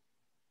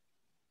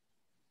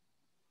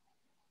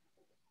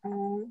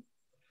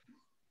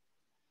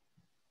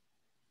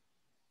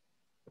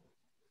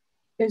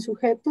 El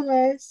sujeto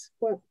es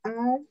what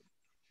are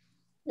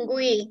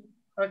we.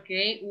 Ok,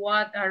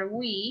 what are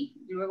we?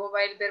 Luego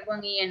va el verbo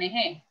en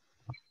ing.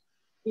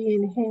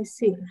 ING,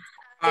 sí.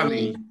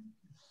 Having.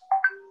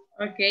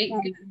 Ok,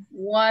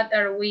 what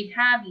are we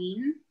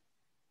having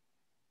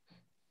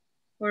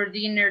for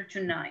dinner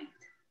tonight?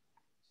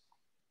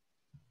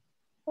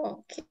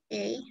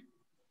 Okay.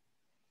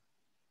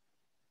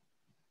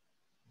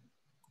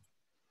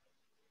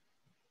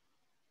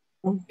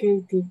 Ok,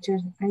 teacher,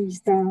 ahí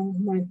está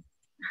mal.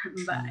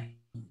 Bye.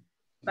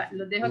 Bye.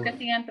 Los dejo que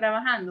sigan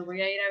trabajando.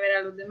 Voy a ir a ver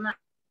a los demás.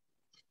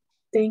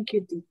 Thank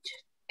you, teacher.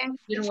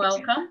 You're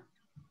welcome.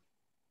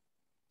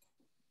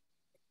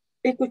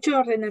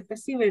 Escuchó, Renata,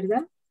 sí,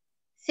 ¿verdad?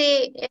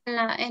 Sí,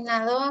 en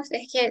la 2,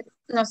 es que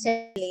no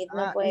sé.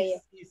 No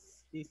puede.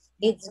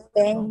 It's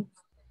been.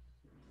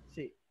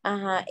 Sí.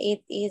 Ajá,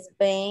 it is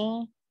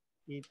been.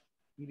 It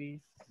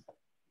is.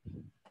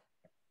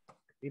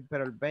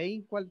 Pero el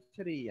been, ¿cuál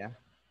sería?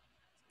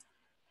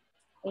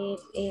 It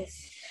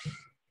is.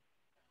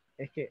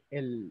 Es que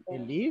el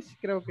is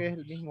creo que es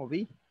el mismo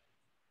be.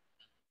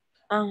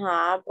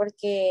 Ajá,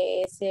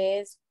 porque ese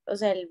es, o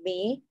sea, el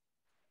be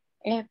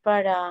es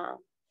para,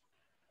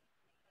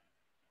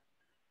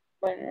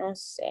 bueno, no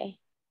sé.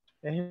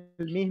 Es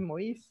el mismo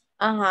is.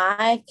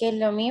 Ajá, es que es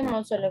lo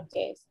mismo, solo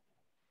que es.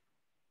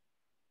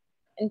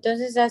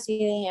 Entonces así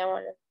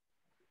dejémoslo.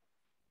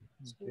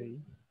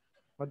 Okay.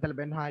 O tal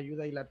vez nos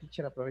ayuda y la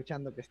teacher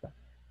aprovechando que está.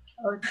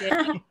 Ok.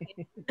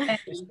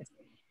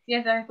 Sí,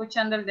 estás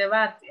escuchando el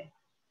debate.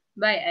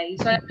 Vaya, ahí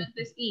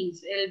solamente es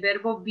is. El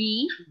verbo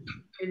be,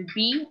 el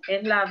be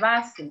es la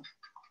base.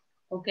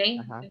 ¿Ok?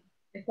 Ajá.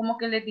 Es como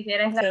que les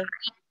dijera es la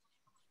raíz.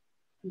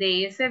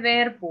 De ese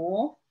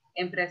verbo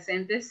en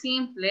presente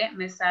simple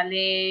me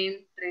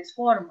salen 3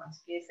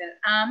 formas, que es el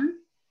am,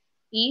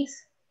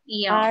 is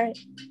y are.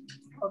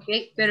 ¿Ok?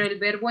 Pero el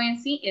verbo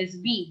en sí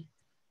es be.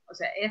 O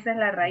sea, esa es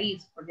la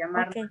raíz, por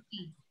llamarlo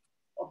así.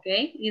 ¿Ok?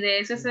 Y de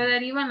eso se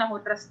derivan las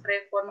otras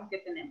 3 formas que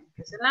tenemos,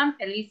 que es el am,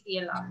 el is y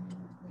el are.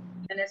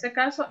 En ese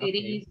caso, it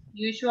is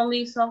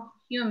usually so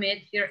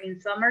humid here in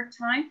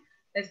summertime.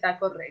 Está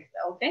correcta,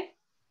 ¿ok?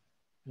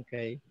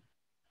 Ok.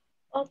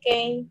 Ok.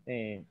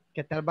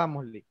 ¿Qué tal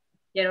vamos, Lee?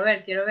 Quiero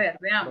ver,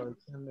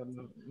 veamos.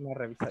 Una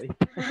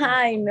revisadita.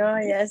 Ay,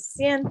 no, ya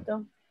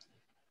siento.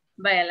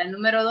 Vaya, la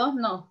número 2,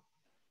 no.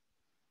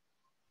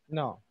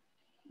 No.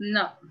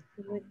 No.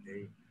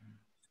 Okay.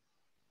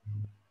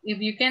 If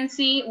you can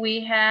see,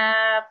 we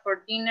have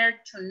for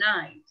dinner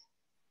tonight.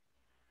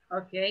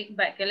 Ok,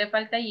 ¿qué le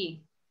falta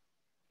allí?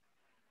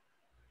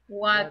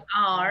 What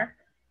are?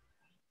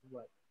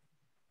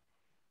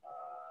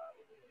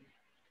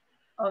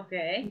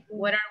 Okay,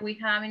 what are we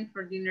having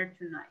for dinner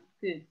tonight?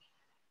 Good.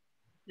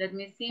 Let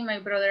me see, my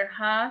brother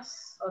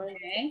has,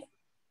 okay.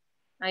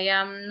 I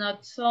am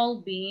not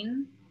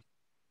solving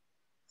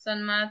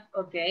some math,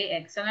 okay,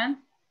 excellent.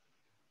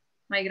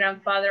 My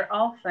grandfather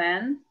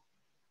often,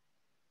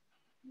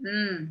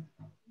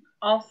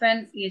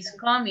 often is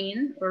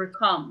coming or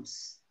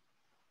comes.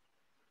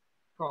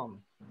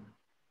 Come.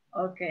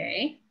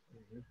 Okay.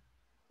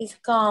 Is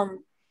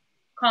come.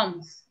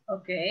 Comes,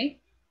 okay.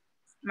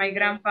 My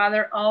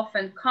grandfather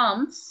often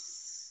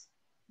comes.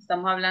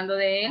 Estamos hablando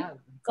de él.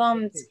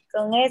 Comes,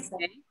 con eso.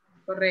 Okay,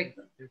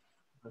 correcto.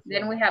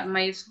 Then we have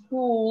my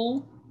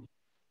school.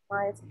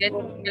 My ¿Qué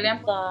school le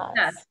han puesto?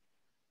 does.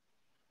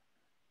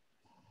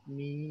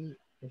 Mi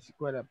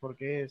escuela,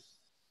 porque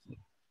es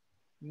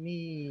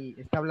mi,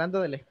 está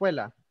hablando de la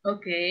escuela.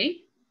 Ok.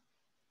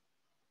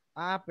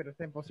 Ah, pero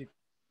está en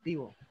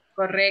positivo.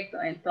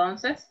 Correcto,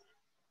 entonces.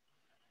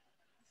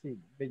 Sí,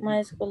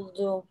 My school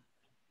do.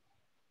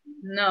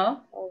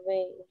 No.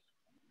 Obey.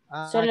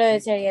 Ah, Solo aquí,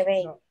 decía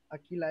obey. no,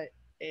 aquí la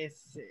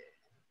S.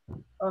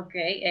 Ok,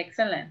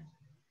 excellent.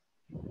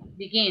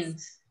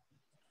 Begins.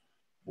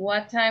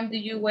 What time do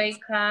you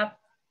wake up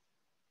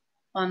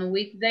on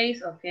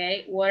weekdays?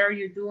 Okay. What are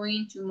you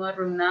doing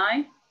tomorrow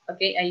night?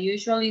 Okay, I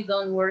usually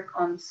don't work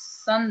on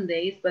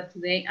Sundays, but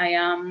today I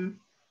am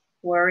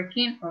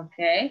working.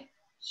 Okay.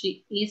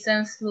 She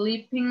isn't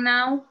sleeping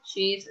now.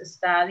 She's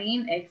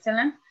studying.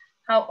 Excellent.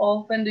 How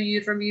often do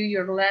you review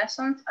your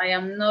lessons? I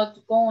am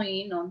not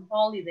going on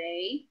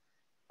holiday.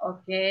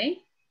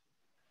 Okay.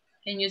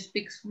 Can you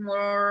speak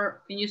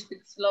more? Can you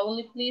speak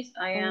slowly, please?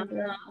 I am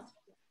not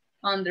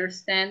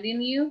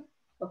understanding you.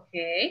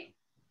 Okay.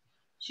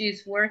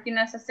 She's working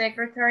as a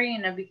secretary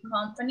in a big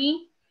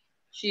company.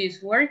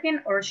 She's working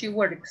or she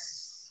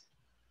works?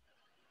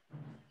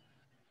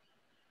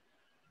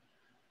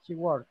 She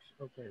works,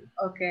 okay.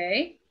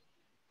 Okay.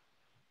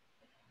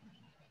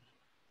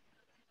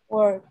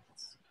 Works.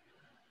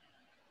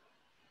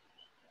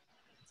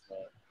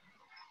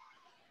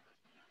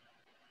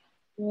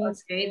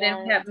 Okay,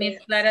 then we have Miss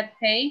Clara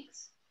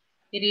takes.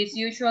 It is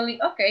usually,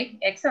 okay,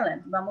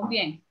 excellent, vamos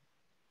bien.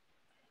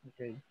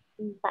 Okay.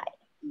 Bye.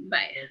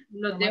 Vaya,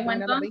 los dejo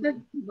entonces,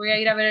 voy a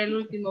ir a ver el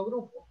último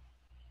grupo.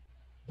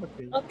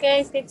 Okay.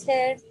 Okay,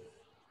 teacher.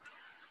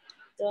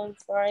 Don't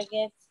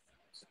forget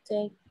to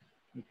take.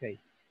 Okay.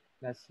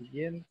 La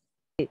siguiente.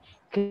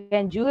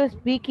 Can you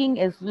speaking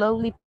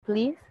slowly,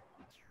 please?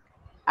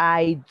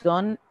 I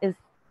don't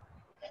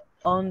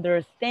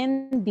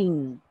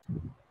understanding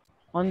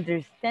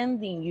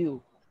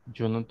you.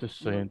 Yo no te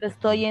estoy Te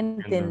estoy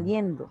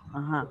entendiendo.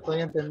 Ajá.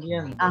 Estoy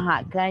entendiendo.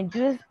 Ajá. Can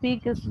you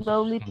speak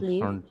slowly,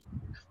 please?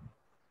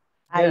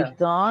 I Yeah.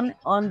 don't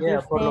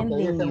Yeah, por lo que understand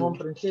dice en un you.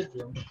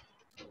 principio.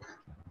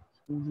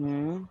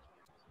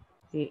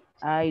 Sí,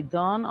 I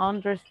don't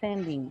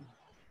understanding.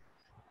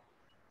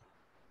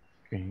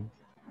 Okay.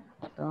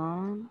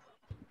 Don't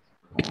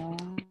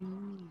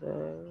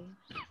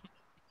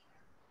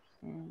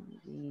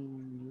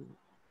understanding you.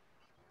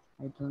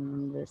 I don't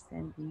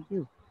understanding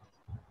you.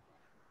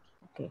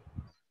 Okay.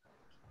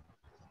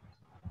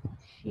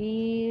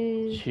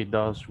 She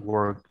does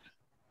work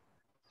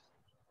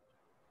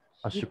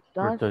as a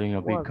secretary in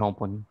a big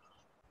company.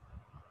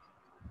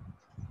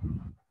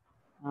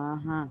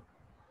 Uh-huh.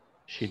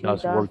 She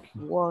does work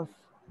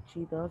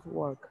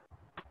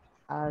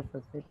as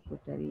a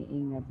secretary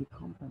in a big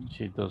company.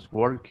 She does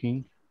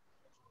working.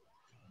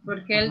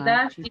 Porque el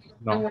does is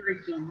No.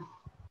 working.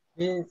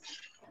 Yes.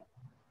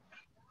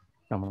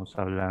 Estamos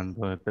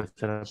hablando de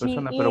tercera She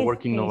persona, pero is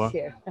working no va.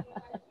 teacher.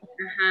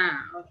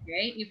 Ajá, ok.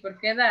 ¿Y por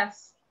qué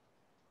das?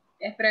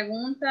 ¿Es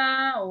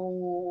pregunta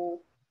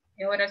o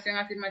es oración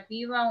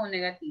afirmativa o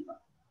negativa?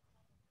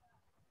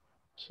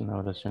 Es una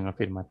oración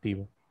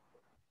afirmativa.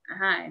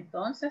 Ajá,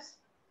 entonces.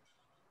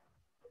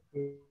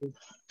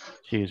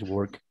 She is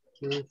working.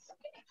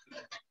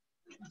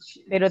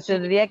 Pero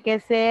tendría que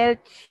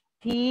ser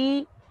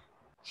she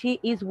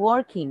is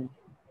working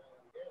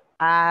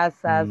as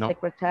a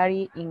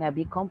secretary in a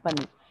big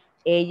company.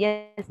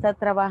 Ella está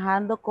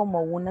trabajando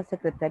como una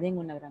secretaria en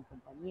una gran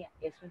compañía.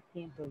 Eso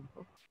entiendo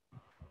yo.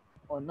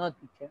 ¿O no,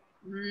 teacher?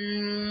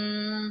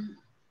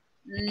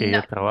 Que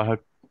ella trabaja.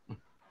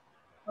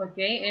 Ok,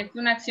 es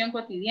una acción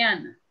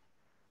cotidiana.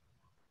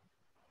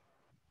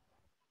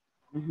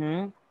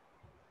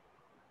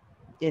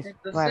 Es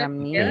entonces, para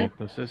mí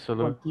Entonces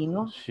solo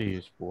continuo. She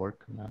is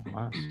work, nada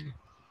más.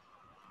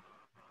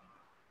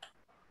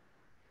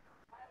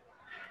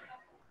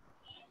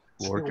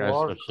 Work as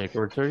a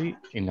secretary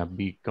in a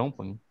big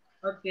company.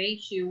 Okay,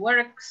 she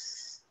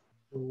works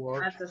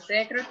as a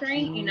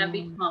secretary in a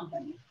big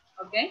company.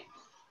 Okay.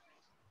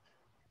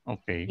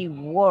 Okay. He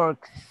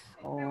works.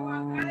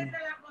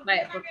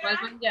 Vaya, ¿por cuál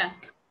van ya?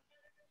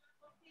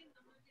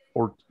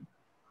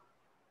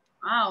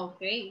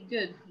 Okay,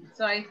 good.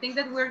 So I think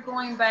that we're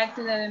going back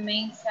to the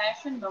main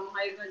session. Vamos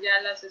a irnos ya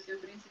a la sesión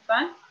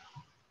principal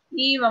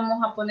y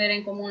vamos a poner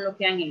en común lo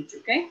que han hecho,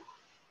 ¿ok?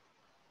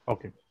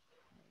 Okay.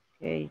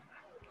 Okay.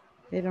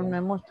 Pero no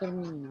hemos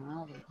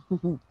terminado.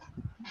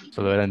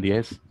 Solo eran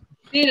 10.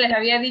 Sí, les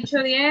había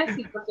dicho 10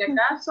 y por si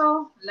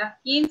acaso las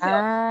 15.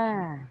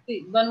 Ah.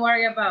 Sí, don't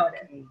worry about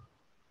it.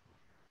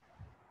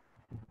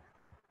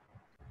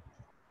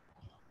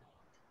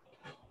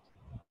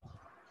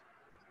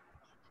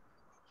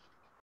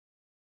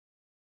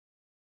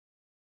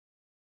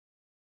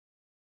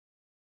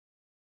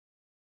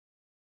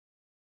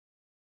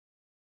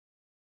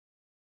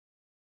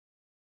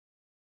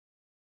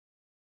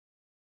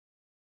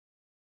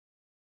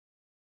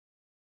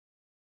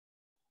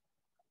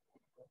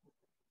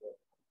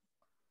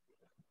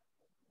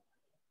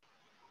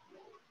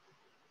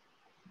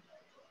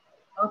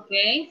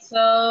 Okay,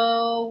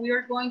 so we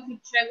are going to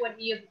check what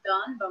you've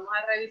done. Vamos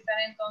a revisar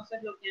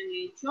entonces lo que han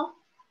hecho.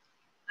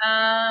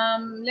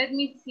 Let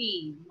me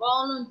see.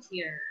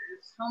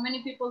 Volunteers. How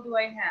many people do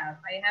I have?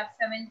 I have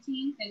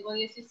 17. Tengo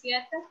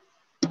 17.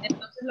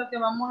 Entonces lo que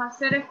vamos a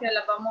hacer es que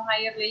las vamos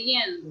a ir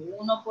leyendo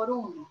uno por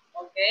uno.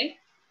 Okay.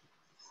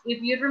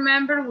 If you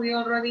remember, we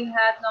already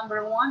had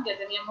number 1. Ya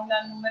teníamos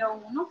la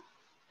número 1.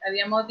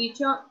 Habíamos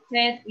dicho,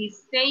 Ted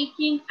is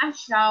taking a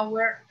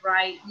shower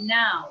right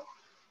now.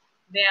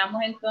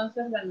 Veamos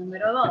entonces la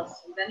número 2.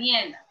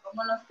 Daniela,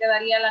 ¿cómo nos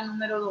quedaría la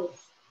número 2?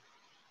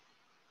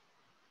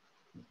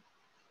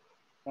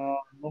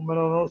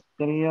 Número 2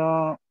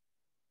 sería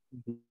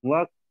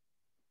what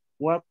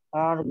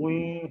are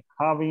we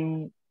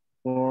having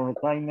for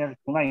dinner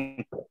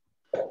tonight?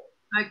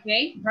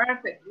 Okay,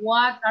 perfect.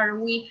 What are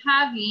we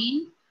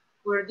having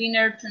for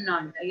dinner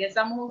tonight? Ahí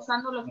estamos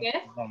usando lo que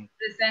es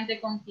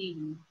presente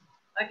continuo.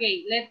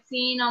 Okay, let's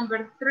see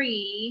number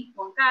 3,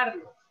 Juan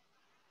Carlos.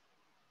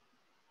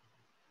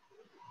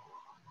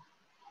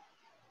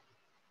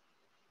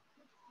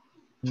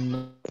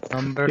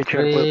 Number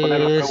Teacher, ¿puede poner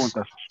las 3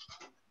 preguntas?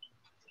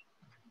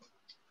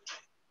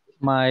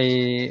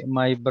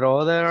 my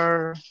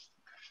brother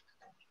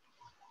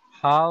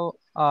have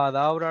a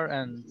daughter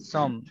and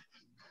son.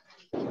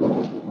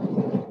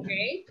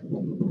 Okay,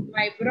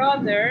 my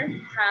brother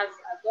has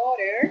a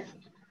daughter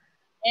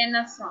and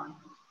a son.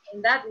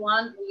 In that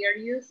one, we are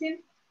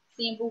using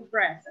simple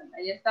present.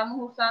 Ahí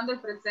estamos usando el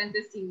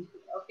presente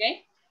simple,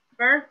 okay?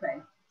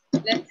 Perfect.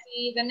 Let's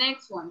see the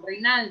next one,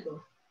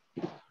 Reinaldo.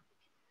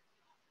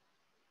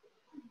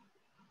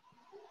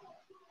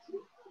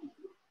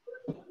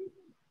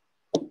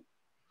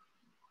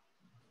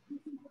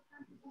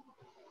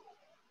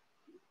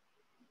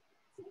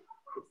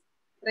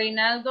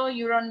 Reinaldo,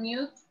 you're on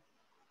mute.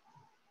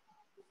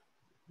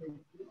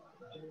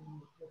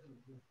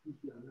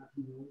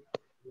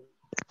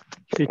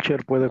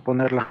 Teacher, ¿puede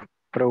poner las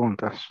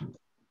preguntas?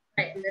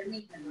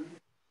 Permítanme.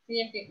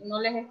 Sí, es que no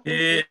les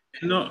escucho.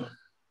 No,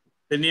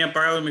 tenía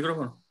apagado el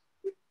micrófono.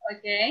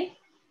 Okay.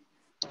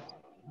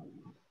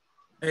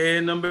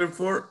 Number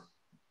 4,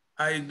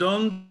 I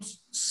don't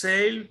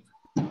save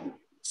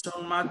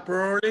some math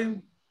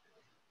problem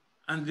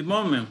at the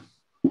moment.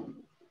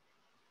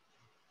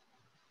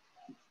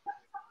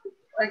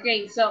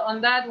 Okay, so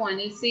on that one,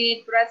 is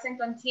it present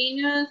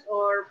continuous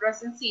or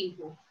present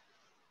simple?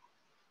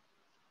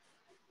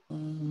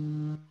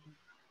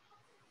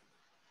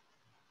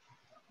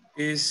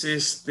 Es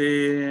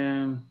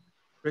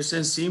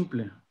present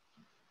simple.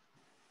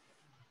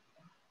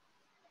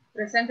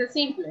 Presente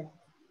simple.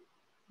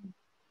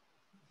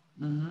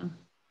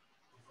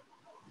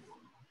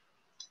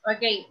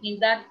 Okay, in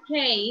that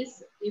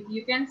case, if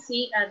you can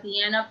see at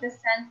the end of the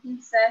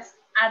sentence says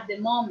at the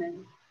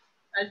moment.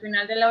 Al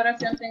final de la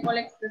oración tengo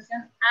la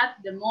expresión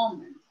at the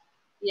moment.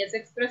 Y esa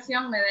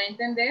expresión me da a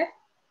entender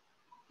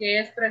que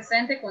es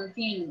presente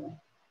continuo.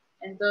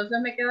 Entonces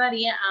me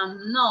quedaría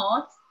I'm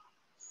not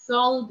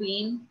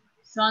solving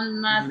some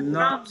math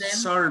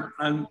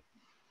problem.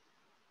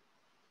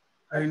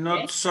 I'm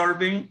not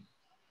solving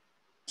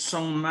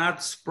some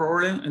maths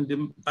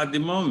problem at the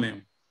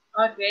moment.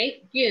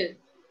 Okay, good.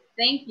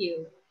 Thank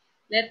you.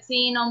 Let's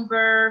see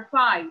number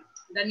 5.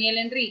 Daniel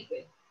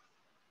Enrique.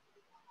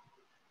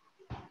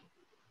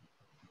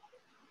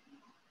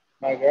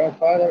 My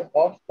grandfather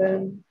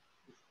often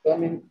is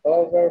coming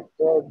over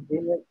for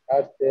dinner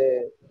at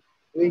the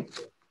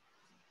weekend.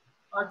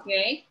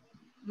 Okay.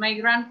 My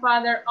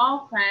grandfather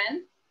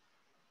often.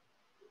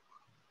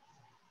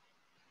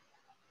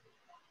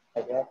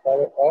 My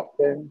grandfather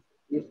often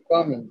is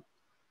coming.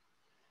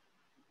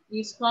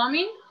 Is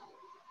coming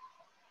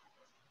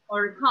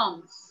or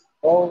comes?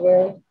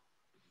 Over.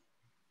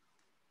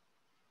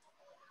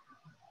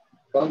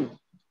 Coming.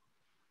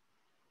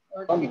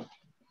 Okay. Coming.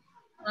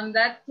 On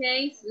that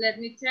case, let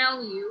me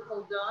tell you,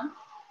 hold on.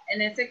 En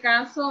ese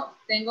caso,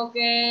 tengo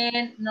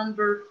que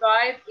number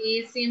 5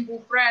 is simple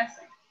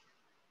present.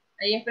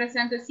 Ahí es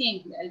presente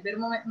simple. El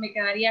verbo me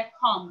quedaría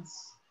comes.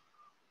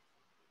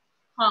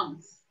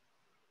 Comes.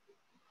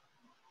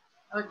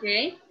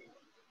 Okay.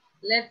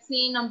 Let's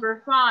see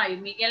number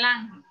 5, Miguel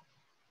Ángel.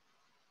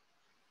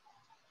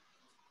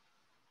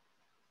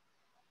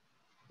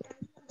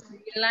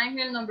 Miguel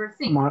Ángel, number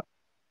 6.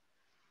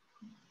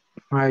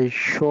 I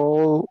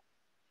shall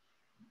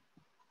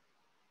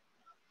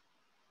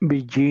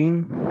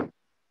begin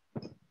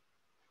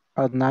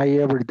at night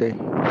every day.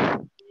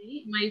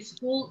 Okay. My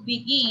school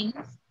begins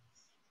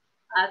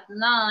At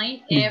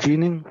 9.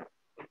 Beginning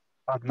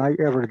at night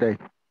every day.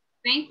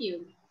 Thank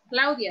you.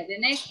 Claudia, the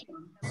next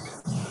one.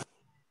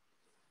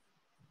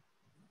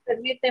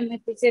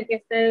 Permíteme decir que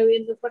está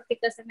lloviendo fuerte y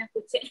casi me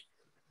escuché.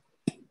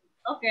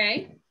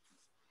 Okay.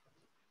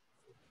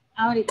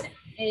 Ahorita.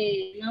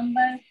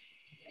 Number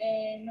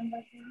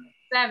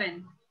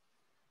 7.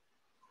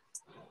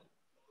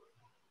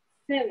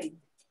 7.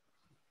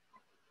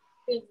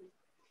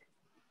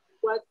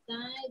 What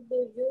time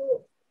do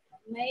you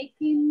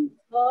making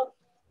up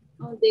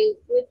on the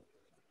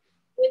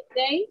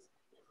weekdays?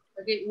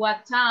 Okay,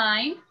 what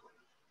time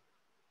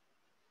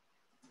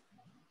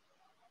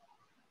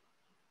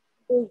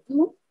do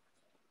you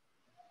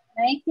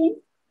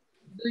making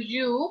do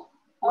you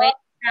wake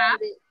up?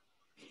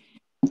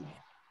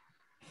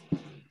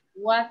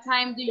 What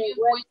time do you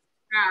wake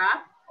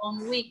up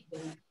on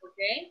weekdays?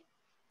 Okay.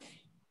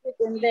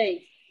 Weekend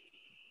day.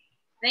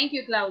 Thank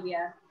you,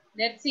 Claudia.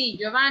 Let's see,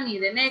 Giovanni,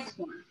 the next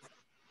one.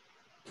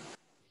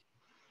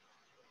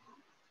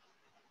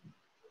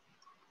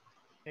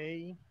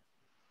 Okay.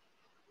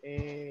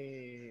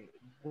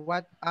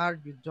 What are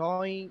you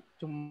doing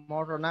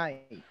tomorrow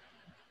night?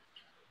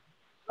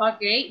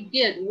 Okay,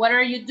 good. What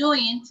are you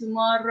doing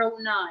tomorrow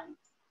night?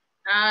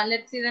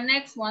 Let's see the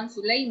next one,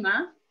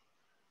 Suleima.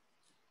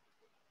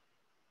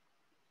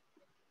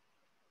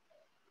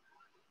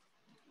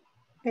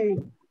 Okay.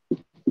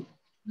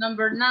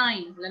 Number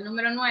 9, la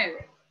número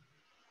 9.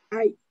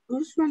 I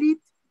usually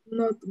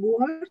not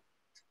work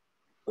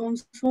on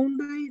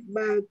Sunday,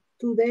 but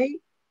today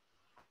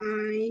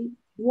I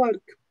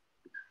work.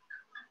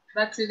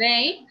 But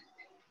today?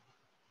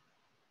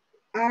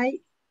 I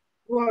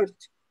work.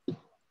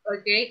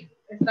 Okay,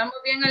 estamos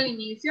bien al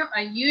inicio.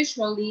 I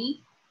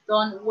usually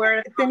don't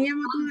work.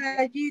 Teníamos duda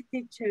allí,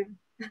 teacher.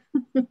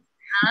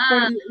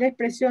 Por la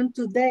expresión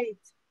today.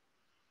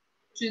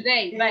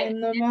 Today, right.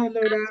 No hemos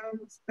logrado.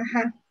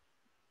 Ajá.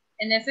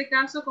 En ese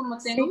caso, como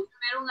tengo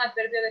primero un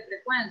adverbio de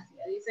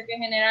frecuencia, dice que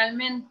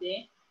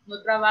generalmente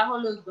no trabajo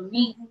los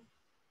domingos.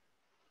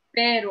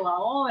 Pero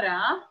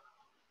ahora,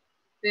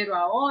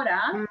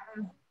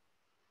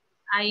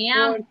 I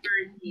am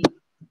working.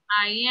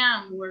 I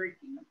am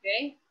working,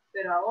 ¿ok?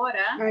 Pero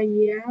ahora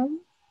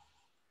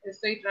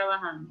estoy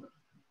trabajando.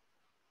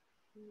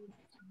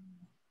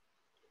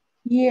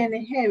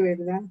 ING,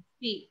 ¿verdad?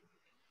 Sí.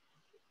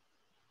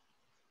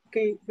 Ok,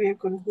 voy a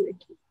corregir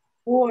aquí.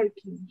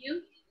 Working.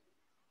 You.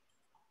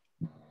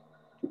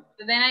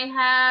 So then I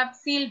have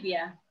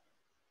Silvia.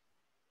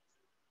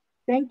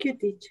 Thank you,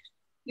 teacher.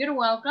 You're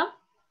welcome.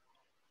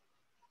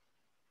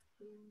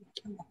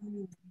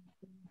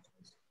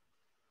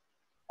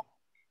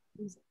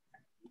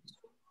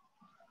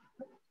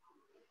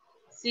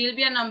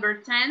 Silvia,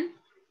 number 10.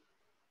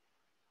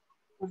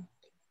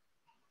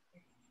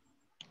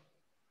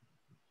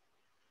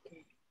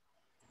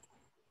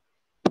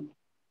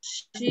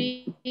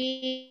 She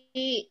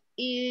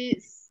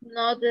is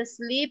not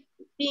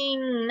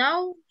sleeping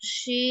now.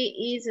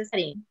 She is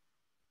studying.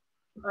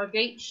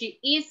 Okay, she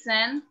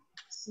isn't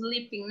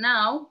sleeping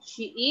now.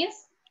 She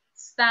is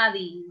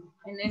studying.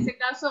 En ese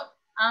caso,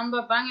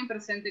 ambas van en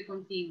presente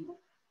continuo.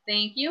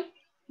 Thank you.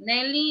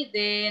 Nelly,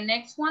 the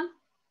next one.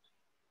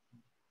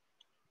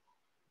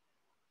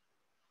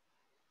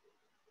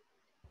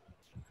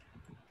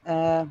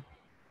 How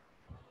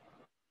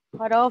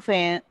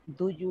often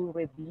do you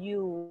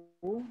review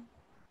your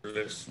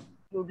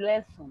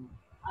lesson?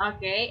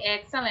 Okay,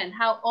 excellent.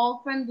 How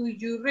often do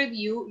you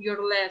review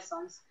your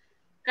lessons?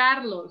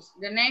 Carlos,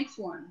 the next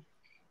one.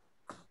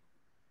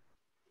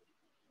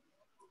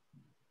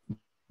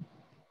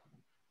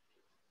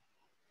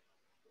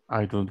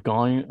 I don't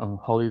going on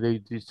holiday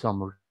this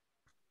summer.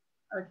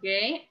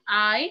 Okay,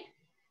 I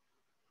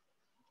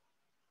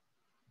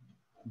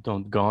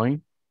Don't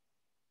going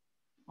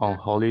on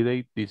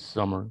holiday this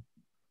summer.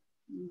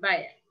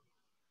 Vaya.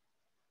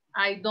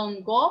 I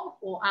don't go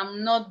or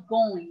I'm not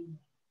going.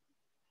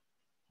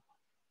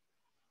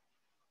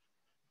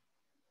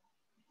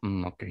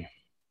 Okay.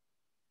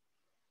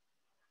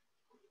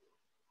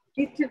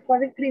 Teacher,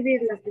 ¿puede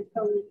escribirla, por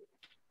favor?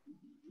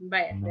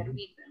 Vaya,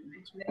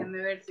 permítanme.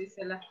 Déjenme ver si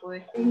se las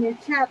puede. En el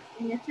chat,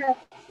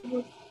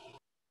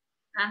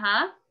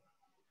 Ajá.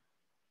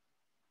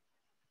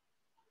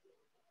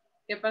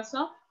 ¿Qué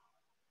pasó?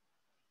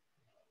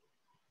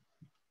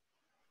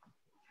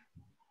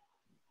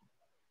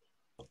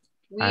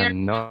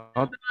 I'm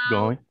not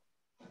going.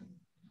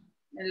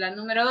 En la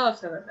número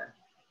 12, ¿verdad?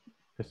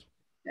 Yes.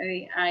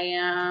 I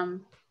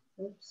am,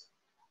 oops.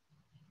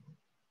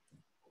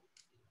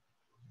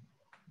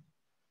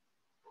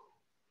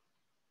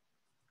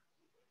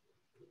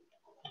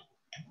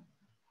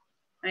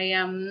 I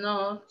am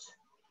not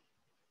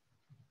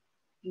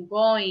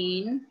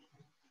going,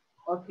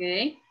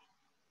 okay.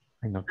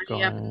 I'm not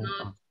I am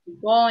not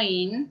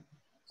going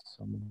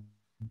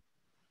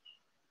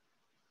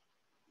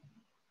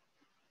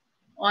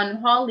on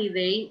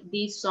holiday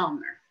this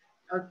summer,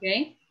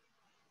 okay.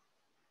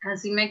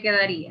 Así me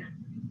quedaría.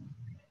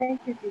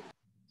 Thank you.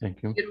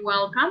 Thank you. You're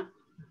welcome.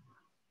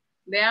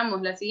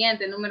 Veamos la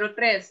siguiente, número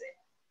 13.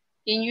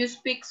 Can you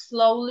speak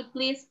slowly,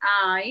 please?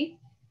 I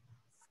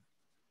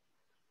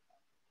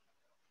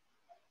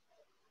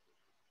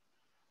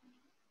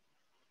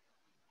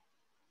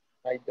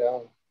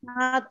don't.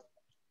 Not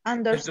I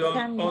don't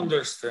understanding.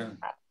 understand.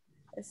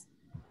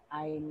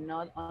 I'm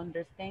not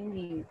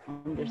understanding you.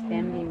 I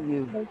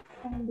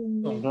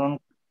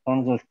don't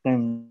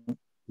understand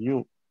you.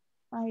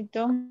 I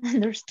don't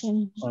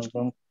understand. I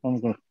don't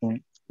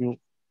understand you.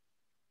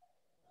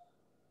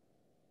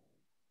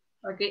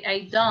 Okay,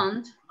 I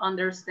don't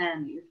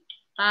understand you.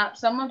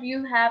 Some of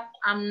you have,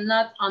 I'm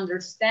not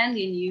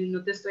understanding you,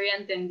 no te estoy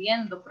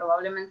entendiendo.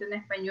 Probablemente en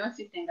español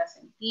sí tenga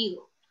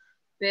sentido.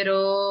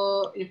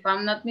 Pero, if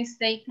I'm not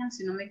mistaken,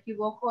 si no me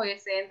equivoco,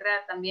 ese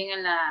entra también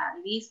en la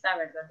lista,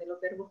 ¿verdad? De los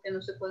verbos que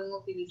no se pueden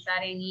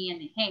utilizar en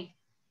ING.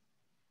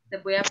 Te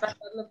voy a pasar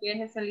lo que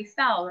es ese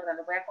listado, ¿verdad?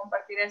 Les voy a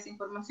compartir esa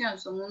información.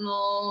 Son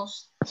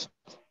unos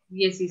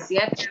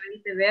 17,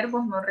 20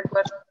 verbos, no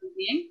recuerdo muy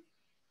bien.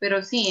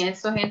 Pero sí,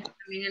 eso entra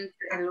también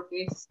en lo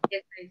que es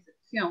esta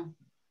instrucción.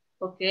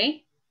 ¿Ok?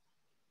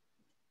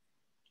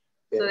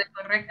 So the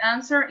correct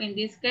answer in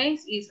this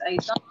case is I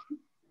don't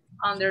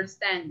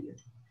understand you.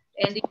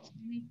 And did you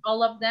finish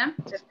all of them?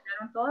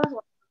 ¿Terminaron todas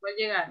o cuál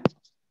llegaron?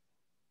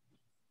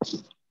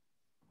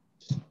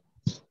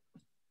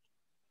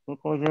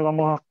 Nosotros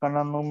llegamos hasta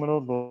la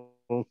número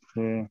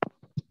 12.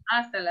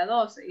 Hasta la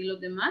 12. ¿Y los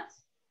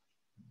demás?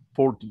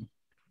 40.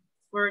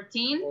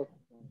 14.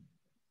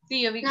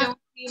 Sí, yo vi que... No,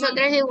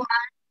 nosotros igual.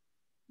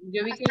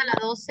 Yo vi que... Hasta la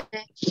 12.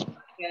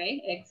 Ok,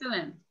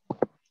 excelente.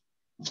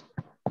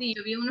 Sí,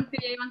 yo vi unos que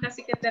ya iban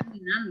casi que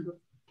terminando.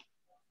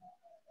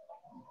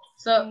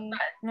 So,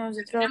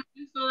 Nosotros...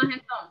 todas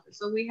entonces.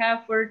 So we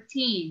have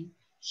 14.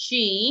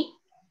 She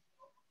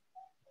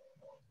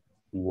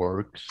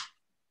Works.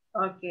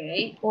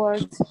 Okay.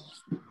 Works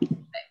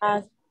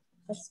as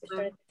a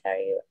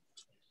secretary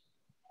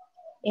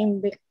in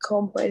big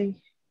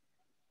company.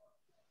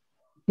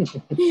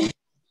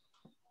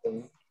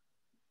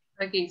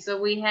 Okay, so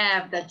we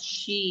have that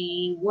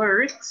she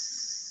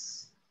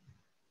works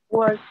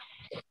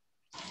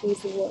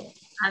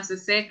as a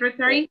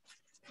secretary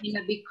in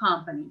a big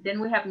company.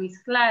 Then we have Miss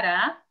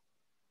Clara,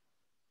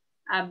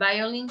 a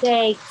violin.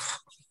 Okay,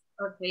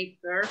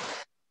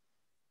 perfect.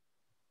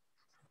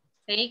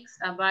 Takes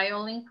a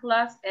violin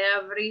class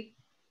every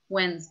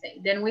Wednesday.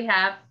 Then we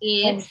have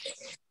is.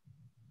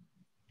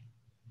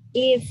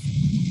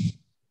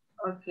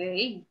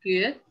 Okay,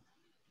 good.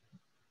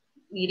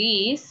 It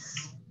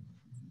is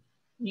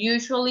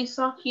usually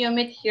so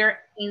humid here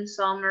in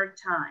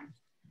summertime.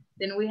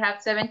 Then we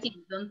have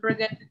 17. Don't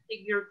forget to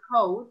take your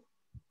coat.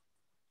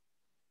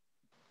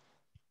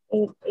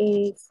 It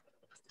is.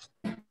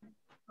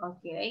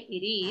 Okay,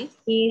 it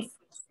is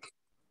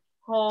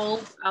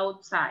cold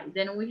outside.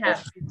 Then we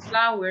have the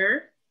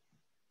flower.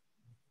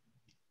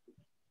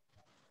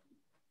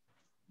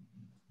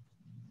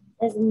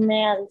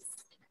 Smells.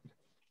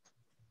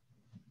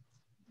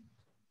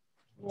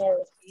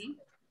 Okay.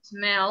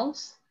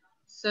 Smells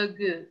so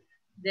good.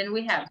 Then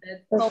we have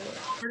that cold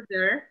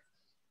order.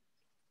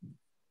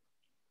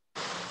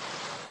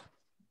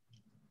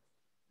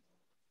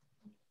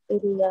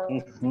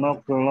 It's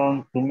not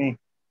belong to me.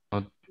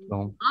 Not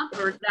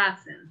or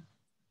doesn't?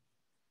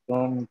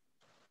 Doesn't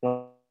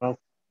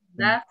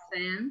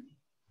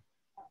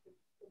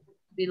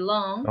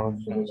belong. No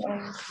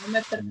me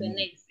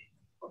pertenece.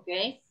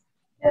 Okay.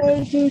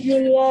 Where do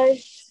you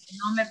like?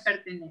 No me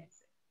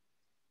pertenece.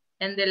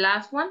 And the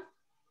last one?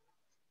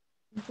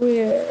 Where do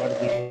you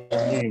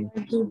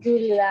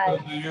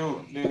like?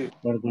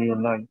 Where do you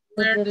like?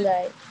 Where do you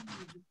like?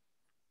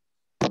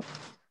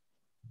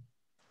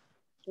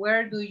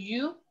 Where do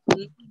you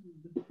live?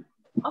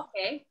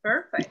 Okay,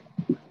 perfect.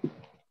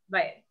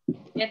 Vaya,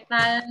 ¿qué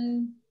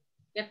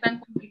tan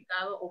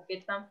complicado o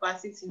qué tan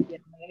fácil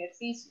sintieron el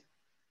ejercicio?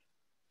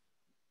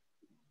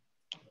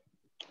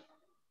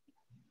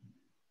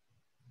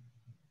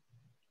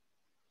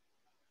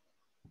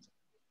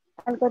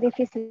 Algo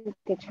difícil,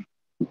 teacher.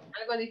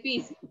 Algo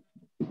difícil.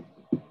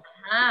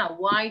 Ajá,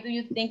 why do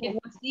you think it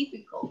was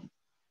difficult?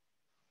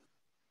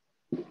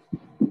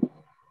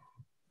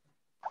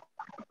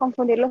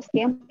 Confundir los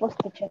tiempos,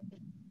 teacher.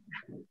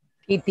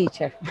 Y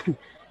teacher,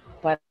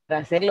 para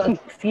hacerlo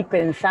sí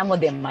pensamos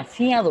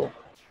demasiado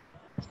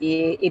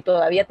y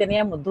todavía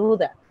teníamos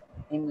dudas.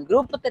 En el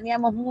grupo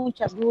teníamos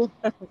muchas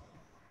dudas.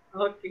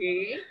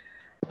 Okay.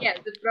 Yeah,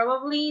 so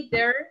probably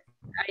there,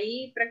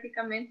 ahí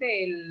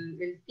prácticamente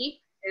el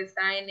tip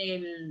está en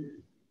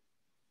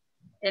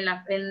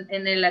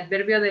el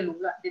adverbio de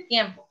lugar, de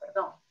tiempo,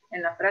 perdón,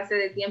 en la frase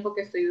de tiempo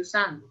que estoy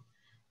usando.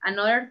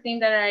 Another thing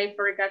that I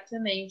forgot to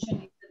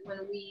mention is that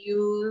when we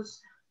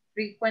use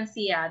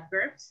frequency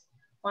adverbs,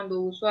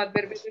 cuando uso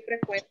adverbios de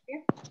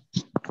frecuencia,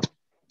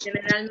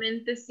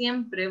 generalmente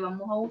siempre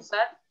vamos a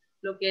usar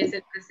lo que es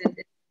el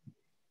presente simple,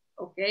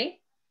 ¿ok?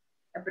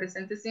 El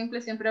presente simple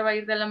siempre va a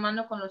ir de la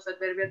mano con los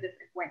adverbios de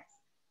frecuencia.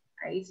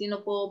 Ahí sí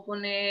no puedo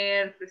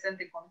poner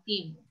presente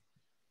continuo.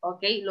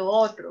 Ok, lo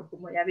otro,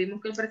 como ya vimos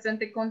que el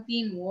presente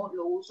continuo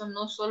lo uso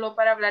no solo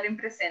para hablar en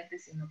presente,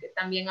 sino que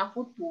también a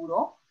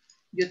futuro.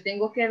 yo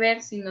tengo que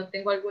ver si no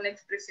tengo alguna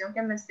expresión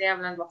que me esté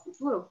hablando a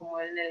futuro, como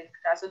en el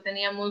caso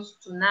teníamos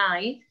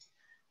tonight,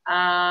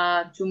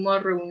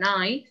 tomorrow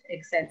night,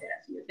 etc.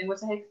 Si yo tengo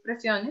esas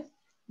expresiones,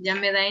 ya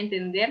me da a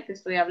entender que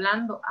estoy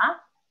hablando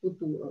a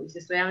futuro. Y si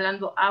estoy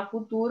hablando a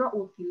futuro,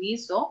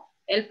 utilizo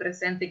el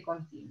presente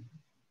continuo.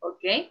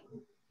 ¿Ok?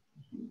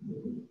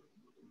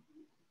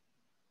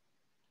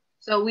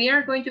 So we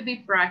are going to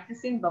be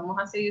practicing. Vamos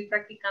a seguir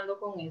practicando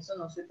con eso.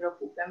 No se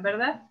preocupen,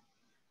 ¿verdad?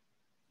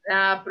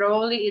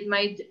 Probably it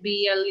might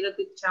be a little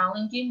bit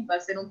challenging. Va a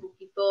ser un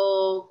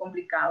poquito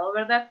complicado,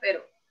 ¿verdad?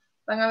 Pero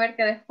van a ver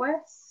que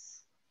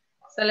después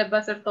se les va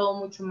a hacer todo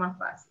mucho más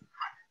fácil.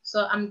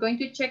 So I'm going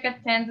to check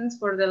attendance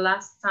for the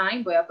last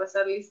time. Voy a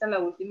pasar lista la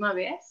última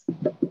vez.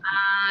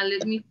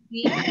 Let me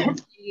see.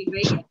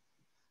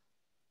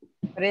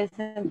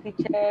 Present,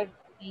 teacher.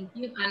 Thank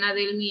you. Ana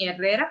Delmi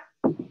Herrera.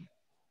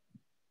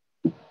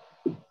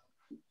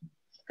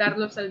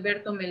 Carlos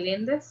Alberto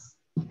Meléndez.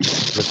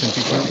 Present,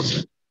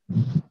 teacher.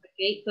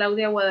 Okay.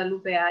 Claudia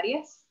Guadalupe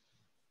Arias.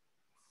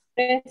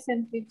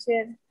 Present,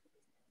 teacher.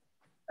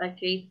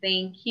 Okay,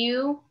 thank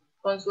you.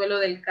 Consuelo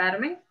del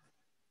Carmen.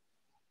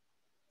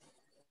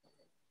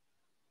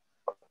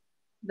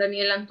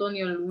 Daniel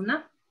Antonio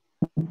Luna.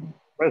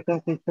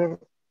 Present, teacher.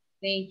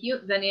 Thank you.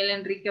 Daniel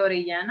Enrique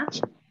Orellana.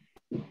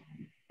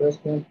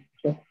 Present,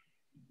 teacher.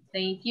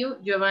 Thank you.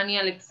 Giovanni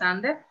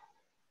Alexander.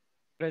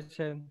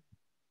 Present.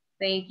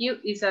 Thank you.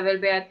 Isabel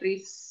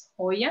Beatriz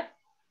Joya.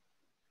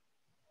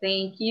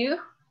 Thank you.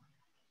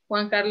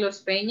 Juan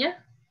Carlos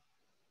Peña.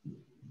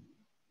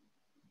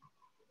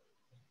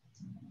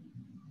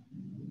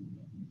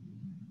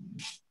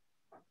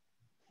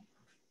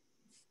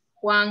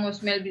 Juan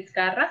Osmel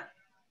Vizcarra.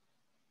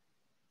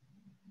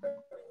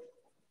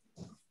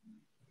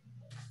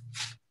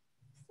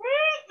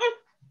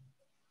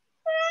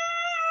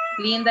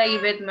 Linda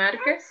Ivette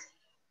Márquez.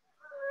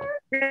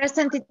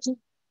 Present, teacher.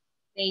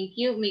 Thank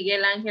you.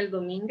 Miguel Ángel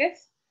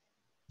Domínguez.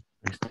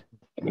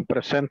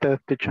 Presente,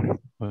 teacher.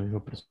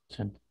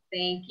 Presente.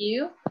 Thank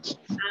you.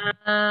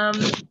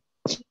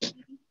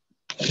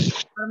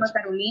 Norma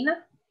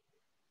Carolina.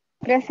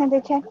 Present,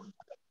 teacher.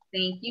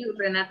 Thank you.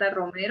 Renata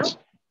Romero.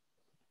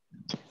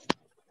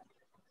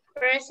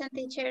 Present,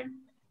 teacher.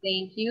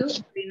 Thank you.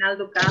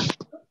 Rinaldo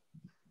Castro.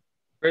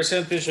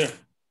 Present, teacher.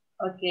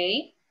 Ok.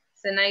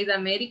 Zenaida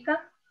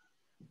América.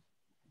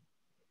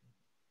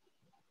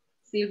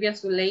 Silvia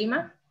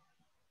Zuleima.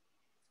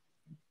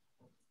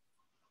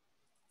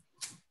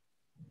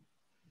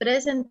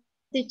 Present,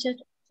 teacher.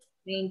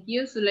 Thank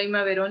you.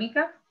 Zuleima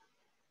Verónica.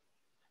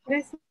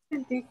 Present,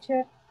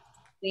 teacher.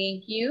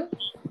 Thank you.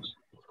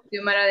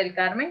 Xiomara del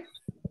Carmen.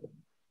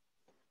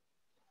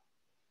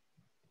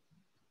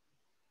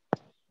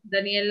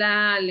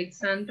 Daniela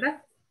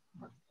Alexandra.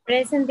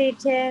 Present,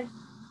 teacher.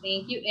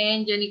 Thank you.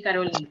 And Jenny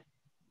Carolina.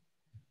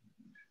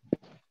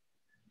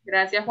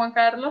 Gracias, Juan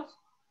Carlos.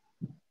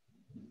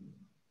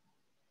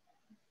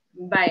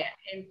 Vaya,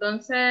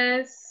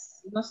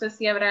 entonces, no sé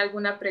si habrá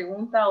alguna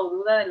pregunta o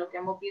duda de lo que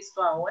hemos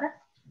visto ahora.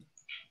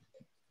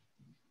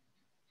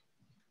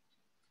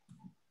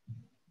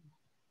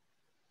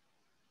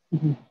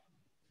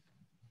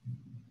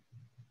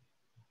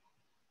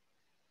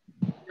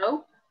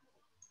 No?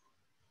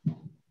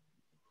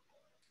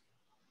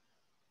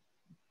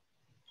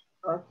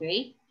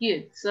 Okay,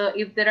 good. So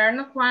if there are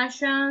no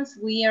questions,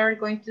 we are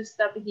going to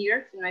stop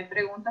here. Si no hay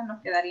preguntas,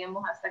 nos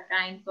quedaríamos hasta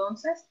acá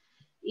entonces.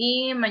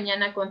 Y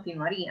mañana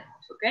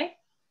continuaríamos, ¿ok?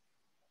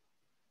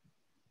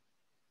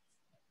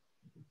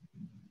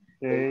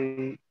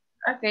 Okay.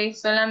 Ok,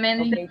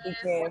 solamente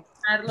teacher.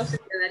 Carlos se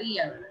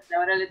quedaría, ¿verdad?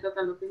 Ahora le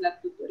toca lo que es la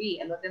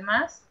tutoría. Los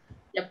demás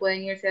ya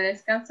pueden irse a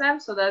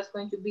descansar. So that's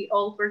going to be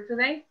all for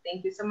today.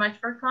 Thank you so much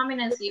for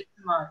coming and see you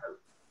tomorrow.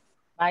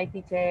 Bye,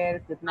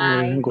 teacher. Good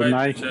night. Good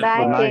night. teacher.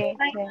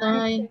 Good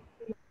night.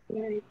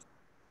 Bye.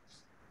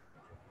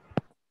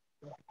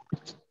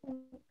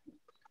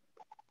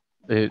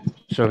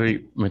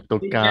 Sorry, ¿me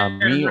toca a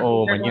mí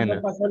o mañana?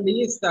 ¿Cuándo pasó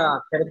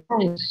lista?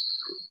 Perdón.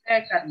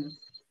 Carlos.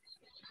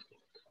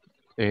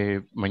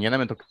 Mañana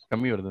me toca a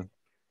mí, ¿verdad?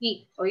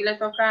 Sí, hoy le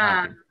toca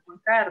Ah, a Juan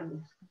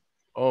Carlos.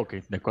 ok,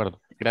 de acuerdo.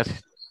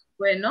 Gracias.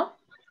 Bueno,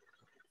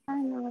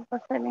 Ay, no me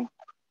pasaré.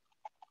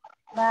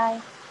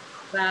 Bye.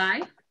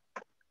 bye.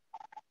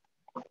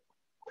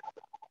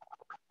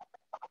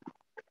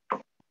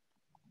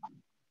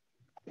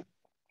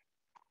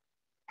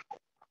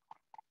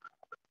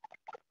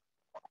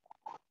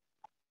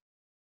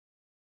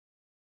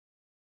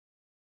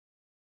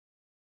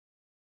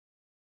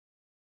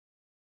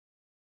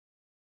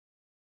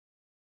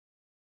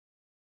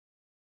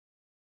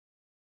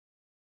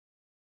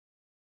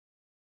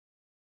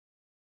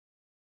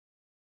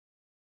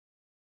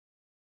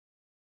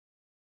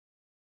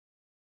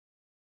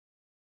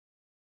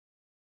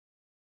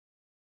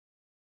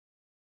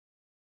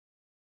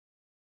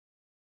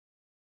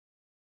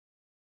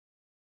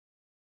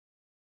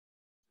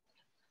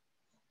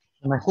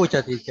 ¿Me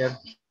escucha, teacher?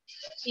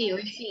 Sí,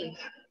 hoy sí.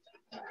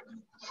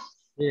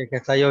 Sí, es que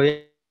está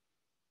lloviendo.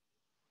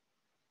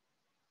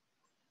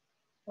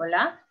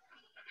 Hola.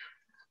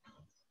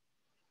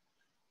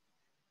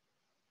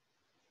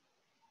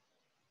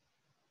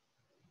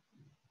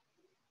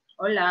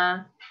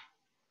 Hola.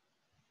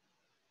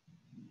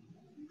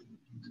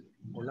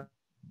 Hola.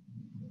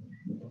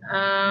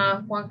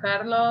 Juan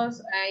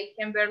Carlos, I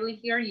can barely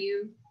hear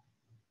you.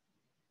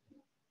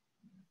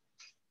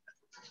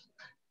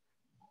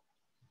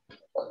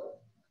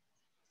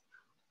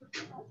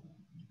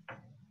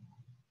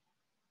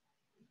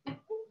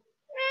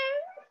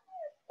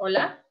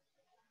 Hola.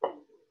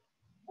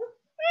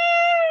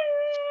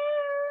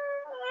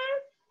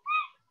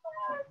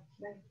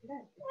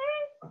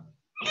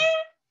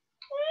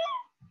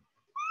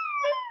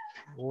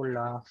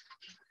 Hola.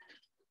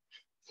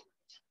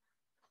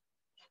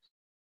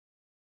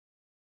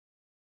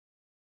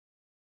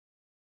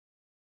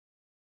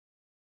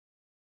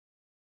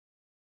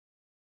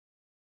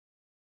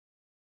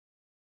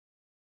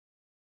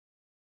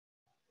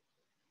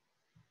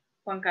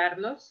 Juan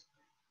Carlos.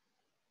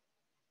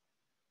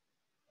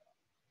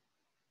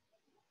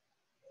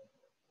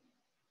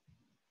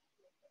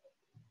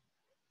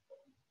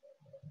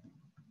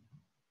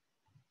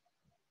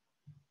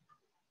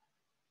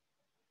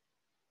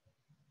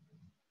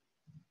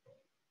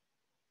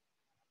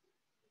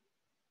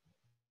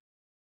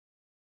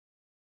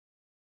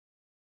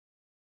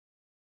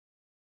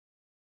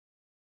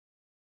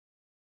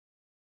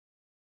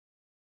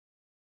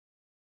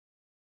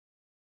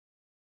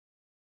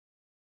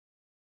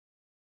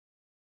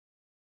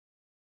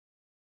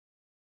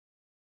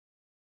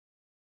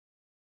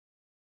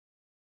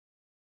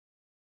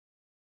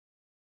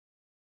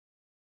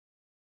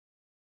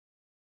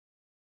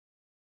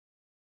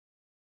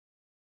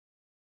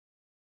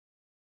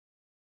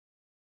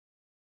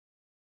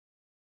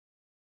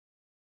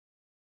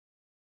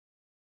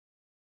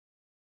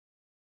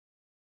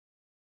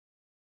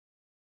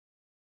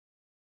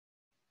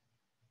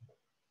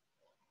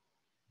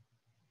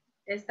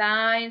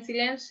 Está en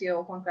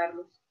silencio, Juan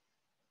Carlos.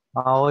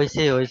 Hoy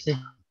sí, hoy sí.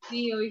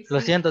 Sí, hoy Lo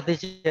sí. siento,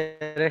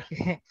 teacher, es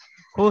que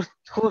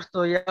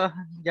justo ya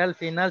al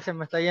final se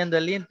me está yendo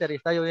el Inter y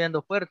está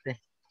lloviendo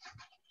fuerte.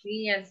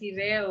 Sí, así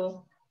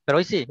veo. Pero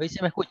hoy sí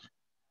me escucha.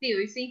 Sí,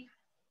 hoy sí.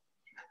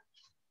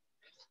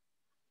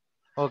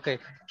 Ok,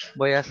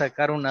 voy a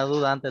sacar una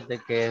duda antes de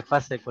que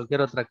pase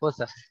cualquier otra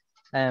cosa.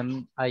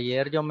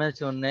 Ayer yo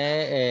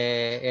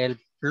mencioné el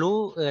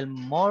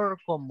more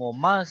como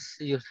más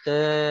y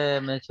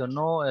usted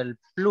mencionó el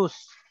plus.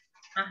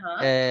 Ajá.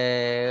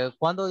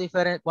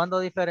 ¿Cuándo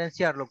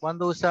diferenciarlo?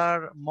 ¿Cuándo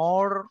usar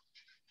more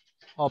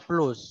o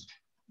plus?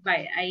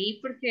 Vaya, ahí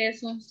porque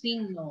es un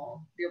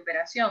signo de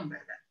operación,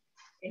 ¿verdad?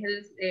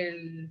 Es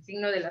el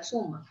signo de la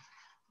suma.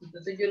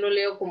 Entonces yo lo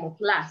leo como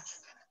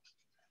plus.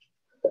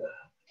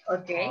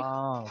 Ok.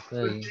 Ah, ok.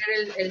 Porque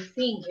era el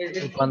sin, el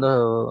Y signo.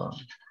 cuando,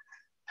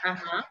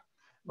 Ajá.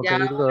 ok, Ya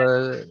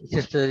ahora,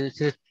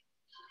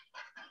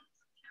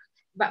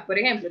 va, por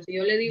ejemplo, si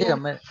yo le digo,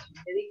 dígame.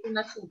 le digo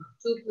una suma,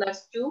 2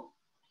 plus 2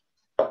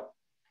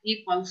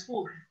 equals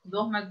 4.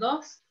 2 más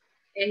 2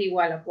 es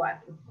igual a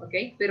 4, ¿ok?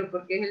 Pero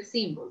porque es el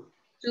símbolo.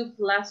 2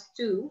 plus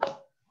 2,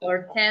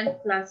 or 10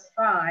 plus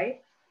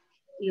 5,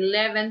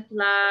 11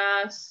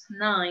 plus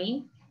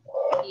 9,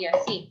 y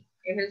así.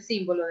 Es el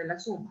símbolo de la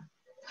suma.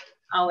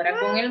 Ahora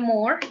con el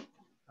more,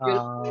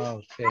 yo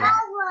Ok.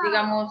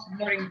 digamos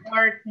more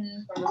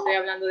important, cuando estoy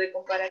hablando de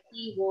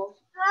comparativos,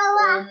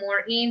 o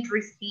more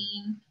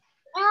interesting,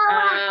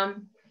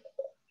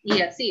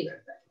 y así,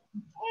 ¿verdad?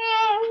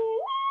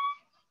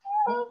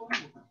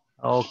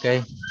 Ok,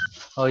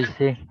 hoy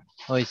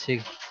sí.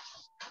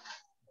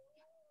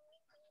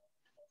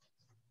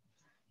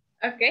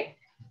 Ok.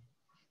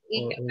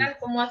 ¿Y qué tal?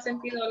 ¿Cómo has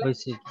sentido la... Hoy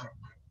sí.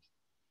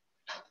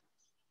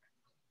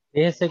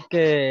 Fíjese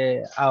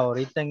que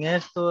ahorita en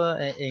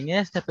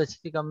este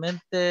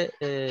específicamente,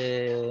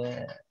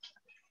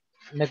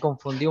 me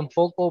confundí un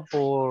poco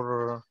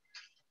por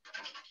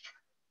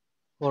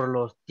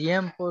los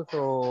tiempos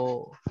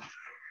o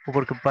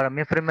porque para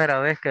mí es primera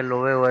vez que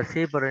lo veo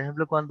así. Por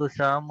ejemplo, cuando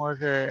usábamos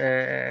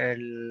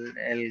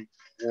el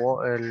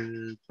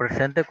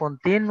presente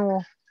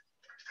continuo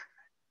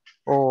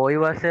o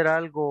iba a ser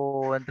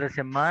algo entre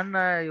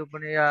semana, yo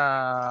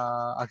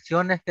ponía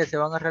acciones que se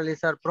van a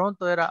realizar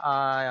pronto, era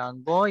I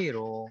am going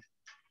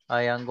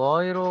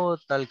to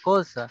tal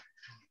cosa.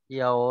 Y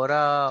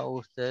ahora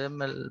usted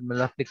me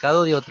lo ha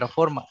explicado de otra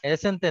forma.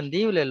 Es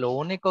entendible, lo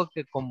único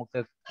que como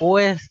que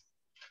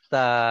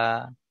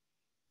cuesta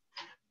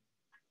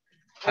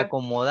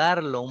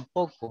acomodarlo un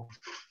poco.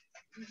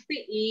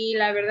 Sí, y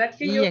la verdad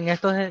que yo... Y en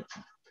estos,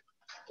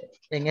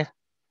 en es-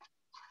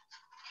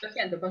 Lo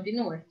siento,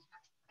 continúe.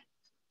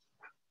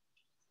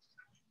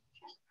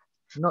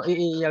 no,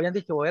 y habían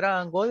dicho, o era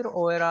Angoir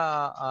o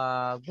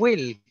era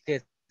Will,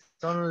 que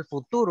son el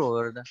futuro,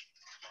 ¿verdad?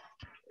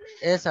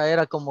 Esa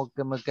era como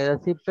que me quedé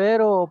así,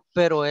 pero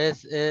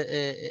es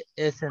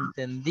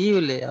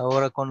entendible.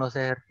 Ahora con los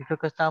ejercicios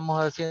que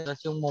estábamos haciendo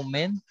hace un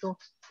momento,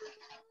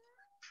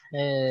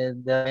 de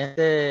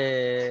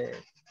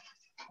repente,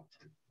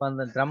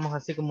 cuando entramos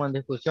así como en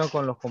discusión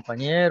con los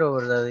compañeros,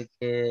 ¿verdad? De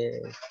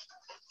que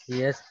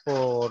si es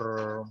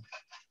por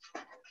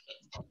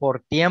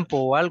tiempo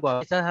o algo, a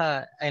veces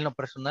en lo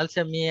personal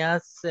se me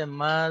hace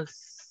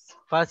más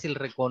fácil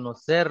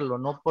reconocerlo,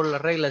 no por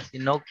las reglas,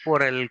 sino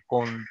por el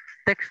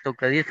contexto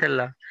que dice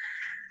la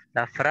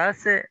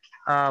frase,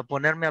 a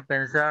ponerme a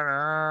pensar,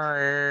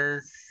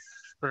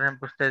 por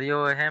ejemplo, usted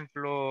dio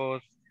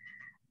ejemplos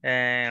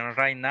en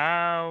right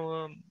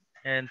now,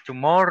 en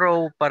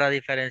tomorrow, para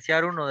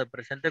diferenciar uno de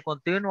presente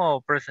continuo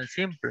o present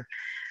simple.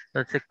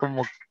 Entonces,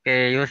 como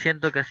que yo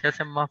siento que se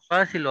hace más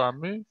fácil, o a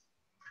mí,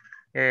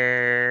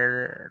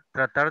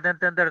 tratar de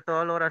entender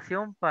toda la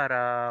oración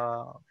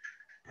para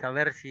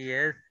saber si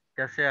es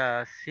ya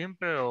sea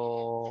simple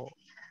o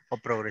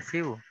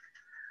progresivo.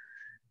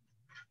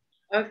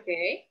 Ok.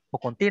 O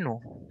continuo.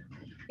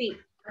 Sí,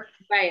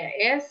 vaya,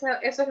 eso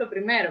es lo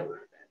primero,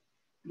 ¿verdad?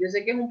 Yo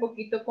sé que es un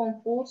poquito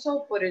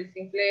confuso por el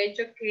simple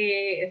hecho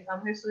que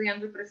estamos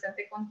estudiando el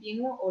presente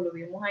continuo, o lo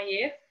vimos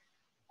ayer,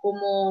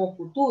 como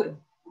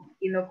futuro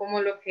y no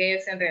como lo que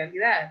es en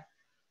realidad.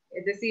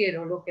 Es decir,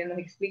 o lo que nos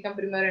explican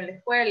primero en la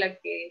escuela,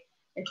 que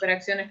es para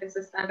acciones que se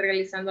están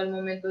realizando al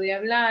momento de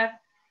hablar,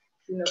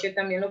 sino que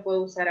también lo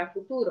puedo usar a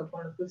futuro.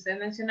 Con lo que usted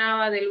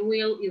mencionaba del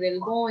will y del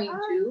going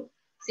to,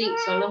 sí,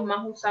 son los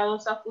más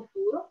usados a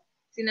futuro.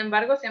 Sin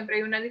embargo, siempre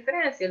hay una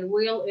diferencia. El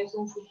will es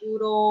un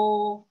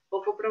futuro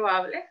poco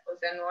probable, o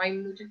sea, no hay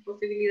muchas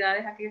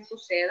posibilidades a que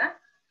suceda,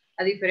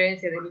 a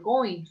diferencia del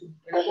going to.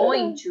 El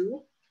going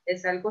to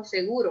es algo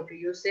seguro,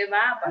 que yo sé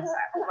va a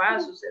pasar, va a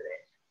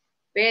suceder.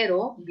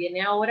 Pero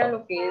viene ahora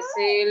lo que es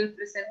el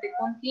presente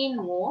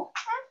continuo,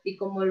 y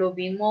como lo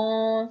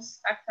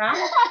vimos acá,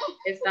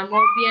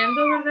 estamos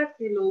viendo, ¿verdad?,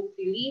 que lo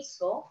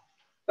utilizo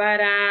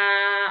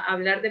para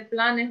hablar de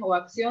planes o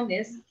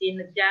acciones que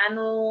ya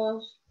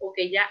o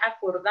que ya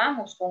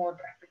acordamos con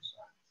otras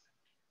personas.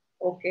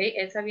 Ok,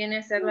 esa viene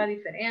a ser la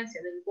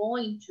diferencia del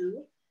going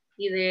to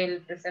y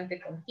del presente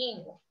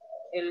continuo.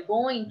 El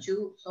going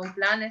to son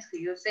planes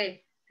que yo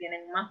sé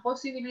tienen más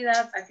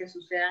posibilidad a que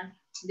sucedan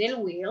del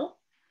will,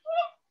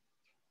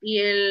 y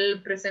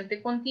el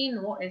presente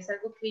continuo es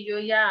algo que yo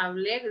ya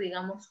hablé,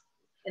 digamos,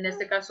 en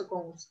este caso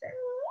con usted.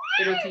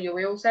 Pero si yo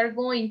voy a usar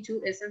going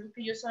to, es algo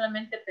que yo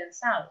solamente he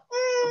pensado.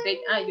 Ok,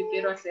 yo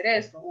quiero hacer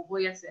esto, o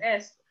voy a hacer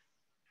esto.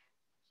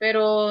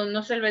 Pero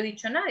no se lo he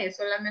dicho a nadie,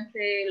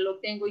 solamente lo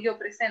tengo yo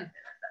presente,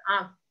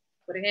 ¿verdad?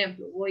 Por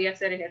ejemplo, voy a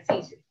hacer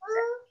ejercicio. O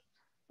sea,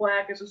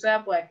 pueda que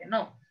suceda, pueda que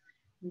no.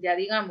 Ya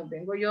digamos,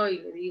 vengo yo y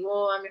le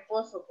digo a mi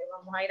esposo que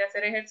vamos a ir a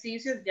hacer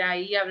ejercicios, ya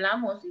ahí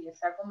hablamos y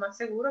es algo más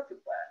seguro que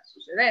pueda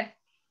suceder.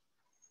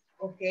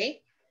 Ok,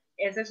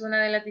 esa es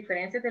una de las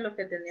diferencias de lo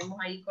que tenemos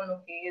ahí con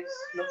lo que es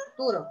lo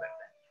futuro,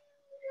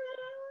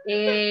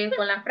 ¿verdad?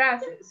 Con la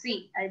frase,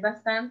 sí, hay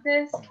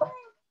bastantes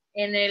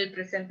en el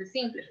presente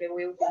simple que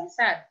voy a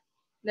utilizar.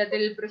 Las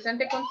del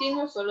presente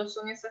continuo solo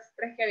son esas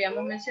tres que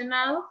habíamos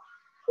mencionado,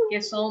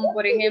 que son,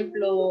 por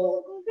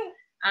ejemplo,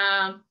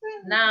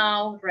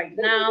 now, right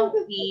now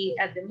y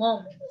at the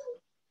moment.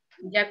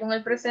 Ya con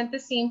el presente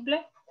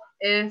simple,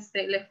 les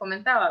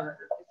comentaba,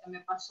 ¿verdad?, que se me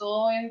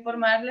pasó a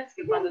informarles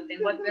que cuando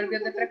tengo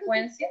adverbios de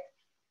frecuencia,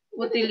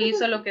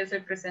 utilizo lo que es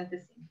el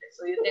presente simple.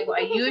 So yo tengo,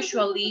 I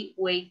usually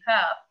wake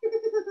up.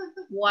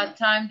 What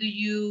time do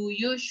you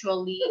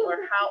usually,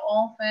 or how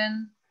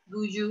often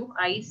do you?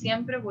 Ahí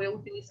siempre voy a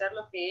utilizar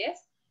lo que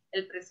es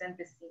el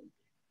presente simple.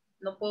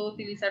 No puedo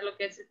utilizar lo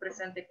que es el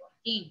presente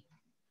continuo.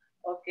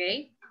 ¿Ok?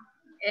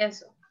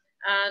 Eso.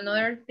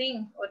 Another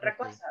thing, otra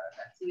cosa,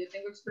 ¿verdad? Si yo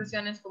tengo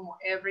expresiones como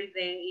every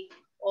day,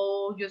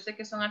 o yo sé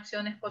que son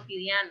acciones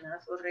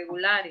cotidianas o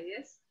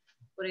regulares,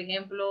 por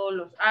ejemplo,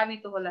 los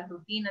hábitos o las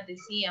rutinas,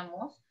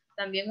 decíamos,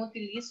 también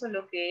utilizo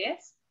lo que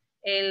es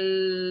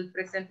el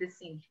presente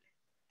simple.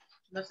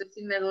 No sé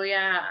si me doy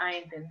a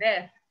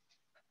entender.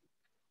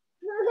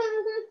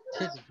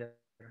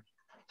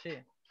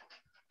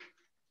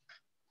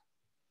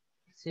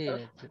 Sí,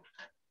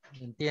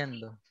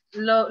 entiendo.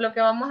 Lo que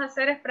vamos a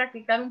hacer es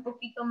practicar un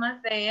poquito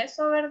más de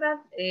eso, ¿verdad?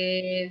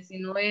 Si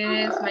no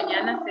es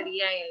mañana,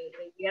 sería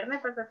el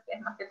viernes, pues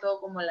es más que todo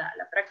como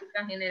la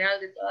práctica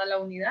general de toda la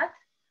unidad,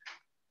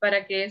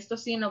 para que esto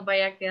sí nos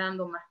vaya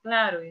quedando más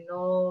claro y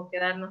no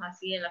quedarnos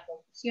así en la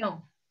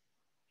confusión.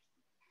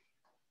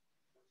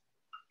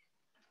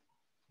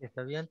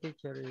 Está bien,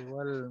 teacher,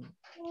 igual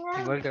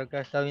que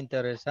acá estaba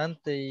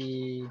interesante,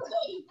 y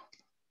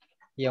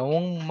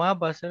aún más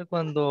va a ser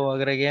cuando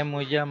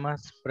agreguemos ya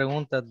más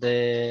preguntas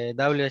de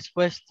WH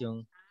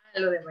question.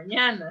 Lo de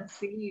mañana,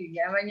 sí,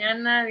 ya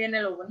mañana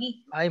viene lo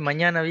bonito. Ay,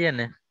 mañana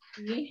viene.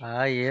 Sí.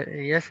 Ay,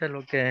 y eso es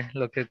lo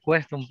que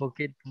cuesta un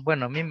poquito.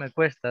 Bueno, a mí me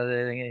cuesta,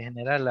 en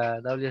general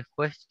la WH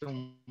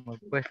question me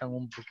cuestan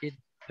un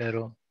poquito,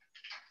 pero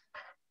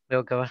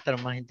creo que va a estar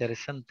más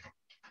interesante.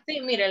 Sí,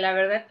 mire, la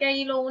verdad que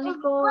ahí lo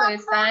único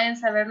está en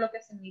saber lo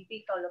que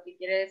significa o lo que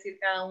quiere decir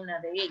cada una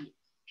de ellas.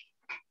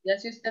 Ya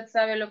si usted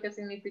sabe lo que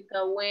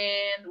significa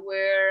when,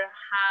 where,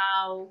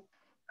 how,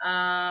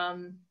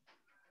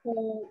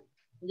 who,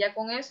 ya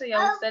con eso,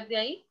 ya usted de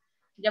ahí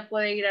ya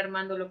puede ir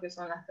armando lo que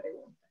son las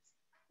preguntas.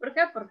 ¿Por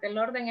qué? Porque el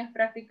orden es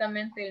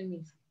prácticamente el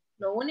mismo.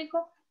 Lo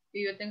único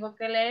que yo tengo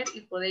que leer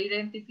y poder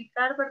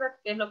identificar, ¿verdad?,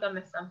 qué es lo que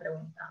me están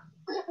preguntando.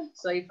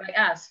 So if I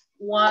ask,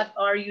 what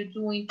are you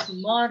doing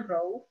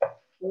tomorrow?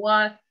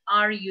 What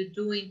are you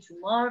doing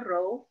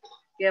tomorrow?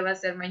 ¿Qué va a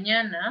hacer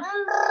mañana?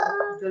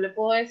 Yo le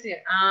puedo decir,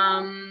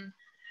 I'm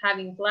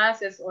having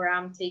classes or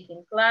I'm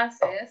taking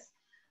classes.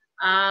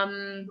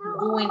 I'm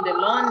doing the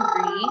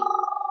laundry.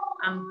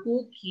 I'm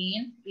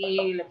cooking.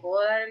 Y le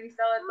puedo dar el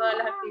listado de todas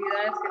las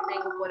actividades que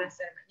tengo por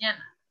hacer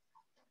mañana.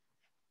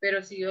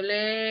 Pero si si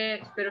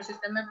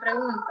usted me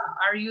pregunta,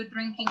 are you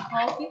drinking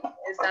coffee?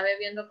 ¿Está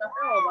bebiendo café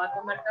o va a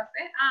tomar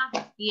café? Ah,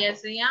 y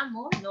ese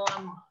llamo, no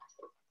amo.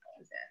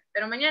 O sea,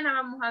 pero mañana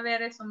vamos a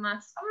ver eso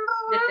más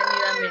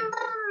detenidamente.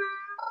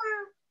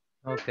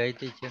 Ok,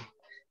 teacher.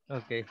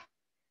 Ok.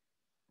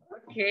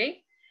 Ok.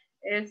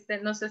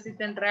 No sé si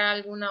tendrá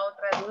alguna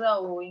otra duda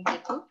o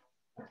inquietud.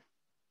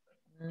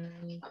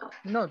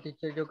 No,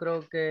 teacher, yo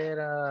creo que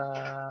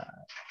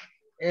era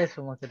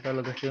eso más que todo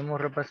lo que estuvimos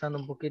repasando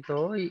un poquito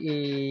hoy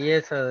y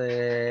esa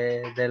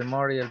del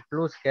more y el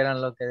plus que eran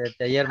lo que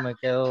desde ayer me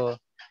quedó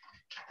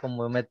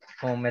como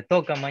me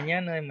toca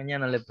mañana y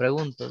mañana le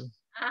pregunto.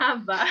 Ah,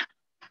 va.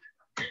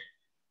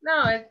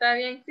 No, está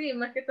bien, sí,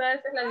 más que todo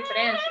esa es la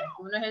diferencia.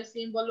 Uno es el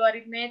símbolo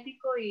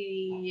aritmético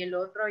y el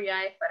otro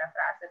ya es para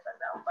frases,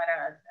 ¿verdad? O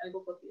para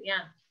algo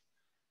cotidiano.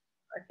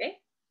 ¿Ok?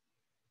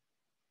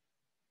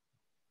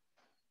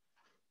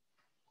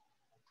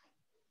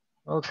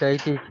 Ok,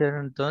 teacher,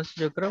 entonces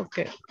yo creo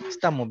que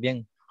estamos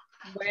bien.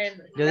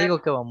 Bueno. Yo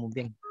digo que vamos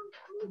bien.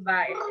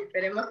 Vale,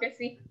 esperemos que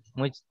sí.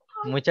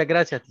 Muchas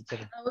gracias,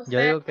 teacher. Yo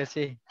digo que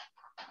sí.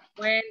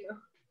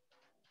 Bueno.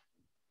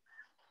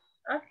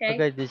 Ok.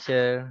 Ok,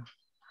 teacher.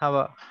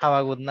 Have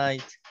a good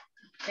night.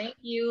 Thank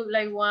you,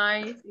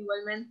 likewise.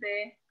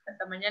 Igualmente,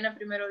 hasta mañana,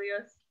 primero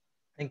Dios.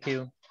 Thank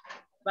you.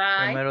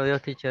 Bye. Primero Dios,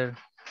 teacher.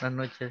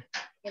 Buenas noches.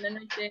 Buenas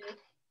noches.